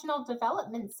professional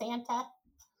development, Santa.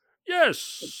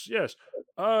 Yes.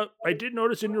 I did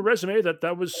notice in your resume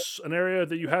that was an area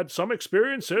that you had some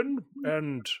experience in,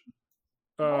 and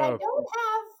But I don't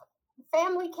have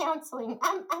family counseling.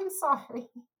 I'm sorry.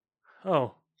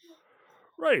 oh,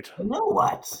 right. You know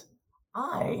what?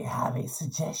 I have a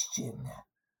suggestion.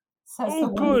 Says Oh, the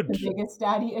one with the good. biggest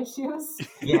daddy issues.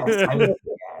 Yes, I mean,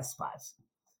 yes,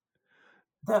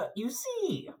 but you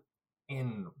see,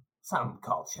 in some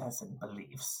cultures and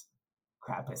beliefs,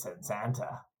 Krampus and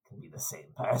Santa can be the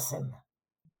same person.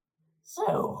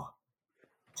 So,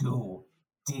 to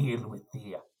deal with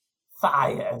the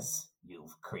fires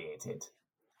you've created,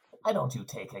 why don't you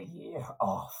take a year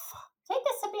off? Take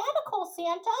a sabbatical,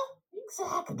 Santa.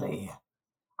 Exactly.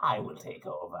 I will take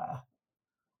over,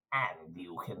 and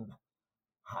you can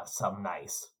have some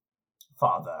nice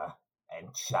father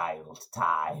and child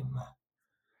time.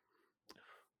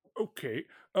 Okay.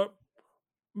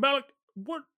 Malik,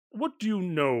 what do you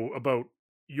know about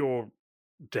your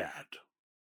dad?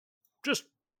 Just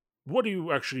what do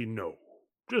you actually know?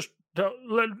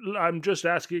 I'm just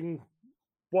asking,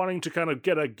 wanting to kind of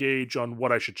get a gauge on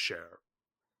what I should share.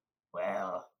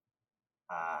 Well,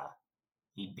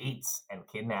 he beats and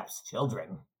kidnaps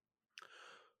children.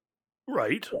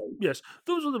 Right. Yes.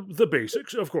 Those are the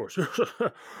basics, of course.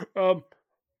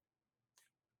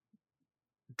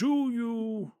 Do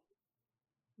you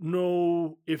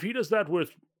know if he does that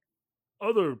with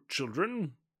other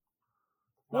children?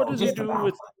 What No, does he just the do bad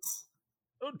with ones.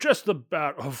 just the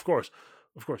bad? Of course.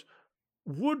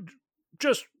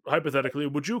 Just hypothetically,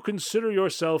 would you consider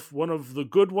yourself one of the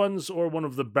good ones or one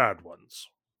of the bad ones?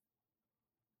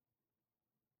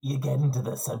 You get into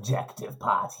the subjective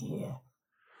part here.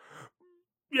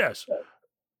 Yes.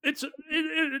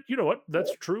 You know what?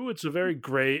 That's true. It's a very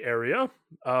gray area.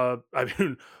 I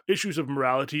mean, issues of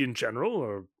morality in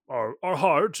general are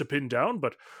hard to pin down,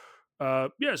 but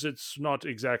yes, it's not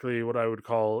exactly what I would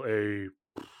call a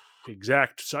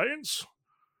exact science.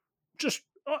 Just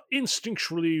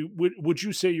instinctually, would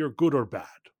you say you're good or bad?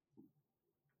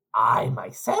 I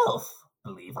myself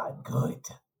believe I'm good.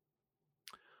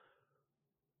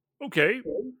 Okay.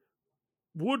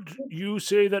 Would you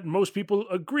say that most people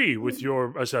agree with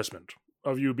your assessment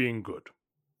of you being good?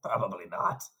 Probably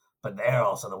not, but they're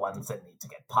also the ones that need to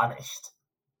get punished.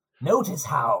 Notice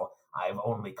how I've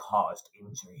only caused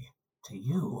injury to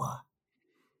you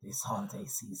this holiday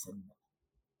season.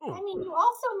 Oh, I mean, you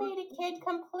also made a kid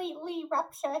completely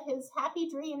rupture his happy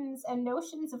dreams and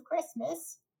notions of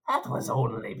Christmas. That was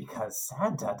only because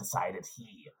Santa decided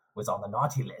he was on the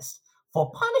naughty list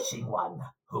for punishing one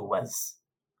who was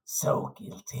so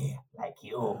guilty like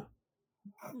you.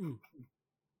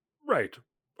 right.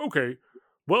 Okay.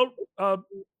 Well, I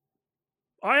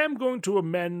am going to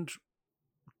amend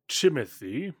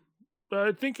Timothy.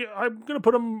 I think I'm going to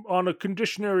put him on a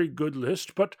conditionary good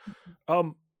list, but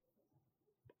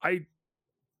I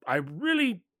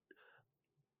really,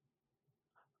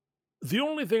 the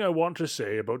only thing I want to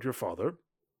say about your father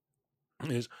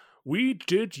is we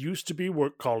did used to be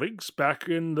work colleagues back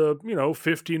in the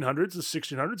 1500s, the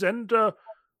 1600s, and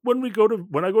when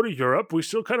I go to Europe, we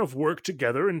still kind of work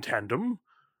together in tandem.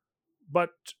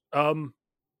 But and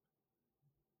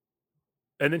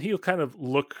then he'll kind of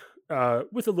look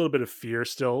with a little bit of fear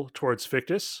still towards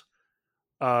Fictus,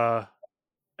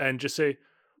 and just say,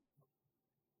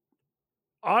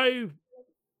 I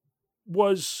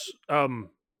was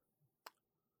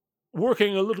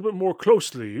working a little bit more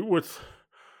closely with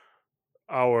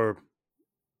our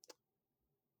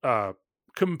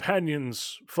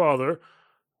companion's father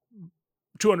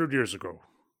 200 years ago,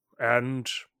 and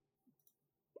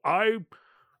I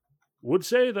would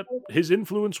say that his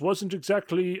influence wasn't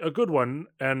exactly a good one.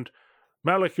 And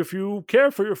Malik, if you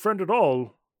care for your friend at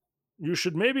all, you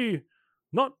should maybe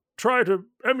not try to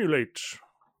emulate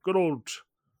good old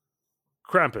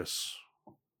Krampus.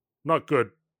 Not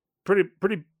good. Pretty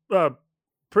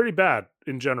bad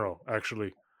in general,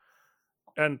 actually.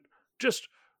 And just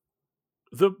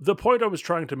the point I was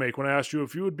trying to make when I asked you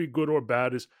if you would be good or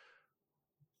bad is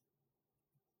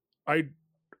I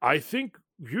think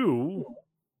you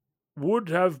would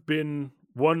have been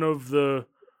one of the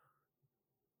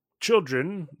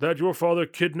children that your father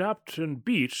kidnapped and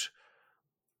beat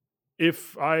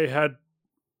if I had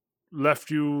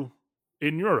left you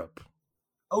in Europe.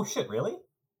 Oh shit, really?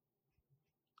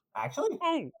 Actually?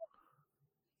 Oh,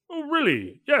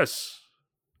 really? Yes.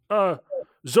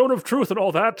 Zone of truth and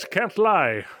all that. Can't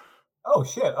lie. Oh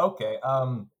shit, okay.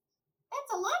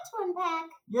 That's a lot to unpack.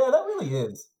 Yeah, that really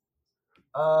is.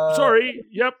 Sorry.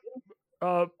 Yep.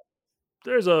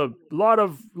 There's a lot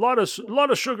of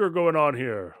sugar going on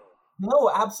here. No,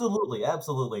 absolutely.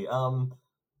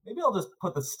 Maybe I'll just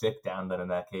put the stick down then in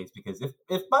that case, because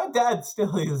if my dad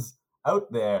still is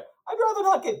out there, I'd rather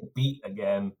not get beat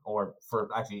again, or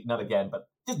actually not again, but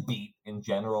just beat in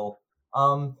general.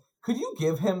 Could you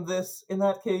give him this in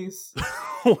that case?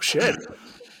 Oh shit.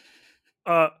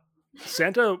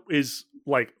 Santa is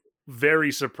like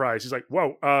very surprised. He's like,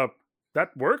 "Whoa,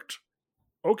 that worked?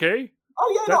 Okay."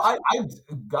 Oh yeah,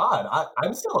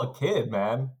 I'm still a kid,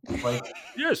 man. Like,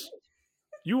 yes,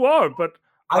 you are, but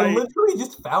I literally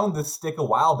just found this stick a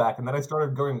while back, and then I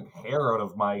started growing hair out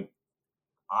of my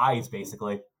eyes,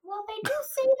 basically. Well, they do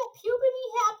say that puberty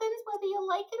happens whether you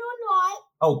like it or not.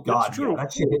 Oh god, That's true. Yeah,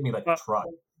 that shit hit me like a truck.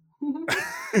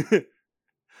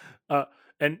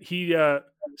 And he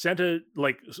Santa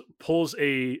like pulls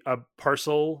a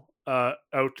parcel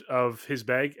out of his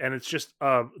bag, and it's just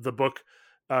the book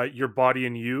Your Body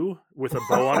and You with a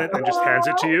bow on it, and just hands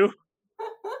it to you.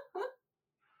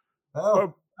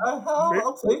 Oh,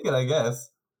 I'll take it, I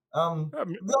guess.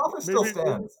 The offer still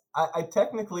stands. I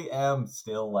technically am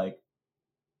still like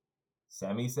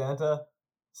semi-Santa,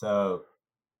 so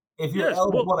if your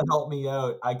elves want to help me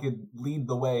out, I could lead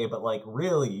the way, but like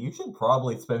really, you should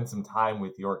probably spend some time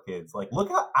with your kids. Like, look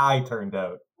how I turned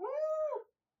out.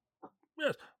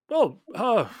 Yes. Well,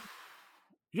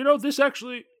 this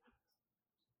actually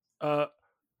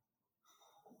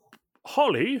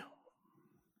Holly,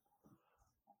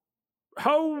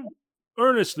 how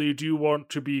earnestly do you want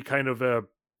to be kind of a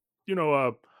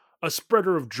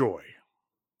spreader of joy?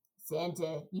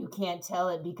 Santa, you can't tell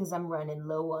it because I'm running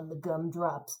low on the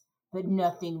gumdrops, but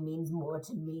nothing means more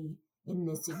to me in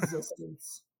this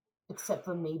existence, except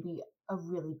for maybe a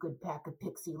really good pack of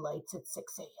Pixie Lights at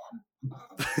 6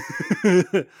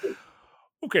 a.m.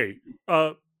 Okay,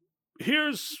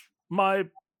 here's my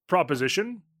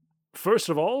proposition. First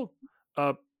of all,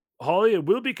 Holly, it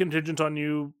will be contingent on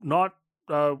you not,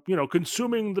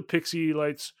 consuming the Pixie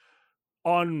Lights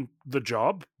on the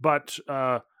job, but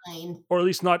or at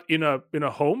least not in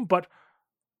a home. But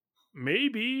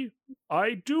maybe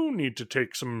I do need to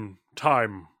take some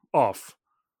time off,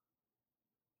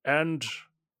 and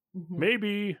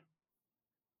maybe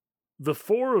the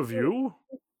four of you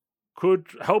could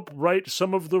help right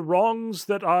some of the wrongs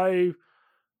that I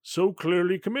so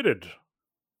clearly committed.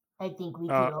 I think we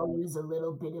could all use a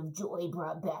little bit of joy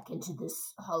brought back into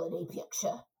this holiday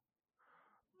picture.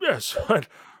 Yes, and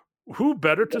who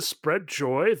better to spread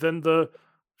joy than the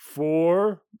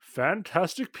four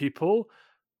fantastic people,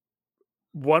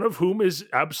 one of whom is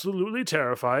absolutely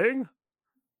terrifying,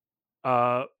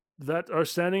 that are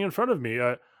standing in front of me.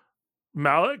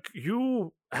 Malik,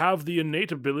 you have the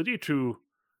innate ability to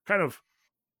kind of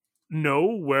know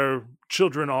where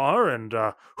children are and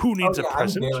who needs a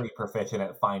present. I'm very proficient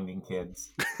at finding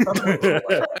kids.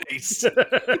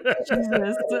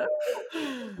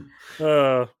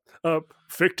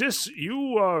 Fictus,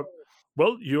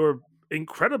 you're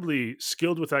incredibly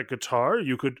skilled with that guitar.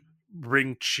 You could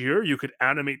bring cheer. You could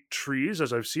animate trees,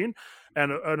 as I've seen,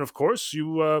 and of course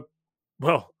you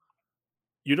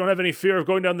you don't have any fear of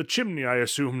going down the chimney, I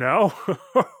assume now.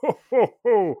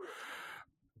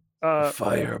 The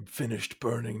fire finished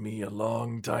burning me a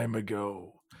long time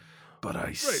ago, but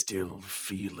I still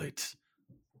feel it.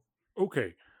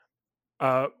 Okay.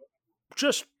 I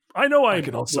know I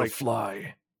can also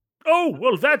fly. Oh,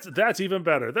 well, that's even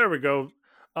better. There we go.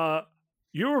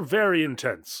 You're very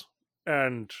intense,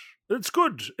 and it's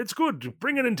good. It's good.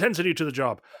 Bring an intensity to the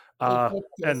job.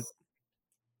 And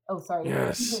sorry.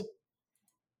 Yes.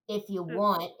 If you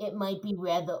want, it might be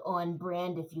rather on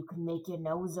brand if you can make your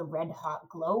nose a red hot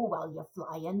glow while you're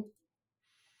flying.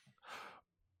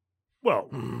 Well,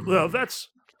 that's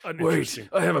an interesting.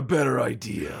 Wait, I have a better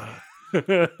idea.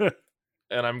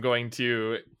 And I'm going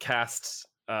to cast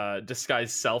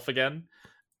Disguise Self again.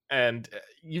 And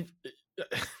you've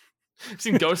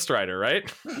seen Ghost Rider,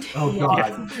 right? Oh,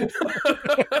 God.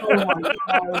 Oh, my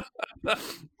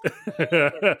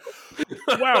God.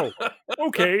 Wow.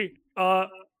 Okay.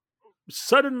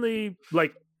 Suddenly,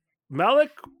 like,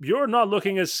 Malik, you're not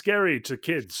looking as scary to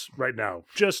kids right now.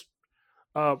 Just,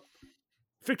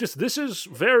 Fictus, this is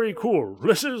very cool.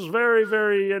 This is very,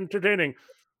 very entertaining.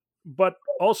 But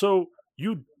also,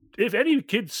 if any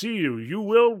kids see you, you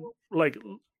will, like,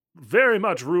 very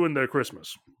much ruin their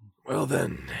Christmas. Well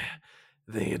then,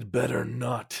 they had better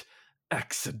not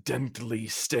accidentally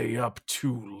stay up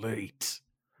too late.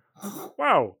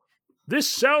 Wow, this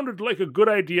sounded like a good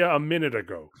idea a minute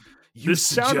ago. You This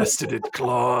sounded- suggested it,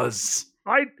 Claus.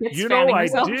 It's You know, fanning I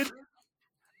herself. did,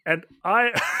 and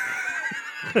I.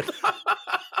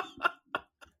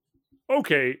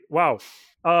 Okay, wow.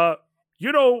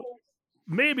 You know,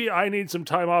 maybe I need some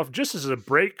time off just as a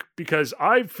break because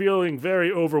I'm feeling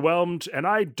very overwhelmed and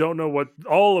I don't know what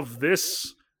all of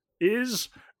this is.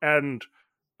 And,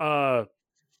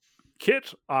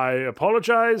 Kit, I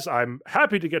apologize. I'm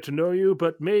happy to get to know you,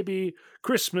 but maybe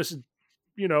Christmas,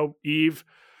 Eve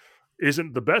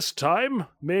isn't the best time.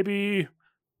 Maybe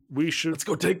we should. Let's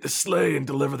go take the sleigh and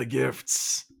deliver the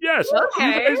gifts. Yes.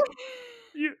 Okay.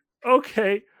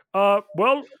 Okay.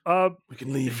 Well, We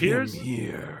can leave him Here's-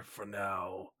 here for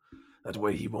now. That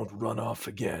way he won't run off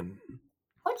again.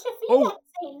 Put your feet Oh. up,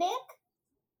 St. Nick.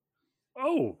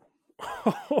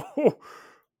 oh,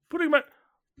 putting my,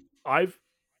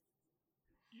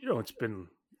 it's been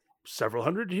several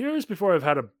hundred years before I've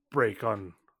had a break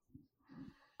on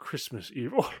Christmas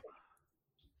Eve. Oh.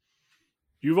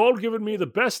 You've all given me the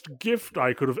best gift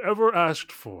I could have ever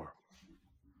asked for.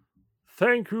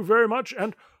 Thank you very much,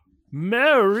 and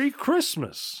Merry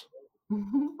Christmas.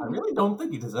 I really don't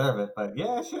think you deserve it, but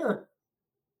yeah, sure.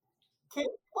 Kit,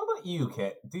 what about you,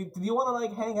 Kit? Did you want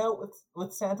to hang out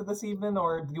with Santa this evening,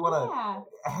 or do you want Yeah,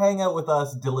 to hang out with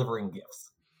us delivering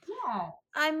gifts? yeah.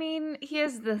 I mean,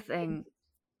 here's the thing.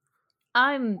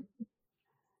 I'm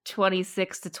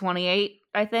 26 to 28,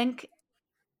 I think.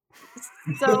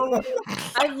 So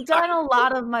I've done a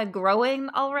lot of my growing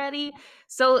already.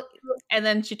 So, and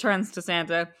then she turns to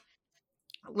Santa.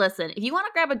 Listen, if you want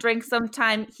to grab a drink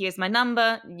sometime, here's my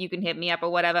number. You can hit me up or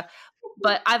whatever.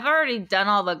 But I've already done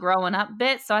all the growing up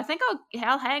bit, so I think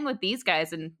I'll hang with these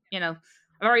guys. And I've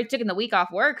already taken the week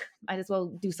off work. Might as well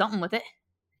do something with it.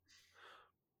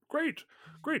 Great.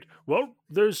 Well,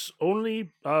 there's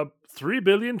only 3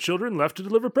 billion children left to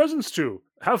deliver presents to.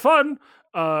 Have fun.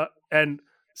 And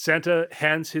Santa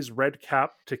hands his red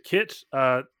cap to Kit,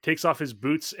 takes off his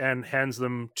boots and hands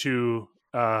them to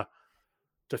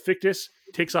Fictus,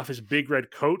 takes off his big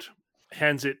red coat,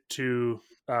 hands it to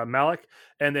Malik,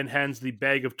 and then hands the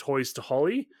bag of toys to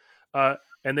Holly.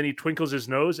 And then he twinkles his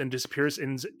nose and disappears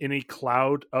in a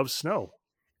cloud of snow.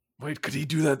 Wait, could he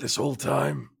do that this whole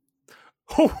time?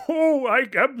 Oh, I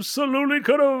absolutely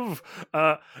could have.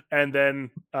 And then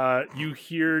you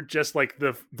hear just like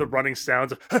the running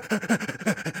sounds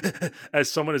as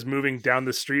someone is moving down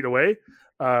the street away,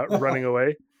 running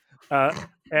away.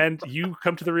 And you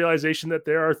come to the realization that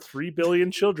there are 3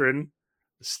 billion children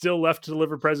still left to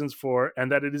deliver presents for, and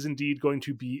that it is indeed going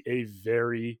to be a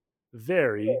very,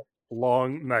 very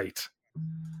long night.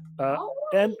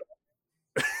 And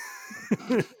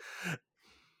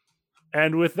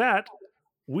and with that,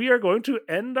 we are going to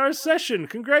end our session.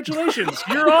 Congratulations,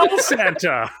 you're all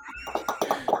Santa.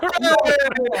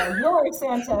 You're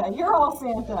Santa. You're all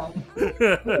Santa. Is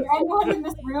there anyone in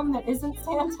this room that isn't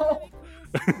Santa?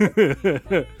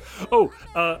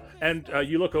 And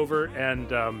you look over, and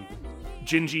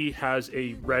Gingy has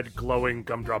a red glowing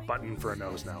gumdrop button for a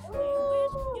nose now.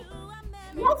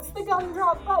 Yes, the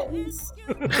gumdrop buttons.